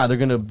like, nah, there's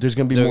gonna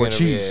be They're more gonna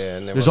be- cheese. yeah,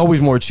 and they There's were-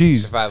 always more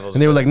cheese. Survival's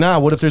And they were good. like, nah,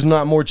 what if there's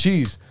not more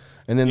cheese?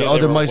 And then Yeah, the they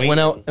other were mice went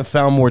waiting. out and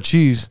found more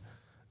cheese,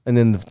 and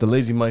then the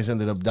lazy mice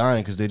ended up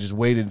dying because they just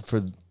waited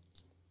for.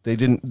 They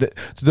didn't.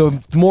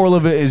 The moral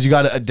of it is you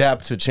got to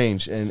adapt to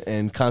change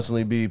and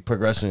constantly be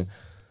progressing.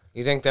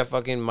 You think that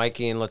fucking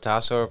Mikey and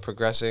Latasso are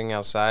progressing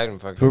outside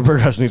and fucking? We're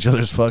progressing each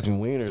other's fucking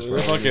wieners, We're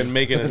bro. fucking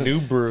making a new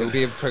brew.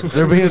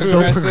 They're being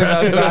so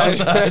progressive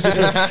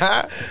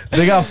outside.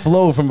 They got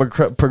flow from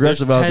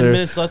progressive There's out 10 there.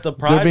 minutes left of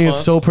Pride They're being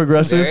Month. so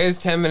progressive. There is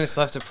 10 minutes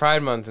left of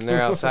Pride Month, and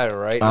they're outside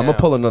right now. I'm gonna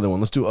pull another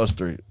one. Let's do us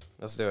three.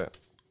 Let's do it.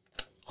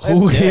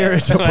 Who here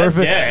is a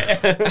perfect? Yeah.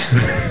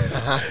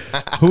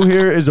 Who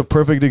here is a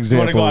perfect You want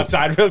to example? go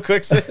outside real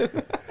quick,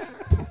 Sid?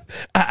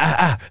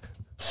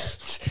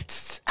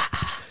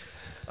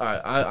 All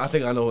right, I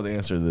think I know what the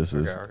answer to this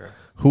is. Okay.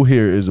 Who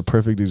here is a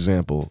perfect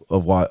example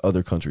of why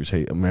other countries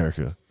hate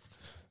America?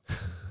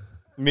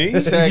 Me?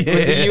 With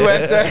the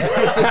USA,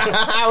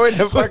 with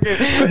the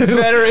fucking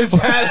veterans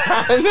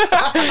hat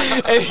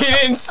on, and he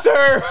didn't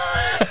serve.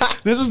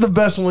 This is the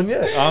best one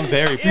yet. I'm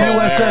very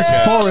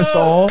USS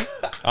Forrestal.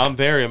 I'm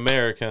very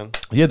American.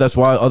 Yeah, that's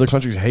why other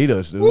countries hate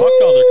us, dude. Fuck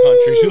other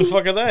countries. Who the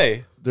fuck are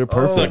they? They're The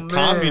perfect.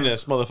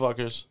 communist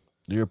motherfuckers.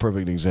 You're a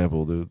perfect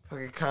example, dude.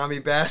 Fucking commie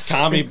bastard.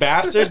 Commie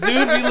bastards,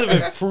 dude. We live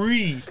in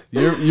free.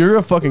 You're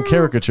a fucking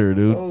caricature,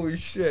 dude. Holy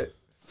shit.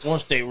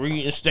 Once they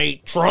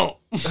reinstate Trump.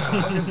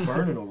 It's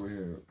burning over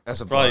here. That's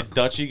a Probably blunt.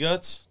 Dutchy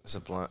guts. That's a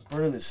blunt.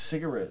 Burning this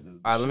cigarette, dude.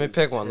 All right, let me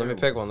pick one. Let me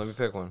pick one. Let me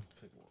pick one.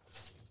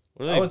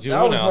 What are they doing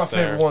That was my out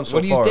there? favorite one so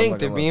What do you far. think? I'm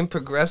They're not being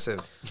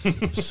progressive. gonna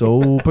lie. So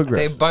They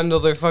progressive. bundle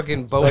their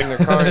fucking boat in their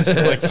car and shit.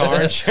 Like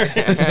car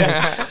insurance.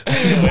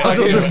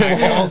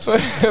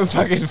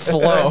 fucking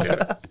flow.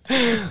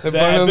 They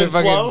bundle their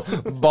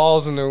fucking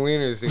balls and their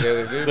wieners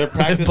together, dude. They're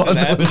practicing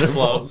ebb and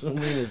flow.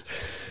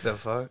 The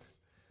fuck?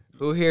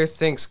 Who here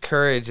thinks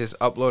courage is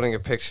uploading a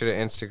picture to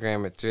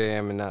Instagram at 3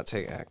 a.m. and not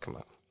taking... Ah, come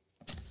on.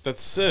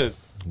 That's it.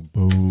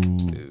 Boo.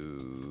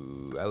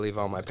 Ooh, I leave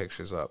all my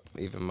pictures up,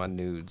 even my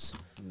nudes.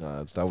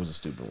 Nah, that was a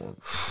stupid one.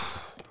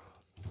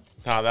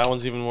 Nah, that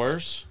one's even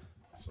worse.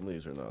 Some of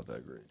these are not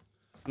that great.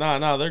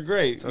 Nah, they're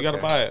great. You gotta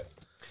okay. buy it.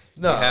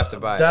 No, You have to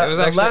buy it. that, It was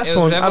the actually- last it was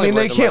one. I definitely mean,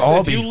 they worth the can't money. all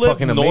If be you live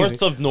fucking north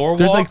amazing. of Norwalk,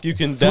 There's like you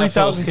can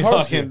 3,000 definitely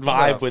cars fucking here.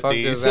 vibe The with fuck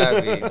these. does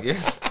that mean? What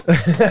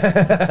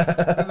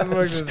the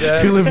fuck does that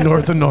If you live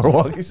north of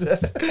Norwalk, you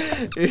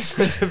said. You're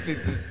such a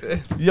piece of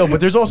shit. Yo, but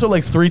there's also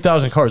like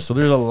 3,000 cars, so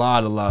there's a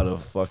lot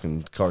of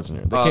fucking cars in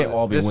here. They can't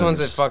all be This one's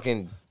a winners.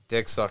 fucking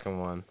dick sucking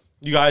one.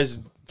 You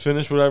guys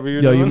finish whatever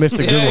you're Yo, doing. you missed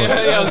a good one.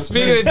 Yo,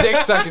 speaking of dick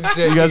sucking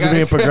shit, You guys are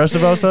being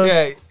progressive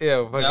outside?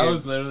 Yeah, fucking. That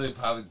was literally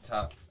probably the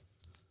top.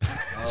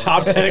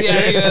 top 10 yeah,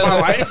 experience of my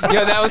life.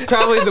 Yo, that was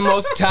probably the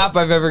most top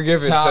I've ever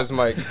given, Top- says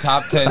Mike.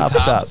 Top 10 Top,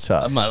 tops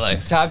top. of my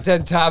life. Top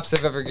 10 tops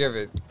I've ever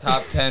given.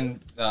 Top 10.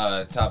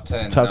 Top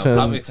 10. Top 10.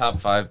 Probably top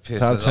 5 pisses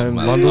Top of 10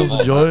 my bundles.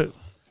 life. Enjoy it.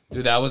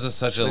 Dude, that was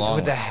such a long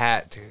With the one.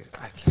 hat, dude.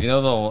 I can't.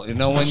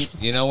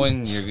 You know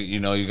when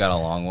you got a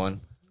long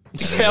one.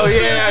 Hell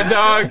yeah,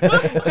 dog. We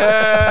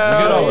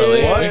can all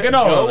relate. We can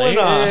all relate.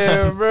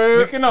 Yeah, bro.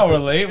 We can all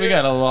relate. We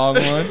got a long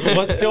one,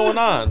 What's going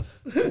on?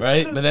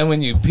 right? But then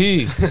when you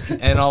pee,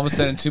 and all of a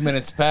sudden 2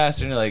 minutes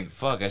pass, and you're like,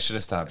 "Fuck, I should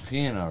have stopped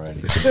peeing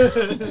already."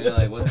 And you're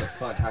like, "What the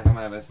fuck? How come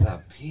I haven't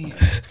stopped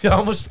peeing?" I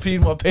almost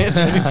peed my pants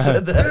when you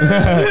said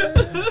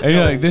that. And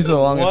you're like, "This is the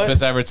longest What?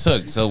 piss I ever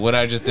took." So what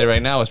I just did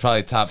right now was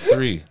probably top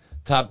 3,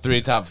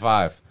 top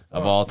 5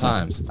 of all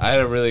times. I had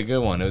a really good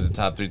one. It was a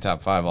top 3,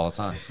 top 5 all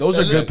time. Those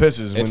are good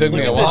pisses. It took me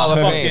Look a at while. Hall of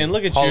this Fame. fucking.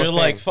 Look at Hall you. of You're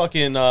like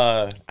Fame. fucking.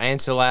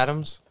 Ansel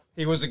Adams.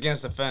 He was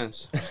against the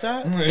fence. Yeah,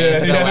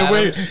 Ansel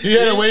Adams. He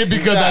had to wait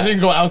because I didn't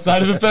go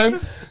outside of the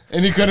fence,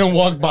 and he couldn't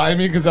walk by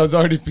me because I was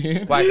already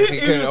peeing. Why? Because he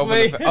couldn't open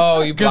the fence.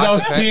 Oh, you Because blocked I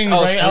was the fence? peeing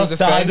Oh, right through the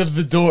outside fence? of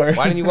the door.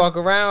 Why didn't you walk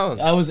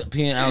around? I was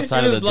peeing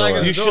outside of the door.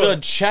 You should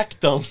have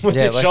checked them with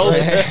Yeah, your like-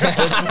 shoulder.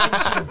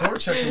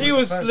 He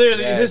was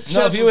literally Yeah. his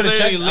No, chest if you was would've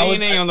literally checked, I was-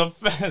 leaning on the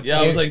fence.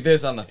 Yeah, I was like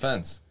this on the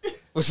fence.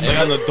 Like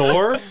on the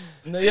door.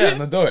 No, yeah, on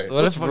the door.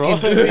 What a wrong?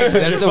 fucking.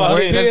 That's the worst.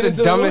 Fucking- That's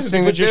the dumbest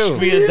thing to Put your do.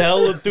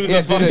 squeadel through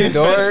Yeah, the through fucking the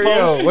door. fence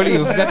Yo, post. what are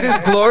you? That's his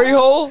glory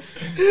hole.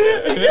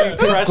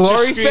 Press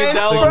glory your fence,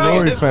 squeadel bro? on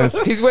Glory it.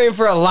 fence. He's waiting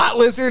for a lot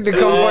lizard to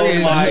come Oh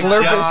fucking my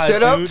slurp God, his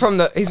shit up dude. from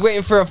the. He's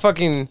waiting for a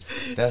fucking.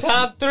 That's,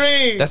 Top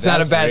 3. That's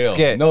not a bad real.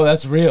 skit. No,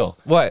 that's real.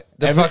 What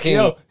the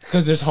fucking?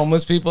 Because there's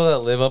homeless people that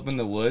live up in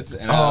the woods,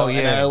 and Oh, and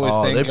yeah. I always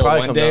Oh, think they yo, probably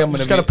one come day down. I'm gonna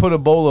Just gotta be, put a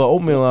bowl of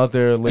oatmeal out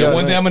there. yeah,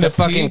 one day I'm gonna the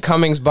fucking pee.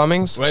 Cummings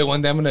bummings. Right,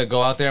 one day I'm gonna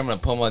go out there. I'm gonna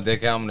pull my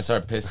dick out. I'm gonna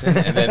start pissing,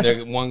 and then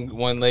there,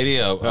 one lady,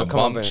 a come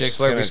bum on, chick's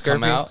slurpy, gonna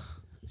come skirpy? out.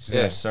 She's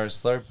gonna Yeah. start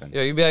slurping.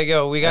 Yo, you'd be like,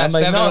 yo, we got I'm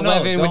like, no,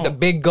 7-Eleven with don't. the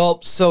big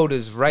gulp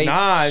sodas right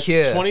Nah, it's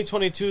here.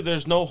 2022.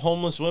 There's no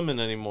homeless women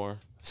anymore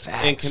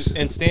Facts.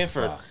 in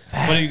Stanford.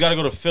 But you got to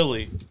go to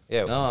Philly.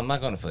 Yeah. No, I'm not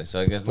going to Philly. So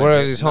I guess. What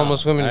are these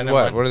homeless women? I never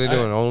What? mind. What are they All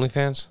doing? right.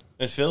 OnlyFans?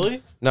 In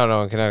Philly?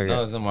 No, in Connecticut. No,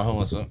 there's no more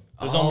homeless women.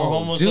 There's no more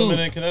homeless dude. women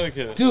in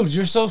Connecticut. Dude,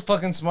 you're so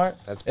fucking smart.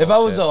 That's if I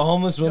was a bullshit.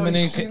 homeless woman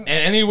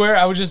anywhere,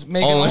 I would just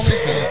make an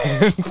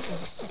OnlyFans.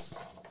 OnlyFans.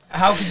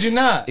 How could you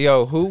not?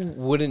 Yo, who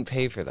wouldn't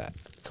pay for that?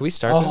 Can we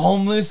start A this?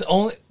 homeless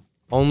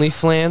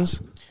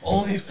OnlyFans?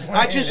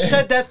 I just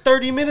said that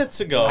 30 minutes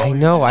ago. I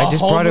know. I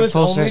just brought it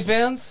full circle.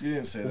 OnlyFans? You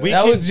didn't say that. We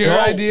That can was your go.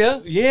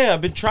 idea? Yeah,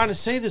 I've been trying to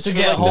say this To for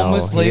get like home-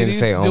 Homeless No, he didn't ladies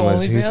say do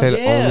homeless. He said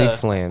OnlyFans? only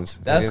flans.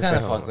 That's He didn't kind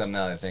of say fucked homeless. up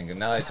now that I think.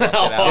 Now I talk it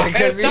Oh,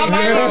 out. it's not my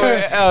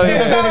Oh,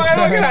 yeah. No, I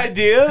have a good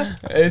idea.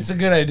 It's a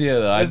good idea,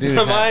 though. I It's do.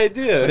 not my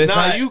idea. But it's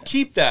Nah, not- you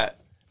keep that.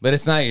 But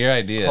it's not your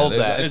idea. Hold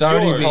There's- that. It's It's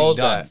already yours. being Hold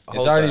done. that. It's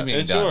Hold already that. being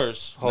It's done.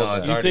 yours. Hold No, that.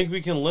 it's Do you already think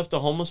we can lift a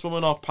homeless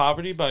woman off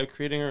poverty by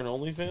creating her an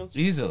OnlyFans?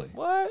 easily.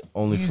 What?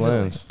 Only Easily.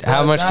 flans.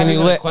 How much That's can not you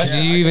even a lift? question.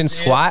 Do you I even can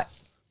see it. squat?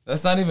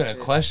 That's not even a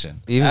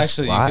question. Even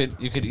Actually, squat?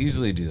 you could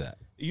easily do that.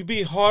 You'd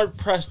be hard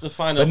pressed to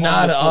find But a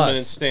not homeless woman us.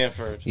 in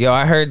Stanford. Yo,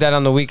 I heard that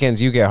on the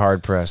weekends you get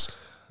hard pressed.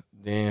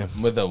 Damn.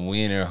 With a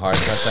wiener hard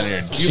press on your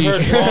You cheek.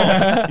 heard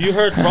wrong. You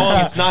heard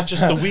wrong. It's not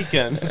just the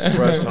weekends. You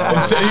got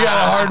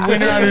a hard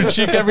wiener on your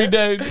cheek every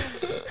day.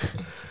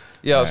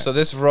 Yo, so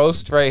this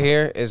roast right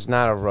here is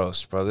not a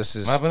roast, bro. This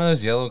is What happened to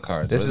those yellow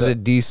cards? this What is a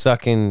that? D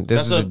sucking.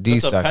 This is a D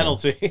that's a sucking.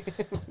 penalty.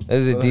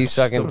 This is a D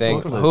sucking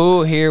thing.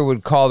 Who here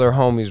would call their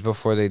homies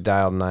before they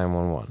dialed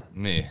 911?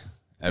 Me.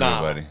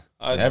 Everybody.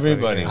 Nah.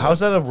 Everybody. How's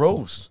that a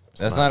roast?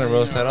 That's not a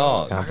roast at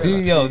all. not. See,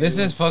 yo, this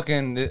is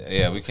fucking.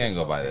 Yeah, we can't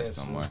go by this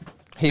no more.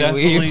 He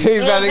Definitely. leaves.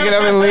 He's about to get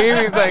up and leave.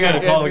 He's like, I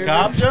gotta call the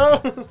cop,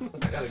 Joe.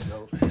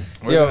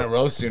 We're Yo. gonna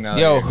roast you now.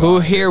 that Yo, you're who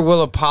gone. here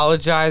will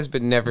apologize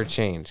but never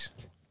change?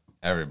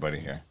 Everybody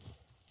here.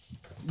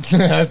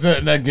 That's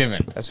a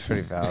given. That's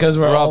pretty valid. Because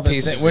we're all the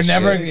pieces. same. We're of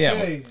never. shit.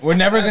 Yeah, we're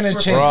never gonna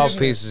change. We're all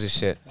pieces of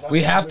shit.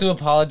 We have to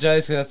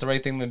apologize because that's the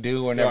right thing to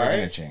do. We're never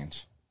gonna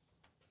change.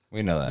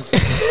 We know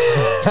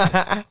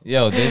that.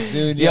 Yo, this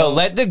dude. Yo,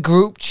 let the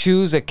group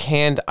choose a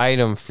canned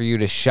item for you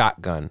to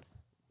shotgun.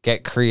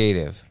 Get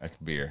creative. a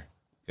beer.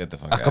 Get the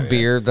fuck Like out a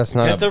beer. That's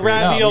not Get a the beer.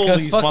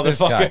 raviolis, fuck this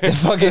guy. motherfucker.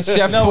 Fucking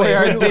Chef No, wait,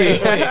 who do we,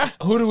 Boyardee.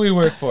 who do we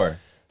work for?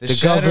 The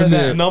shed or government.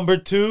 them? Number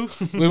 2.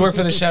 We work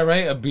for the shed,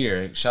 right? A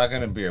beer,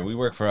 shotgun, a beer. We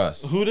work for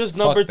us. Who does Fuck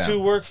number them. 2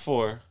 work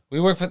for? We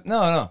work for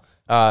no.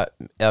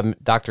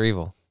 Dr.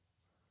 Evil.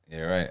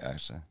 You're right,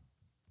 actually.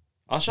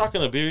 I'll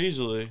shotgun a beer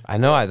easily. I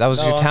know. That was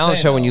No, your I'm talent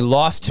saying show when no. you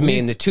lost to me Me-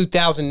 in the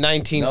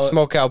 2019 No.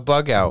 Smoke Out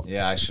Bug Out.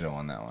 Yeah, I should have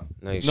won that one.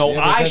 No, you No,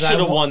 shouldn't. I because I should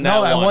have won- won that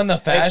no, one. I won the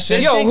If fashion.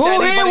 Sid Yo, thinks who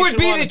anybody here would should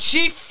be win- the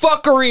chief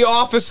fuckery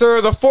officer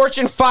of the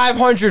Fortune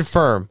 500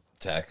 firm?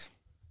 Tech.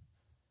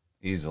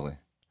 Easily.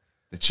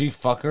 The chief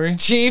fuckery?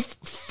 Chief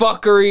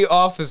fuckery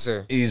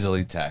officer.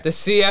 Easily tech. The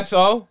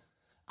CFO?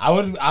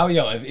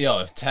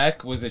 If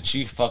tech was the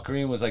chief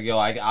fuckery and was like,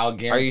 I'll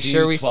guarantee Are you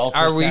sure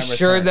 12%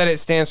 sure return. that it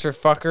stands for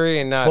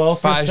fuckery and not 12%.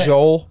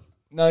 fajol?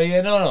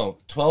 No.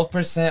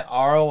 12%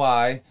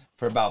 ROI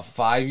for about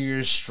 5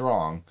 years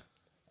strong.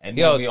 And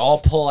Yo. then we all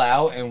pull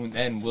out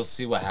and we'll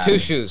see what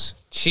happens. 2Shoes.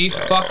 Chief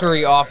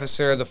fuckery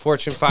officer of the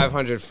Fortune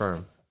 500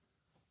 firm.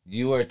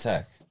 You are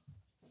tech.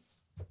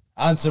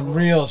 On some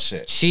real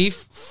shit.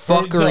 Chief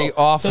fuckery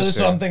officer. So this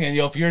is what I'm thinking.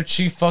 If you're a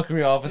chief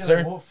fuckery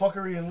officer,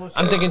 Fuckery and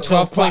listen. I'm thinking So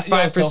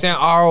 12.5%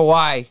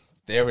 ROI.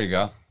 there we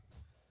go.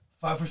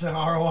 5%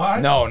 ROI.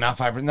 No, not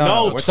 5%. No,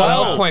 No, we're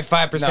talking about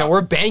 12.5%. No.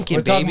 We're banking,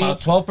 We're talking baby. about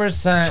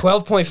 12%.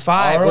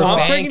 12.5. We're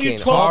I'm bringing you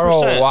banking.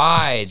 12%.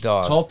 ROI,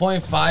 dog.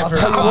 12.5 for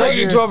tell you 5 what,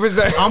 years.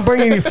 12%. I'm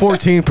bringing you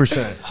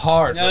 14%.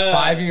 Hard for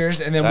 5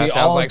 years, and then That we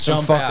sounds all like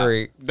some jump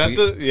fuckery. That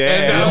the, yeah.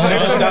 That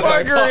sounds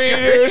like some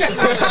fuckery, dude.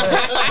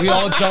 out. We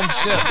all jump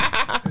ship.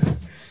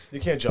 You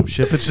can't jump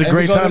ship. It's a And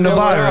great we go time to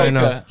buy Costa right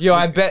Rica.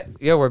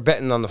 now. We're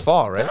betting on the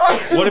fall, right?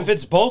 What if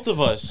it's both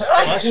of us?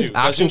 Bless you.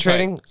 Option Gazuka.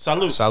 trading?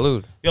 Salute.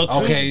 Salud. Yo, two,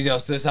 Okay, so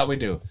this is how we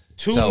do.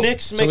 two So-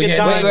 Knicks so make we a get-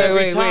 dime wait, every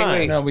wait, wait, time.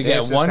 wait. No, we This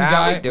get is one how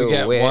guy. we do We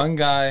get it. one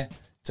guy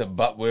to,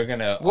 but we're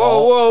gonna.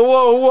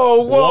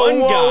 Whoa. One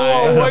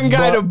guy. One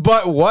guy to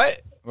butt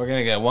what? We're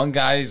gonna get one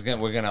guy.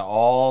 We're gonna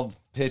all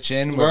pitch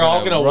in. We're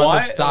all gonna run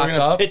what? the stock We're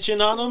gonna up. pitch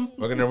in on them.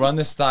 We're gonna run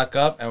the stock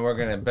up, and we're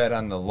gonna bet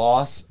on the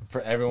loss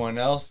for everyone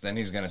else. Then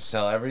he's gonna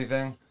sell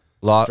everything.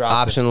 Drop the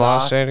Option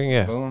loss stock, trading,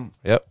 yeah. Boom.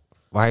 Yep.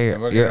 Why And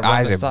we're your gonna run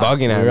eyes the are stocks.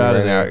 bugging at me We're outta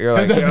right now? there. You're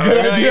like, That's a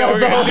good idea. we're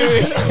gonna do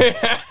this. That's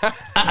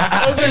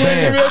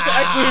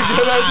actually a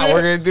good idea.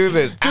 We're gonna do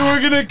this. Dude,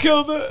 we're gonna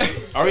kill the.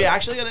 Are we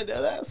actually gonna do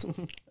this?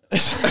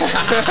 That's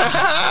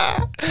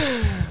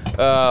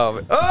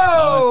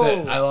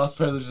it. I lost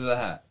privilege of the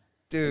hat.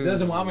 He Dude.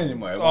 doesn't want me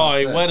anymore. Oh,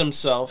 he wet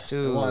himself.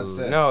 Dude, wants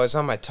it. no, it's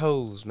on my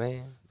toes,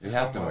 man. You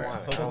have to wear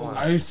it.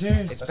 Are you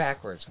serious? It's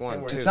backwards.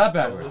 One, two. It's not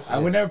backwards. I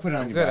would never put it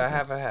on you. Good. I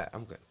backwards. have a hat.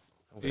 I'm good.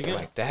 You can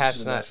Like the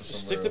hat's not.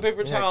 stick the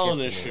paper You're not towel in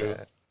gifting this me shoe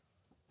that.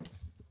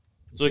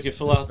 so you can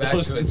fill out back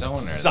those to its owner.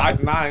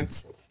 side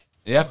nines.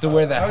 You have to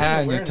wear the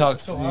hat and you talk.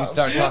 You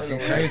start talking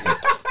crazy.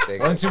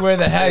 Once you wear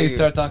the hat, you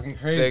start talking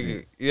Thank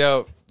crazy. you.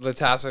 Yo,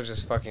 Latasso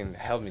just fucking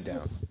held me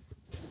down.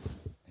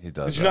 He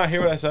does. Did you not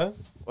hear what I said?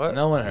 What?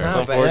 No one heard.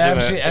 No, it. but Yeah,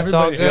 it's actually, all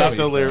everybody good. You heard have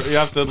to. what he said. You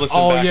have to listen.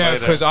 Oh back yeah, later.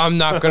 because I'm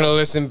not gonna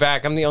listen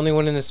back. I'm the only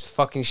one in this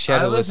fucking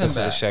shed I who listens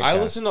listen to the back. shed. I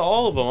listen to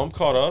all of them. I'm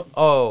caught up.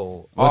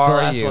 Oh, What's the are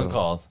last you? one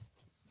called?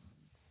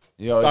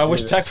 Yo, I dude.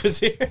 wish Tech was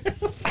here.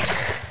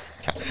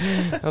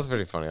 That's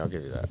pretty funny. I'll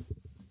give you that.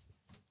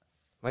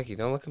 Mikey,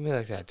 don't look at me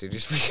like that, dude. You're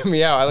freaking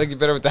me out. I like you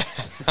better with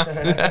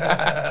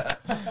that.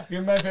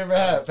 You're my favorite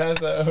hat. Pass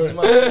that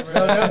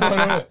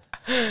over.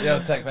 Yo,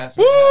 Tech, pass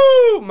me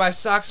that. Woo! My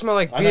socks smell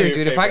like I know beer, your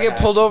dude. If I favorite get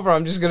hat. pulled over,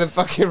 I'm just gonna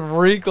fucking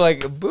reek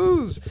like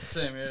booze.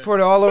 Same here. Poured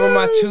it all over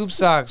my tube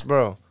socks,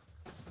 bro.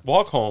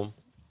 Walk home.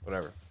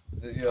 Whatever.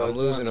 Yo, I'm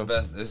losing them.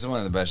 This is one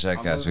of the best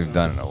shedcasts we've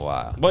done in a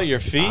while. What, your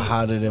feet? I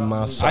had it in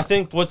my I sock.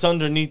 think what's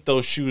underneath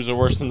those shoes are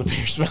worse than the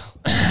beer smell.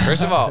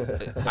 First of all,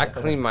 I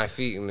clean my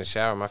feet in the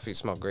shower. My feet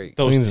smell great.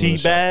 Those Cleans in the tea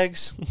shower.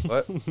 bags.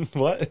 What?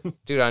 What?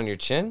 Dude, on your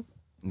chin?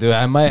 Dude,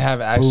 I might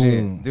actually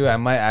Boom.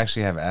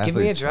 have athletes. Give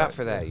me a drop foot,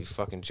 for that, dude. you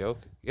fucking joke.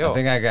 Yo, I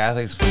think I got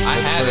athletes. Foot I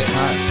for the had first it.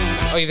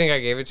 time. Oh, you think I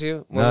gave it to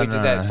you? When No, we did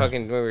no, that no.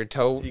 fucking, when we were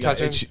toe You got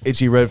touching?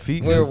 itchy red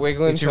feet. We were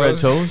wiggling itchy red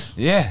toes. toes.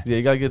 Yeah. Yeah,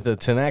 you gotta get the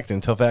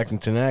tough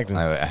acting.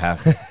 I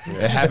have.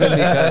 It happened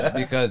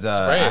because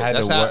I had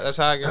That's to how, work. that's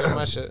how I get rid of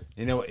my shit.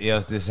 You know what?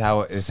 Yes, this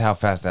is how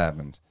fast it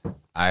happens.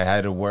 I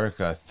had to work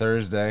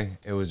Thursday.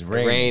 It was It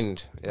raining.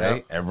 rained. Yeah.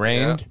 Right? It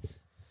rained.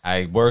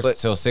 I worked But-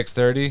 till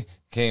 6:30.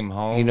 Came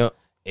home. You know-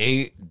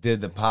 8.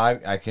 Did the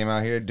pod. I came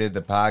out here. Did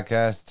the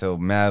podcast till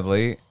mad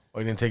late. Oh,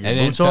 you didn't take your And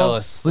then boots fell off?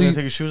 asleep. You didn't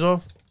take your shoes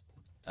off?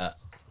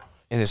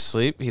 In his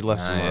sleep, he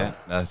left him Yeah, on.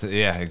 that's it.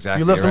 Yeah, exactly.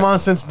 You left them right. on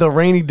since the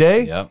rainy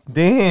day? Yep.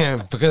 Damn.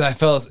 Because I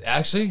fell.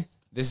 Actually,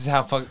 this is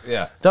how fuck.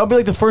 Yeah. That would be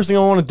like the first thing I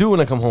want to do when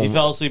I come home. He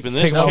fell asleep in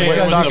this Take chair off with wet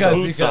the socks.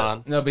 boots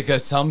on. No,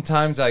 because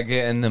sometimes I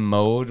get in the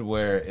mode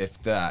where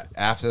if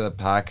after the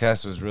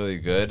podcast was really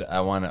good, I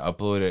want to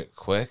upload it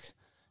quick,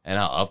 and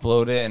I'll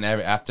upload it, and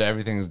after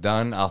everything's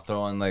done, I'll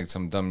throw in like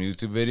some dumb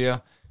YouTube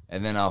video,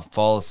 and then I'll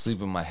fall asleep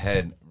with my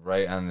head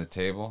right on the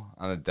table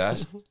on the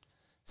desk.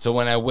 So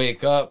when I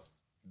wake up,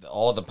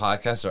 all the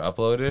podcasts are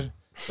uploaded,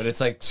 but it's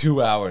like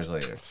 2 hours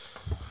later.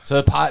 So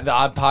the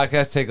odd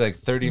podcasts take like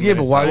 30 Yeah,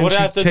 minutes. but why to- What didn't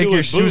you have to take do your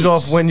with shoes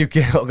boots? off when you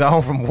got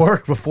home from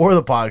work before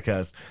the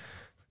podcast?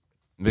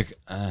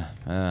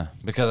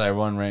 Because I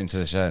run right into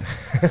the shed.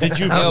 Did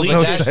you No, bleach but,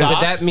 your that,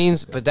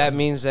 socks? but that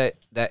means that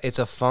it's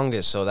a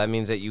fungus. So that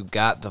means that you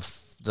got the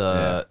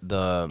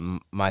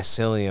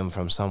mycelium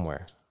from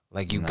somewhere.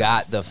 Like you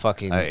got the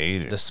fucking I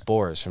ate it. the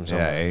spores from Yeah, I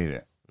somewhere. ate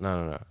it.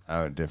 No.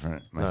 Oh,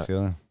 different. My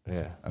ceiling?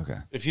 Yeah. Okay.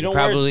 If you You don't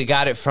wear probably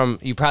got it from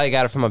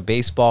a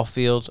baseball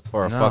field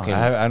or a No, fucking.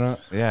 I don't.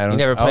 Yeah, I don't. You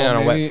never played oh, on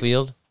a maybe- wet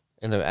field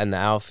in the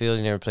outfield.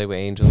 You never played with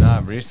Angels.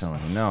 Not recently.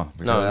 No.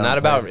 because I No, don't not play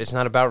about. it. It's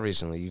not about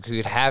recently. You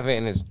could have it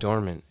and it's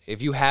dormant.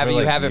 If you have For it, you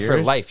like have it for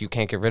years? life. You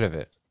can't get rid of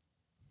it,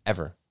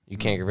 ever. You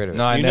can't get rid of it.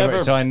 No, I you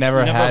never. So I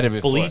never you had it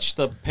before. bleached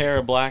a pair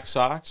of black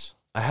socks?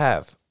 I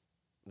have.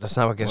 That's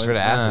not what gets What? rid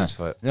of Nah. athlete's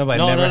foot. No, but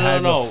I never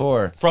had it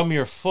before. From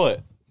your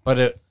foot. But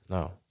it.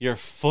 No. Your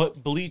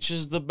foot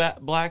bleaches the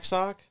black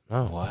sock?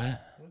 No. What?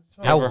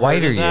 How Ever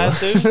white heard are of you?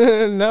 that,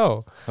 dude?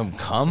 No. From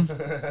cum?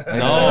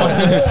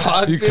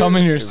 No. You cum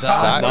in your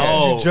sock?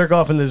 No. You jerk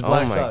off in this Oh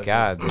black my sock.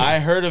 god. Dude. I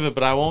heard of it,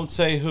 but I won't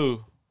say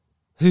who.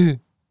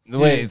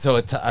 Wait, so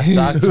a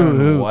sock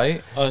turned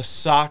white? A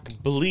sock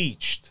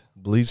bleached.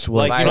 Bleached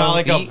what? Like, you know, how,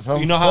 like feet?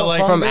 you know how,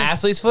 like, From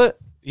athlete's foot?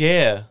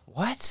 yeah.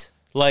 What?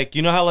 Like,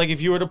 you know how, like,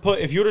 if you were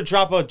to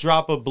drop a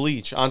drop of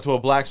bleach onto a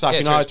black sock, Yeah,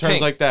 you it know how it turns turns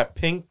pink. like that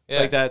pink, Yeah.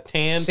 like that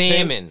tan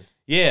Salmon. pink?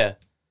 Yeah.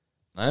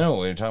 I know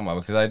what you're talking about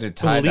because I did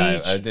tie dye.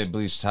 Bleach. I did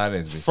bleach tie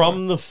dyes before.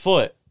 From the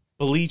foot,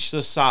 bleach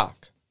the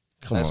sock.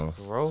 Come That's on.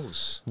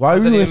 gross. Why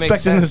How's are that you even make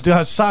inspecting sense? this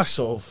guy's socks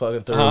so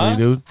fucking thoroughly, Huh?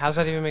 dude? How's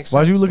that even make sense?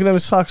 Why are you looking at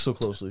his socks so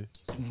closely?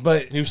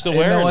 But He was still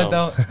you know wearing what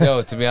them. though?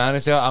 Yo, to be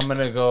honest, yo, I'm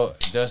gonna go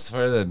just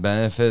for the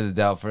benefit of the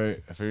doubt for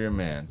your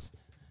man's.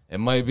 It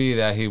might be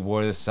that he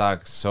wore the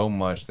sock so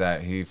much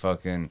that he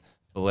fucking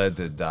bled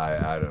the dye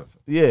out of.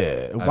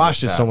 Yeah,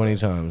 washed it so sock. many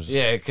times.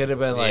 Yeah, it could have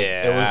been like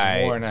Yeah, it was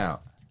I- worn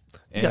out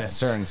in a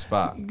certain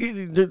spot. I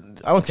don't care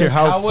Because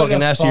how would fucking a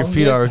nasty your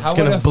feet are. fungus- It's how would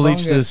gonna a bleach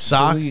fungus this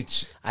sock.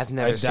 bleach I've a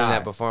never seen dye?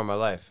 that before in my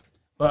life.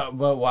 But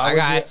why I would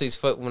got you, athlete's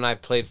foot when I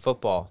played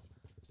football.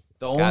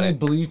 the Got only it.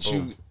 bleach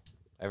Boom. you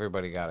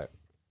Everybody got it.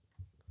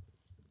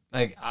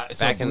 like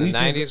so Back in the bleach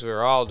is- 90s, we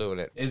were all doing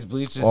it. Is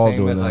bleach the All same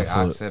doing as that like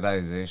foot.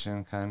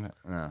 oxidization kind of?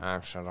 No.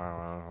 Actually,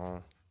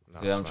 no,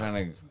 Yeah, I'm it's trying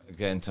to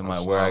get into my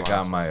It's where not I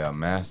got oxidization. my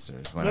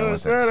master's when I went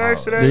to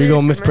college. There you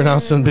go,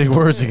 mispronouncing big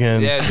words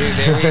again. Yeah, dude,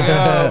 there we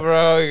go,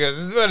 bro. He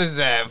goes, what is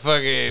that?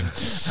 Fucking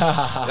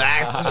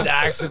Suboxone?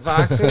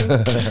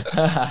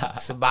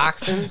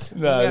 Suboxons?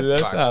 No, Who's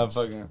that's got not Suboxons?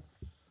 fucking.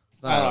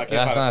 I don't know, I can't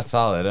That's find not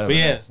solid But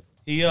yeah, evidence.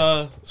 he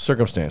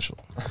Circumstantial.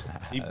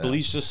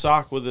 bleached his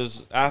sock with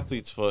his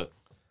athlete's foot.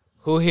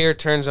 Who here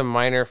turns a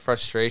minor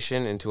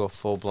frustration into a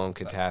full-blown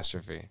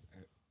catastrophe?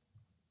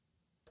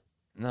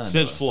 None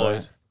Sid of us, Floyd.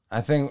 right?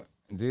 I think,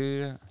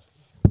 dude,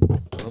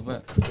 a little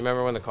bit. You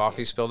remember when the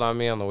coffee spilled on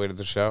me on the way to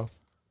the show?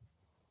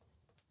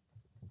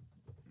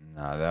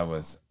 No, that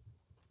was.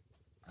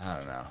 I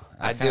don't know.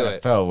 I'd do kinda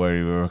it. Felt where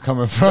you were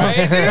coming from. Right,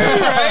 dude,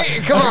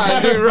 right? Come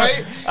on, dude,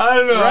 right? I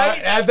don't know.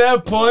 Right? At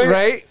that point,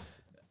 Right?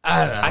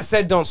 I don't know. I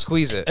said don't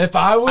squeeze it. If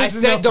I was, I in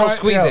said the don't front-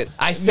 squeeze yo, it.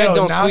 I said no,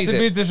 don't not squeeze to it.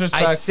 be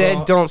disrespectful. I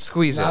said don't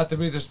squeeze Not it. to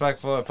be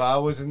disrespectful. If I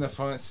was in the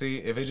front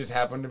seat, if it just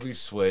happened to be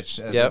switched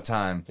at Yep. the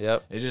time,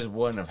 Yep. it just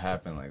wouldn't have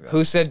happened like that.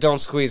 Who said don't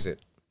squeeze it?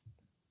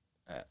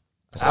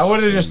 I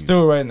would have just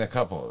threw it right in the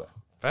cup holder.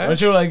 Facts.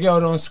 But you were like, yo,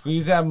 don't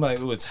squeeze it. I'm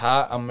like, ooh, it's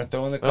hot. I'm going to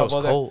throw in the Oh, it was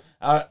cup holder.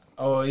 cold.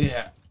 Oh,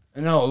 yeah.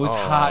 No, it was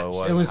hot.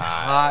 It was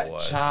hot It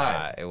was chai.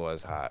 hot. It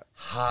was hot.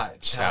 Hot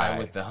chai Chai.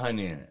 with the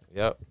honey in it.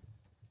 Yep.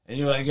 And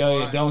you're like,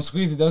 yo, don't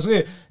squeeze it, don't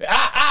squeeze it.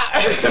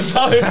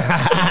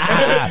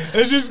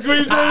 And she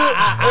squeezed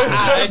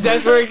it.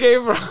 That's where it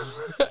came from.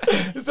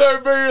 It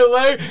started burning your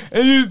leg,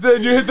 and you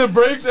said you hit the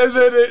brakes, and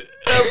then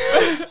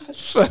it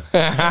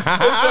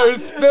started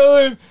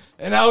spilling.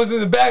 And I was in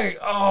the back, like,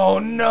 oh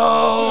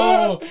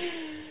no.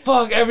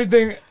 Fuck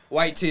everything.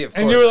 White tea, of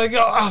course. And you were like,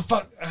 oh,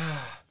 fuck.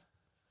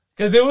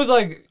 Because it was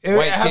like, it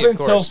White tea, happened of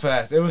so course.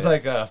 fast. It was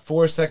like a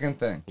 4-second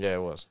thing. yeah,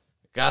 it was.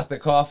 Got the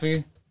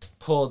coffee,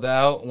 pulled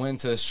out, went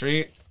to the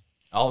street.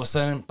 All of a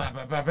sudden, bang,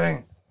 bang, bang,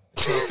 bang.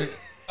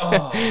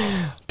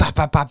 Oh. Ba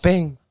ba ba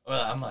bing.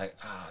 Well, I'm like,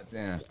 ah,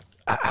 damn.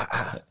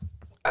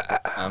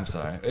 I'm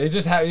sorry. It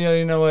just happened.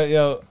 You know what,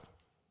 yo?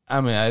 I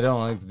mean, I don't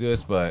like to do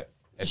this, but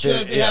You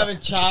shouldn't be having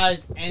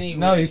chais anyway.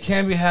 No, you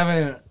can't be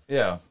having.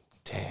 Yo,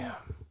 Damn.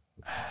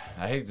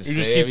 I hate to You say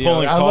just it. keep yo,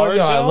 pulling I love, cards,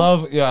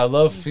 yo, I yo?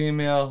 love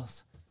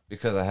females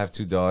because I have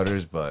 2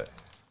 daughters, but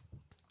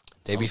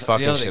They be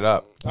fucking yo, shit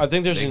up. I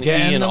think there's They an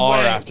get in E and the R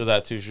way. after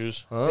that,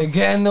 2Shoes. they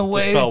get in the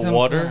way spell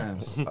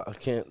sometimes. water? I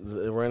can't.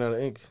 It ran out of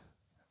ink.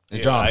 They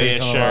draw a face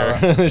on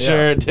sure. the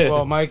Sure it did.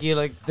 Well, Mikey,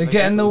 like They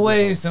get in the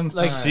way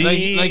sometimes.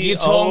 like you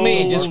told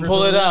me, just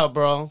pull it out,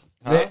 bro.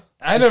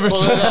 I never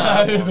pull it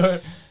out.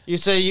 said. You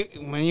say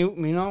when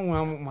when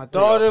I'm with my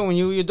daughter, when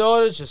you with your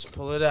daughters, just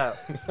pull it out.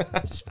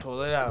 Just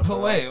pull it out. But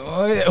bro. wait,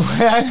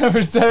 I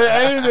never said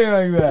anything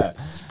like that.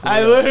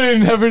 I literally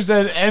never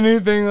said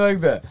anything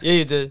like that. Yeah,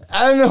 you did.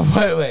 I don't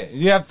know. Wait.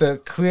 You have to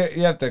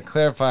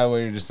clarify what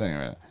you're just saying,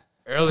 right?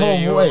 Earlier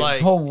you were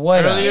like pull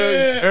what out?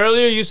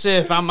 earlier you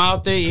said if I'm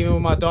out there even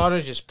with my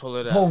daughters, just pull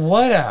it out. Pull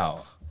what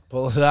out?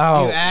 Pull it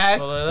out. You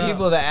asked Pull it out.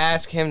 people to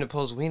ask him to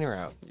pull his wiener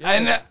out.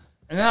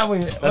 Now we.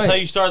 That's how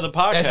you started the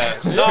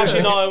podcast. No,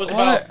 actually, no, it was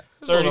about What?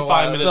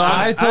 35 minutes. So in.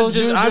 I told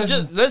you I'm just-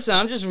 just listen.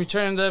 I'm just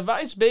returning the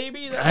advice,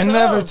 baby. That's I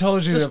never all.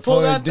 told you Just to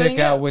pull your that dick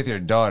thing out with your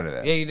daughter.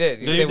 Then. Yeah, you did.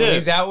 You Yeah, said you when did.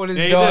 he's out with his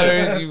Yeah, you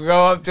daughters, did. you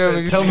go up to him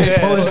and Tell say, me to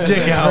pull his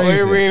dick out. pull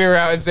your wiener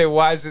out and say,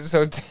 why is it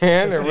so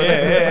tan? Or Yeah,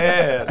 whatever.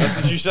 yeah. That's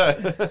what you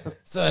said.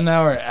 So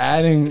now we're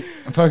adding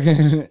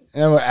fucking.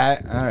 Now we're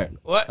all right.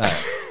 What?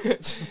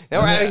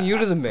 Now we're adding you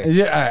to the mix.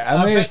 Yeah, all right.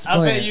 Let me I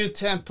explain. bet you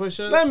 10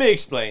 push-ups. Let me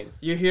explain.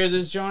 You hear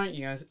this joint,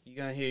 you're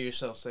gonna hear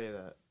yourself say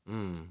that.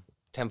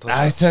 10 I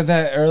push-ups. said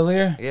that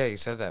earlier. Yeah, you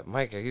said that.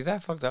 Mike, are you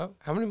that fucked up?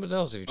 How many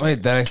Modelos have you tried? Wait,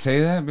 did I say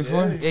that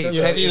before? Yeah, you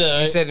Yeah, said, see that, you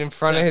right? said in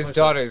front of 10 his push-ups.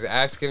 daughters,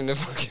 ask him to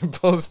fucking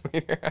pull his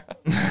wiener out.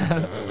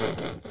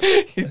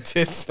 You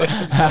did say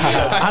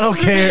that. I don't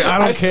care. I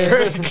don't I care.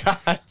 swear to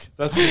God. That's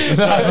what you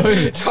said.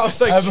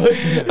 I was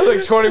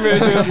like 20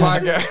 minutes into the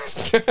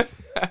podcast.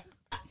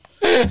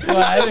 Well,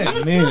 I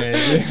didn't mean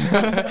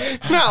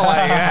it. Not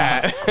like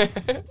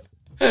that.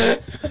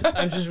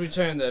 I'm just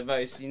returning the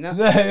advice, you know.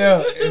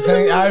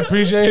 I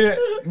appreciate it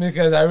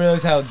because I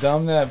realized how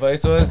dumb that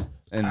advice was,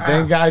 and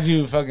thank God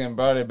you fucking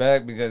brought it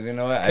back because you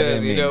know what? I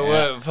Because didn't you mean know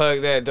that. what?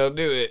 Fuck that. Don't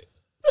do it.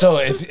 So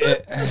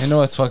you know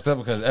what's fucked up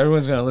because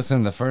everyone's gonna listen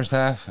to the first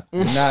half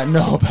and not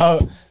know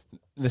about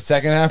the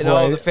second half. And,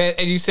 all the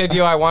and you said,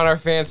 yo, I want our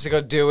fans to go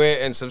do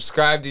it and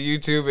subscribe to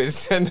YouTube and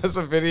send us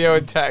a video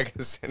and tag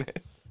us in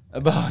it.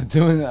 About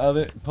doing the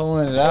other,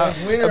 pulling it out.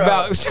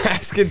 About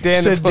asking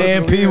Dan to Said pull his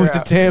Dan P wiener with the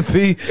out. tan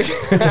P.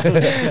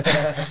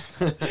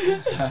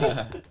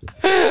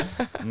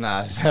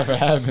 Nah, it's never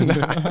happened.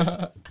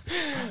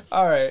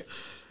 All right.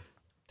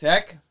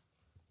 Tech?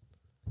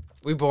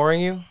 We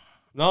boring you?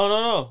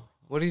 No.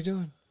 What are you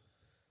doing?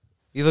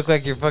 You look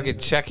like you're fucking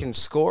checking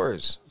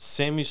scores.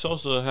 Sammy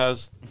Sosa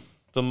has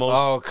the most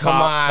Oh, come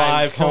top on.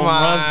 5 Come home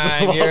runs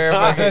on. of all You're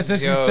time. I said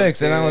 66,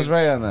 Joke, and I was dude.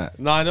 right on that.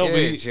 No, I know, You're but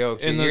a joke,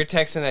 dude. in You're the,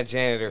 texting that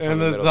janitor from in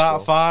the the middle top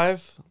school.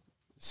 5,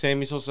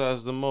 Sammy Sosa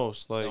has the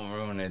most. Like, Don't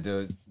ruin it,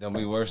 dude. Don't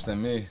be worse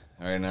than me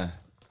right now.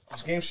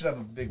 This game should have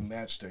a big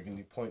matchstick, and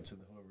you point to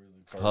the whoever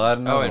the Pull out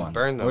another and one.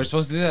 burn them. We're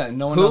supposed to do that.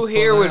 No one else Who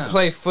here pulled it would out.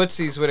 play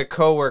footsies with a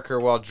coworker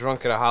while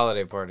drunk at a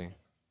holiday party?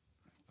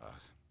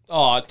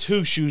 oh,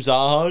 2Shoes,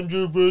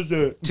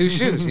 100%.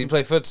 2Shoes. He'd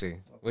play footsie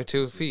with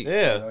 2 feet.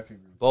 Yeah,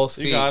 Both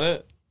feet. you got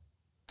it.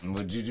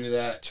 Would you do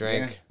that?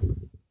 Drink. Yeah?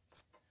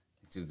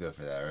 Too good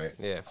for that, right?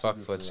 Yeah, fuck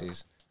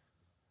footsies.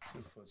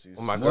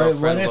 Well, my What-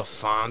 girlfriend, what if-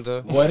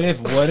 LaFonda.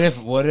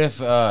 What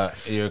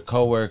if your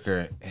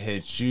coworker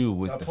hit you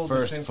with the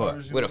first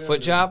foot? With a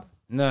foot job?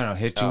 No,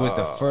 hit you with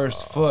the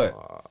first foot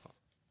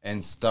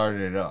and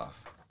started it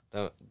off.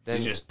 Then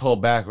You just pull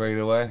back right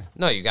away.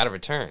 no, you got to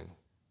return.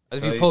 If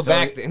So you you- pull so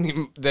back,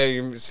 you- then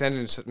you're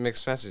sending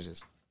mixed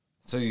messages.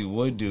 So you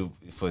would do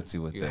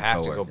footsie with You the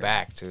have to coworker. go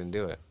back to and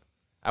do it.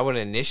 I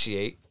wouldn't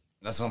initiate.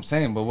 That's what I'm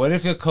saying. But what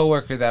if your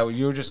coworker that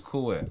you were just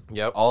cool with?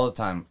 Yep. All the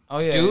time. Oh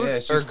yeah, Dude yeah,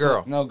 she's or cool.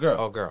 girl? No, girl.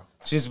 Oh, girl.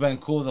 She's been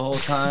cool the whole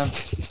time.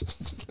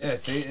 Yeah,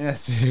 see,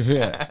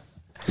 yeah.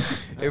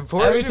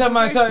 Every time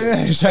I talk,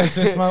 he's trying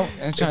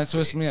to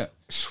twist me up.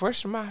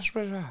 Swish my.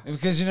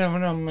 Because you never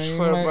know, man.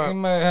 You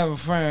might have a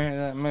friend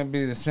that might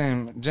be the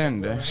same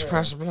gender.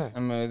 I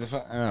mean,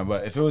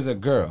 but if it was a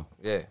girl,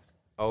 Yeah.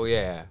 Oh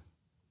yeah.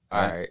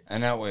 All right.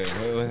 And now wait.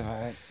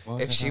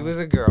 What If that she song? was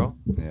a girl,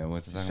 Yeah,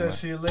 what's the She talking said, about?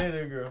 "See you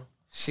later, girl."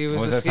 she What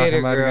was was a that talking skater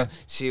about girl. again?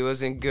 She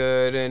wasn't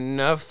good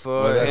enough for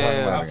What was that talking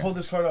him. about? I pulled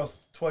this card out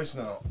twice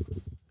now.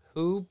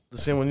 Who? The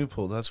same one you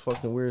pulled. That's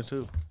fucking weird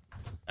too.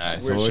 All right,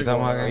 so Weird what we shit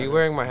talking going about on. Are again? you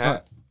wearing my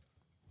hat?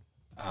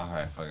 All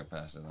right, fucking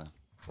pass it then.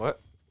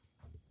 What?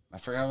 I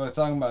forgot what I was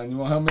talking about. You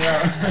want to help me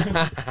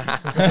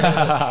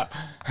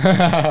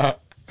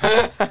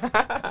out?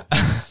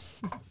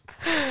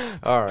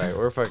 All right,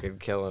 we're fucking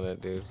killing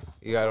it, dude.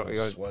 You got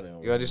to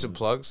Sweating. do some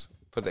plugs?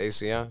 Put the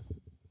AC on.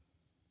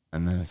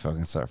 And then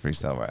fucking start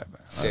freestyle rapping.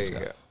 There Let's you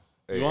go. go.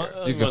 There You you want,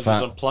 go. you can want to do find-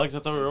 some plugs? I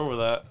thought we were over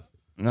that.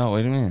 No,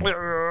 what do you mean?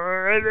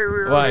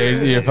 Why?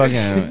 Your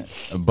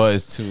fucking butt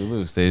is too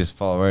loose. They just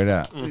fall right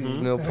out. There's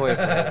no point.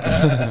 All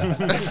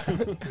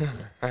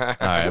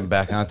right, I'm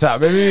back on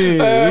top, baby. You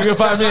can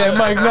find me at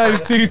Mike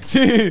Knife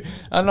CT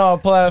on all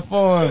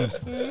platforms.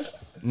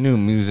 New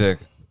music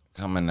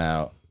coming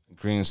out.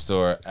 Green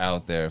Store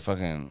out there.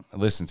 Fucking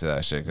listen to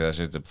that shit, because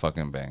that shit's a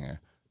fucking banger.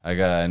 I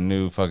got a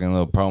new fucking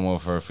little promo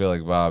for Feel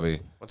Like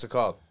Bobby. What's it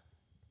called?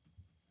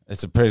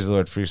 It's a Praise the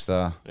Lord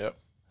freestyle. Yep.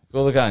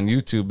 Go look on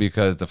YouTube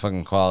because the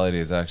fucking quality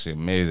is actually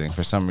amazing.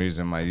 For some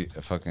reason, my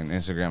fucking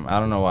Instagram,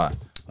 I don't know why.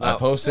 I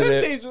posted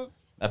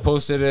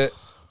it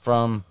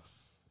from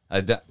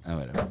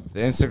whatever. The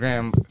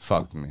Instagram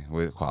fucked me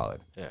with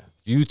quality. Yeah.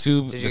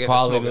 YouTube, Did you the get to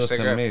quality smoke a looks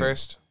cigarette amazing.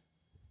 first?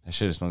 I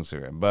should have smoked a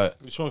cigarette, but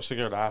You smoke a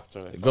cigarette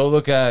after. go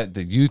look at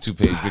the YouTube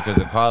page because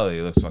the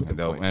quality looks fucking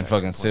dope. And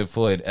fucking Sid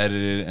Floyd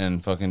edited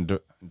and fucking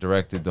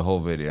directed the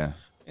whole video.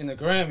 In the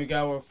gram, you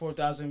got over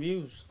 4,000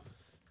 views.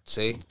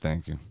 See?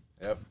 Thank you.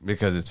 Yep.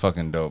 Because it's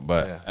fucking dope.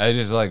 But Yeah. I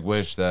just like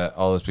wish that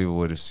all those people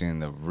would have seen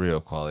the real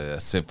quality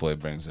that Sid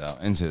Floyd brings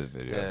out into the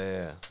videos.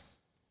 Yeah.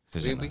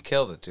 'Cause, We, you know, we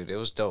killed it, dude. It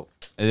was dope.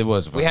 it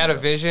was. We had a fucking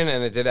dope. vision,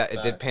 and it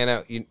did pan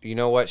out. You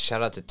know what?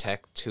 Shout out to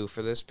Tech too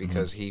for this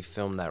because he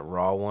filmed that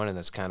raw one, and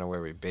that's kind of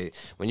where we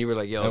when you were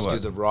like, "Yo, let's do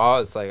was. the raw."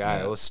 It's like, all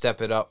right, let's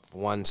step it up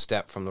one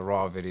step from the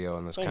raw video,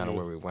 and that's Thank kind of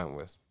you. where we went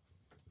with.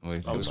 What do you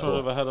think I'm about sort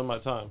of ahead of my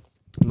time.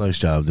 Nice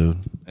job, dude.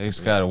 it? It's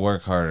got to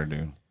work harder,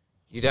 dude.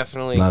 You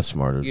definitely Not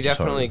smarter. You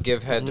definitely Sorry.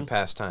 give head to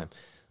pass time.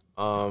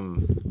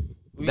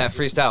 That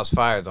freestyle's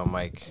fire though,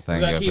 Mike. You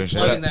Thank you. I gotta keep appreciate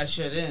plugging it. that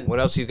shit in. What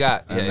else you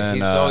got? And Yeah, then,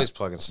 he's always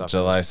plugging stuff.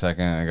 July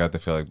 2nd, I got the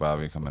Feel Like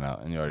Bobby coming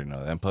out, and you already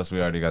know that. And plus,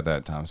 we already got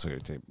that Tom Sawyer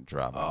tape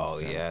drop. Oh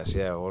yes,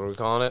 yeah. What are we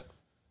calling it?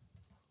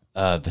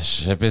 The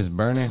ship is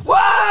burning.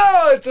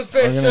 Whoa! It's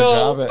official.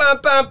 drop it. Bum,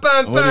 bum,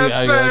 bum, What do you,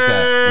 how you like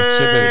that? The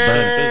ship is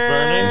burning. It's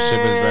burning. The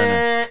ship is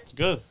burning. It's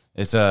good.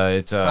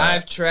 It's a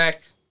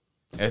 5-track.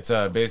 It's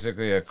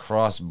basically a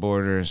cross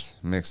borders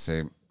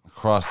mixtape,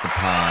 across the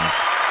pond,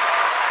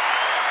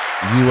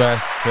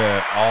 U.S.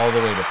 to all the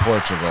way to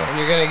Portugal. And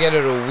you're gonna get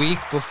it a week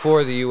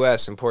before the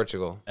U.S. and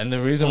Portugal. And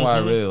the reason why I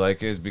really like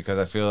it is because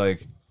I feel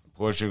like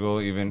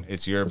Portugal, even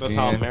it's European. That's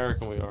how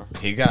American we are.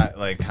 He got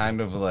like kind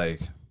of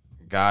like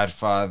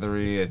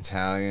Godfathery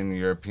Italian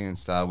European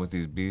style with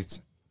these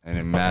beats, and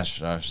it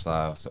matched our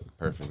style so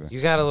perfectly.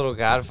 You got a little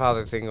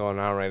Godfather thing going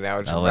on right now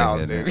with I your like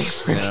mouth, it, dude. dude.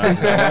 You know, I wanna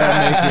make you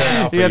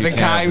an offer You got you the can't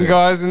cotton do.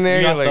 gauze in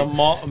there. You You're got like,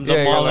 the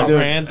you're Marlon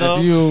like, Brando,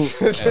 If you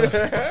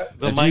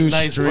the if Mike you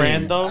Nice stream-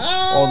 Brando.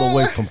 all the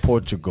way from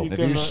Portugal, If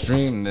you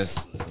stream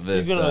this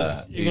You're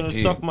gonna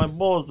EP, suck my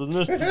balls on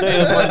this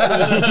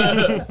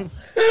day.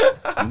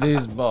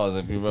 these balls,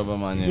 if you rub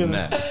them on your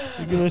neck,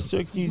 You're gonna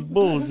suck these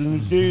balls in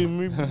the day of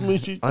my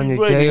sister's on your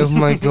wedding. day of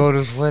my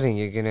daughter's wedding,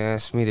 you're gonna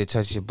ask me to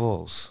touch your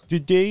balls. The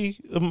day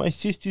of my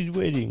sister's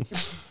wedding.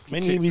 My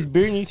name is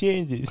Bernie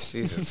Sanders.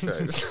 Jesus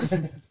Christ.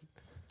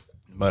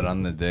 but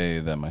on the day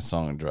that my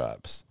song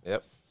drops,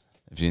 Yep.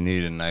 if you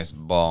need a nice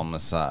ball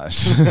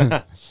massage,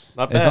 Not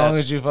bad. as long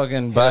as you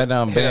fucking buy it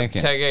on Hit up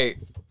Bandcamp, Tech 8.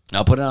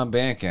 I'll put it on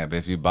Bandcamp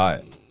if you buy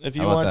it. if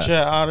you How about want that?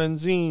 your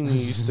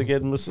Aranzini to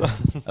get massage.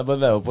 How about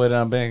that? We'll put it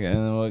on Bandcamp, and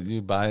then when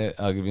you buy it,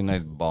 I'll give you a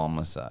nice ball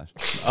massage.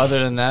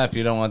 Other than that, if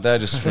you don't want that,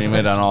 just stream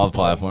it on all the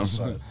platforms.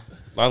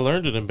 I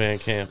learned it in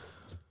Bandcamp.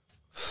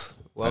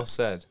 Well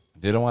said.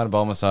 If you don't want a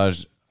ball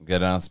massage,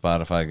 get it on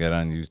Spotify, get it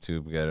on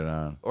YouTube, get it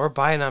on. Or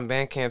buy it on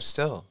Bandcamp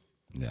still.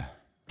 Yeah.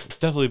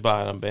 Definitely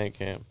buy it on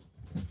Bandcamp.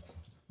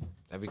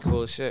 That'd be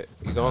cool as shit.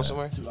 You going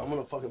somewhere? dude, I'm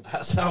gonna fucking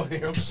pass out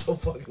here. I'm so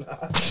fucking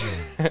hot.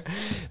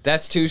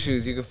 That's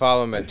 2Shoes. You can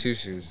follow him at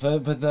 2Shoes.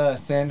 But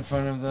stand in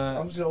front of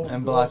I'm just gonna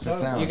and go block the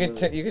outside. sound. You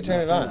can you can turn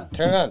it on.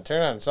 Turn it on.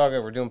 Turn it on. It's all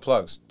good. We're doing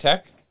plugs.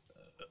 Tech?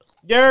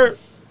 Yeah.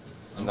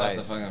 I'm about to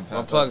Nice. fucking What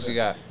pass plugs out. you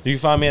got? You can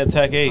find me at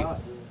Tech 8.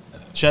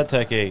 Shed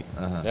Tech 8.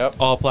 Yep.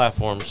 All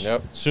platforms.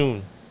 Yep.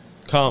 Soon.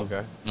 Come.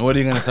 Okay. What are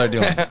you gonna start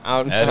doing? I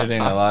don't know.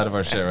 Editing a lot of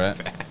our shit, right?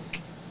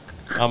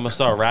 I'm gonna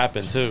start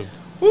rapping too.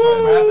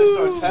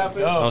 Start tapping.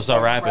 I'm gonna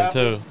start rapping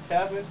too.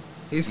 Tapping.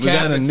 He's We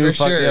got a capping new for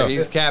fuck- sure. yo.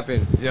 He's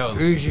capping. Yo,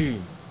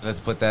 let's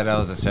put that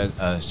out as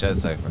a shed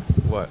cipher.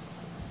 What?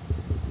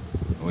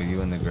 With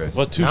you and the Grizz.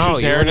 What, two No,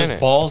 shoes you airing weren't his in it.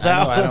 balls I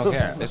out? know, I don't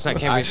care. It's not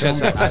can't be I a shed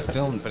filmed- cipher. I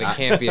filmed, But it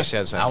can't be a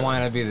shed cipher. I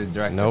want to be the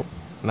director. Nope.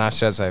 Not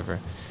shed cipher.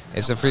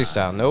 It's a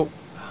freestyle. Nope.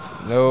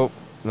 Nope.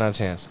 Not a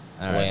chance.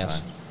 All right,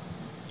 Lance. fine.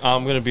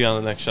 I'm gonna be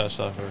on the next Shed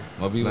Cipher.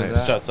 What beat Nice. was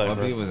that? Shed cipher.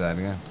 What beat was that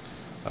again?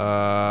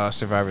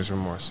 Survivor's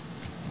Remorse.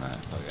 Nah,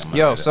 fuck it, I'm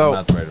Yo, not so- I'm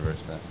not the right verse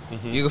that.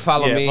 You can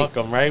follow Yeah, me. fuck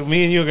 'em, right?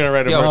 Me and you are gonna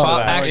write a Yo, verse. fo- of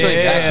that. actually,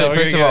 Yeah, first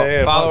we're of gonna- all,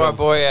 yeah, follow fuck our 'em.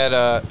 boy at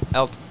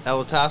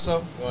El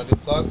Latasso. You want to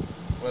do a plug?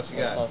 What else you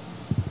got?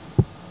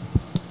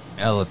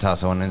 El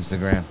Latasso on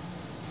Instagram.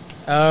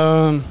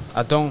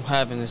 I don't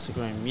have an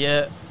Instagram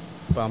yet,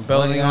 but I'm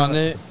building you on got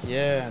it.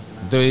 Yeah.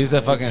 Dude, he's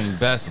the fucking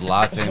best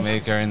latte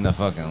maker in the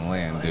fucking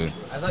land, dude.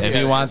 thought If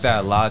you you had want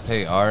that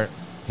latte art,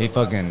 he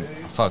fucking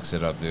fucks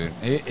it up, dude.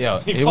 He He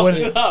fucks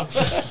wouldn't, it up.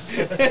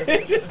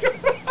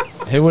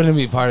 he wouldn't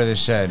be part of the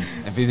shed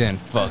if he didn't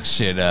fuck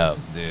shit up,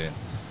 dude.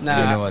 Nah,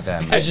 You know what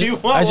that means. You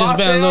want I just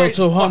been a latte little art,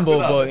 too just fucks humble,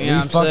 it up. but you know We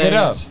what I'm fuck saying. it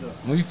up.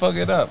 We fuck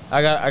it up.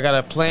 I got a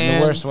In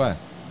plan. the worst way.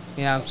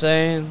 You know what I'm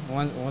saying?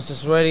 Once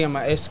it's ready, I'm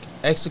gonna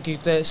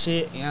execute that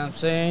shit. You know what I'm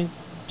saying?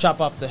 Chop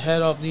off the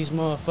head off these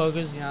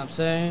motherfuckers. You know what I'm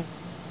saying?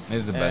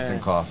 He's the best in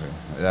coffee.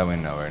 That we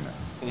know right now.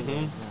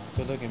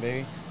 Good looking,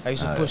 baby. I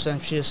used to Oh, push them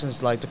shit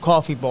since like the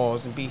coffee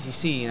balls in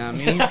BCC. You know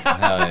what I mean?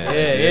 Hell yeah.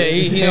 Yeah,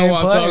 he He know ain't what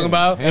I'm playing. talking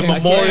about. He ain't I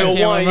can't- Memorial I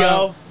can't One, remember.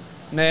 yo.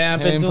 Man, I've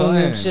He been ain't doing them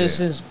playing, shit yeah.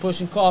 since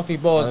pushing coffee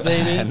balls, I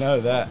baby. know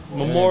that.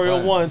 Memorial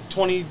He ain't 1,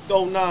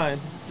 2009.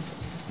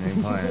 playing.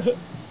 Ain't playing.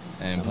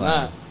 Ain't Nah.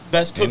 playing.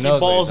 Best He cookie knows what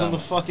balls he's in the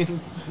talking fucking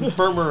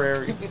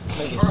infirmary.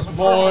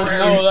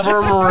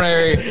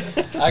 Infirmary.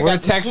 Where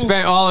got the Tech soup.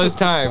 spent all his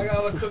time. got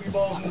all the cookie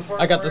balls in the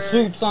front. I got the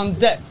soups on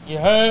deck. You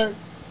heard?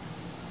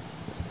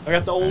 I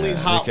got the only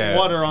hot okay.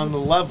 water on the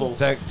level.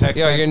 Text Yo,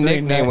 meant your 3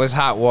 nickname nights. was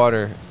Hot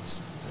Water.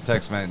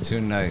 Text meant 2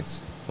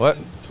 nights. What?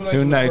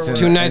 2 nights in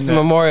 2 nights in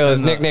Memorial. His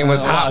in the- nickname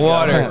was in the Hot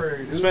lockout. Water.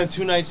 Spent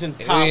 2 nights in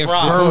The Top Rock.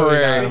 infirmary.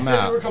 They They I'm said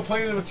out. you were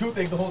complaining of a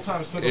toothache the whole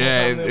time. Spent the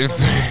Yeah, whole time in the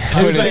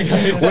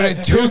with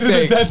a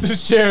toothache.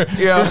 dentist chair.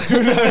 Yeah.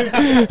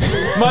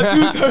 My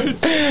tooth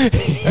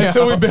hurts.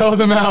 Until we bailed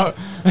him out.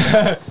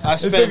 I It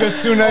took spent,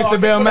 us 2 nights to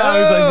bail him out.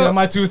 He was like, yeah,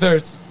 my tooth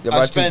hurts. Yeah, I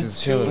my spent tooth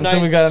is 2 killing.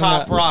 nights we got him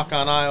Top out. Rock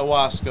on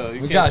ayahuasca.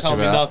 You We can't got tell you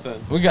me out.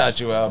 nothing. We got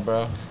you out,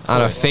 bro.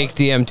 On a fake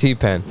DMT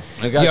pen.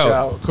 We got Yo. you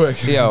out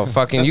quick. Yo,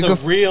 fucking, That's you a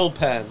could real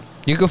pen.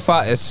 you could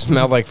find. It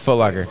smelled like Foot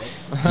Locker.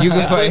 You could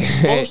It's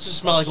supposed find. to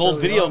smell like old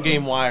video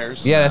game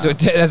wires. Yeah, that's what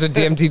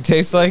DMT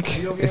tastes like.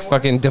 It's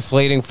fucking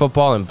deflating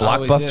football and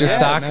blockbuster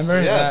stock. Remember?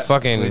 Yes.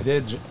 Fucking. We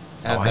did.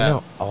 Oh, Have I that.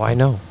 know. Oh, I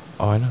know.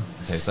 Oh, I know.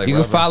 Tastes like You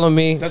can rubber. follow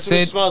me, That's what it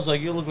Sid. smells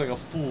like. You look like a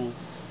fool.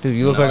 Dude,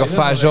 you look No, like a he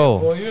doesn't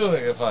fajol. Look you look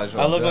like a fajol.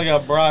 I look like a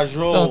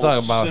brajol. Don't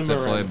talk about simmering.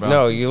 Stiflate, bro.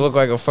 No, you look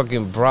like a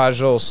fucking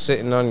brajol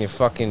sitting on your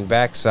fucking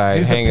backside,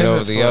 He's the hanging over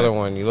pivot the foot. other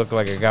one. You look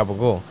like a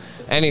gabagool.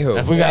 Anywho,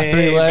 If we got Hey,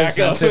 3 legs, back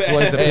then up.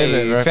 Stiflate's a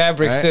pivot, hey, right?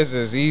 fabric Right?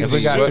 scissors, easy. If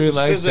we got What- 3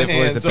 legs, Scissor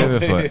Stiflate's a hands,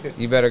 pivot okay. foot.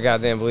 You better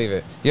goddamn believe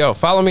it. Yo,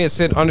 follow me at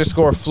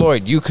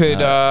Sid_Floyd. You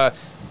could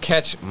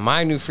catch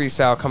my new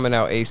freestyle coming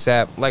out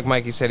ASAP. Like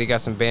Mikey said, he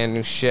got some brand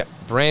new shit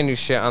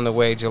on the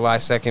way. July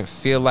 2nd.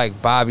 Feel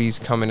Like Bobby's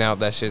coming out.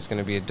 That shit's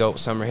gonna be a dope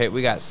summer hit.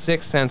 We got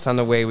 6 Cents on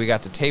the way. We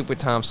got the tape with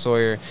Tom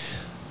Sawyer.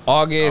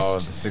 Oh, the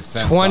August 6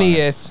 Cents song 20th.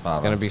 is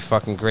fire. Gonna be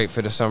fucking great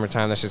for the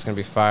summertime. That shit's gonna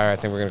be fire. I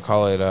think we're gonna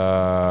call it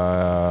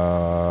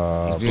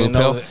If you Blue know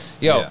Pill. that-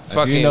 Yo, yeah,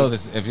 fucking. if you know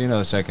this, if you know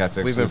the Checkcast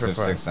We've been exclusive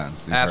preferring. 6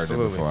 Cents, you've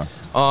Absolutely. heard it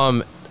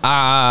before.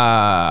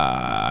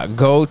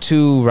 Go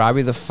to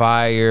Robbie the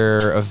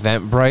Fire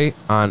Eventbrite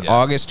on Yes.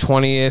 August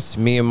 20th.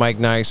 Me and Mike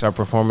Nice are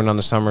performing on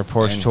the Summer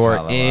Porch In Tour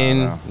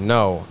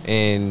Colorado.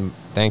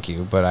 thank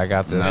you, but I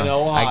got this. In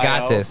I got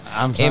Ohio. this.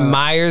 I'm In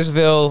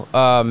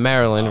Myersville,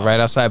 Maryland, right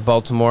outside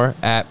Baltimore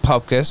at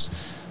Pupkus,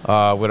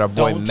 with our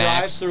boy Don't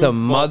drive Max, through the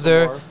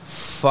Baltimore.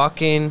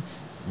 motherfucking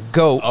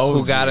goat who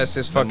OG, got us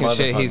this the fucking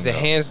shit. He's the motherfucking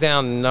goat. hands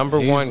down number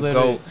He's one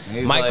literally- goat.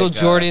 he's Michael like,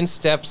 Jordan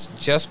steps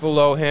just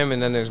below him,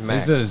 and then there's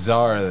Max. He's the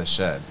czar of the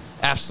shed.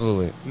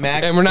 Absolutely.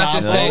 Max And we're not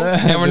just Sabo. saying,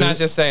 and we're not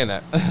just saying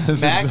that.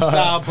 Max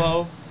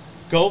Sabo.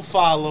 Go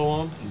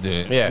follow him.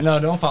 Dude. Yeah. No,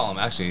 don't follow him.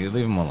 Actually,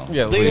 leave him alone.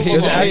 Yeah, Leave him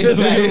he's- alone. he's- Just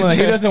leave him alone.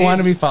 He doesn't want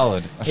to be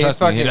followed. he's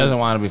Trust me, he fucking- doesn't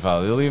want to be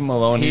followed. You leave him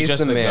alone. He's He's just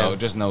the the man. goat.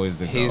 Just know he's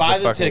the goat. He's Buy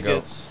the the fucking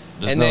tickets.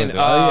 Just And know then he's the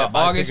goat. Oh, yeah,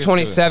 buy August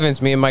tickets to it.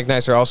 27th, me and Mike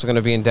Nice are also going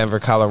to be in Denver,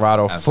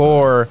 Colorado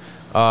for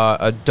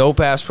a dope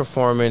ass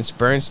performance.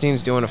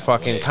 Bernstein's doing a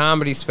fucking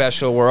comedy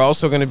special. We're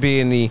also going to be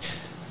in the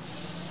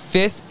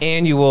 5th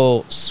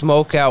annual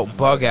Smoke Out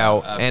Bug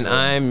Out, and Absolutely.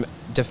 I'm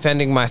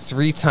defending my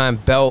 3-time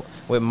belt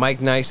with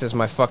Mike Nice as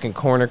my fucking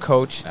corner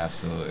coach.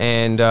 Absolutely.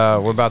 And gonna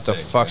we're be about to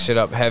sick, fuck man. shit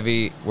up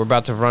heavy. We're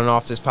about to run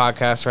off this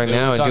podcast right Dude,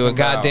 now we're and do a talking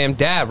about- goddamn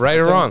dab, right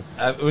or wrong.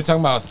 We're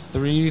talking about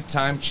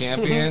 3-time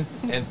champion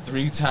and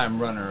 3-time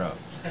runner-up.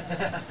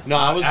 No,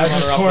 I was the As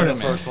his runner-up in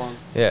the tournament. first one.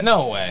 Yeah.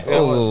 No way.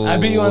 Ooh. I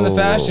beat you on the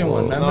fashion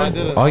one. Remember? No, I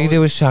didn't. All you did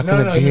was shotgun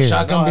No, a no, beer. you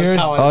shotgun No, beers.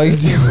 that's how I All you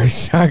did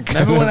was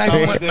shotgun. Remember when a I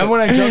beer. remember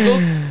when I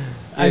juggled?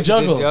 I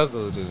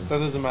juggled. dude. That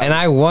doesn't matter. And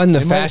I won the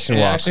It might- fashion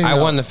yeah, walk. actually, I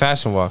no. won the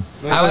fashion walk.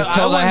 No, I was I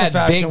told I, won the had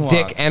fashion big walk.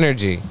 dick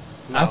energy.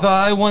 I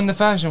thought I won the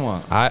fashion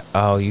one.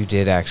 Oh, you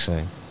did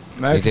actually.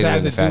 Max did had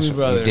win the the Doobie fashion.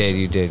 Brothers.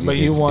 You did. But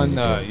you did, won. you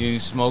did. You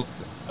smoked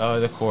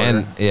the quarter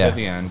And yeah, to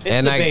the end. It's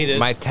and debated.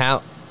 my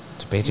talent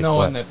debated No,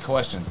 what? in the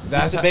questions. It's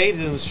That's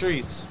debated in the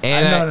streets.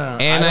 And no.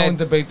 and I I don't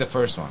debate the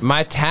first one.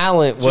 my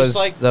talent was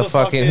like the the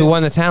fucking who fucking-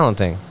 won the talent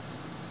thing.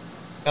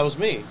 That was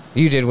me.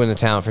 You did win the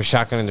talent for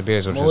shotgunning the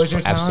beers, which What was was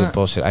your absolute talent?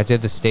 bullshit. I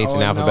did the states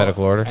in Oh,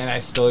 alphabetical no. order. And I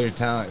stole your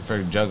talent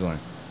for juggling.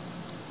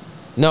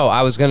 No,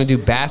 I was gonna do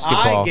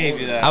basketball. I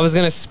gave you that. I was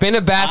gonna spin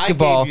a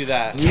basketball. I gave you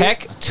that.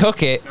 Tech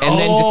took it and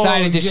then Oh,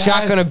 decided to yes.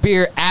 shotgun a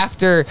beer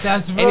after,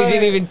 That's and he didn't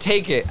right. even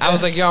take it. I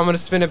was like, "Yo, I'm gonna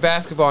spin a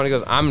basketball," and he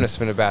goes, "I'm gonna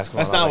spin a basketball."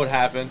 That's And I not was what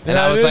like- happened. And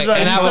I was like,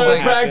 and I was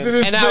like,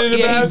 practicing and I, spinning yeah,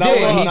 he basketball. did,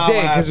 he Not did,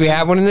 what because we happened.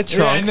 have one in the Yeah,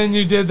 trunk. and then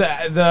you did the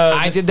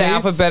I did the states?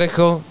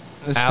 alphabetical.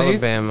 The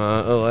states?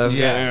 Alabama,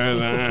 Yes.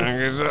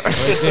 Alaska.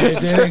 It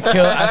didn't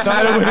kill. I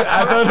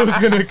thought it was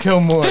gonna kill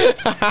more.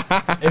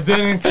 It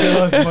didn't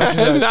kill as much as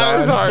I That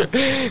was thought. hard.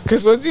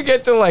 Because once you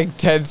get to like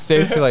 10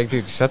 states, you're like,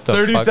 dude, shut the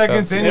 30 fuck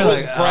seconds up. in, It you're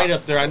was like, bright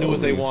up there. I knew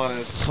what they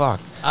wanted.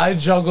 Fuck. I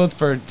juggled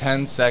for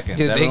 10 seconds.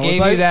 Dude, they Everyone was gave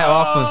you like, that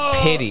off "Oh."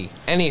 of pity.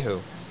 Anywho,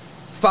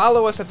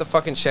 follow us at the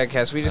fucking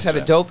Shedcast. We just had a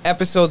right. dope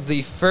episode,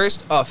 the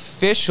first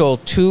official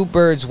Two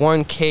Birds,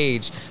 One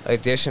Cage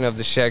edition of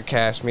the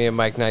Shedcast. Me and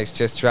Mike Nice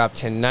just dropped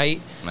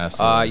tonight.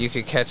 Absolutely. You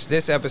could catch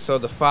this episode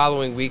the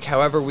following week.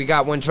 However, we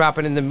got one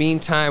dropping in the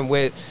meantime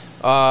with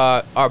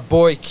our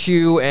boy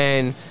Q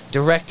and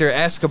director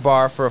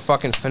Escobar for a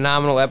fucking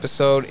phenomenal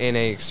episode in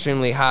a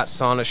extremely hot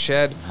sauna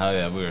shed. Hell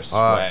yeah, we were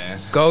sweating.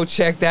 Go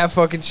check that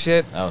fucking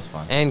shit. That was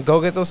fun. And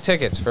go get those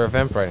tickets for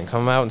Eventbrite and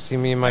come out and see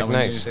me and Mike we need to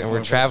Nice. take And more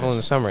we're traveling in the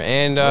pictures. summer.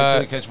 And Wait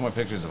till you catch more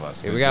pictures of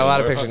us. yeah, we got a lot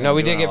of We're pictures. fucking No,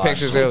 we did doing get a lot of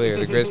pictures shit. earlier.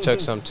 The Grizz took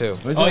some too.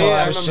 We do Oh a yeah, lot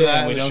I of remember shit that.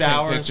 and we In don't the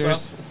shower take and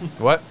pictures. stuff.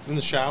 What? In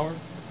the shower.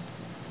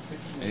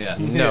 Yes.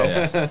 No.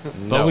 Yes. No.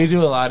 But we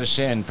do a lot of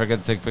shit and forget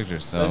to take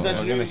pictures. So Isn't that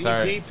we're your gonna new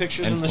start EP?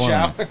 Pictures in the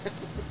informing. shower.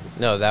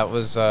 No, that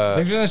was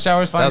Pictures in the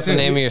shower is fine. that was the too.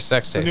 name of your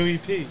sex The tape. new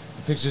EP.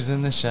 Pictures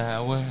in the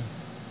shower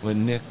with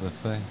Nick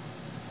LaFay.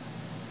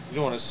 You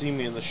don't want to see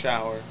me in the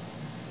shower.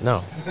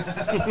 No. You're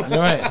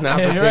right. Not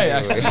Yeah, you're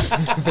right.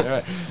 particularly. You're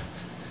right.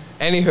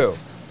 Anywho,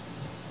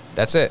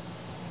 that's it.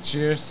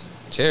 Cheers.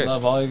 Cheers.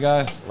 Love all you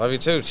guys. Love you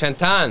too.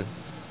 Chentan.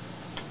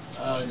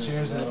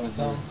 Cheers.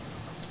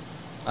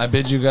 I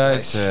bid you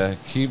guys to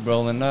keep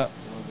rolling up.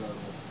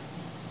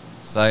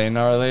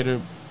 Sayonara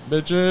later,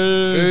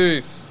 bitches.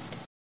 Peace.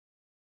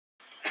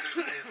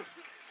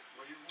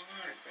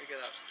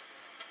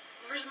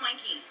 Where's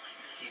Mikey?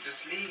 He's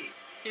asleep.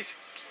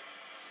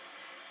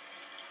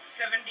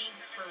 70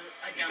 for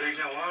a He dime.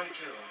 doesn't want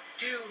to.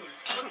 Dude,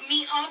 hook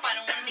me up. I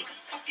don't want to make a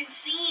fucking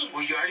scene.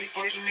 Well, you already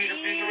fucking made a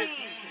bigger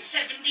scene.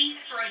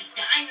 70 for a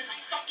dime is a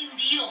fucking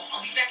deal.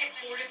 I'll be back at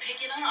 4 to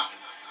pick it up.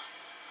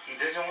 He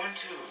doesn't want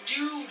to.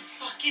 Dude,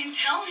 fucking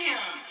tell him.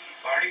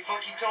 I already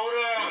fucking told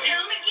him.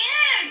 Tell him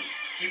again.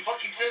 He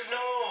fucking said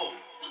no.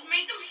 Well,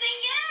 make him say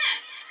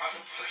yes. How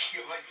the fuck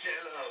am I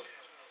tell him?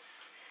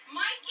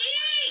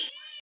 Mikey!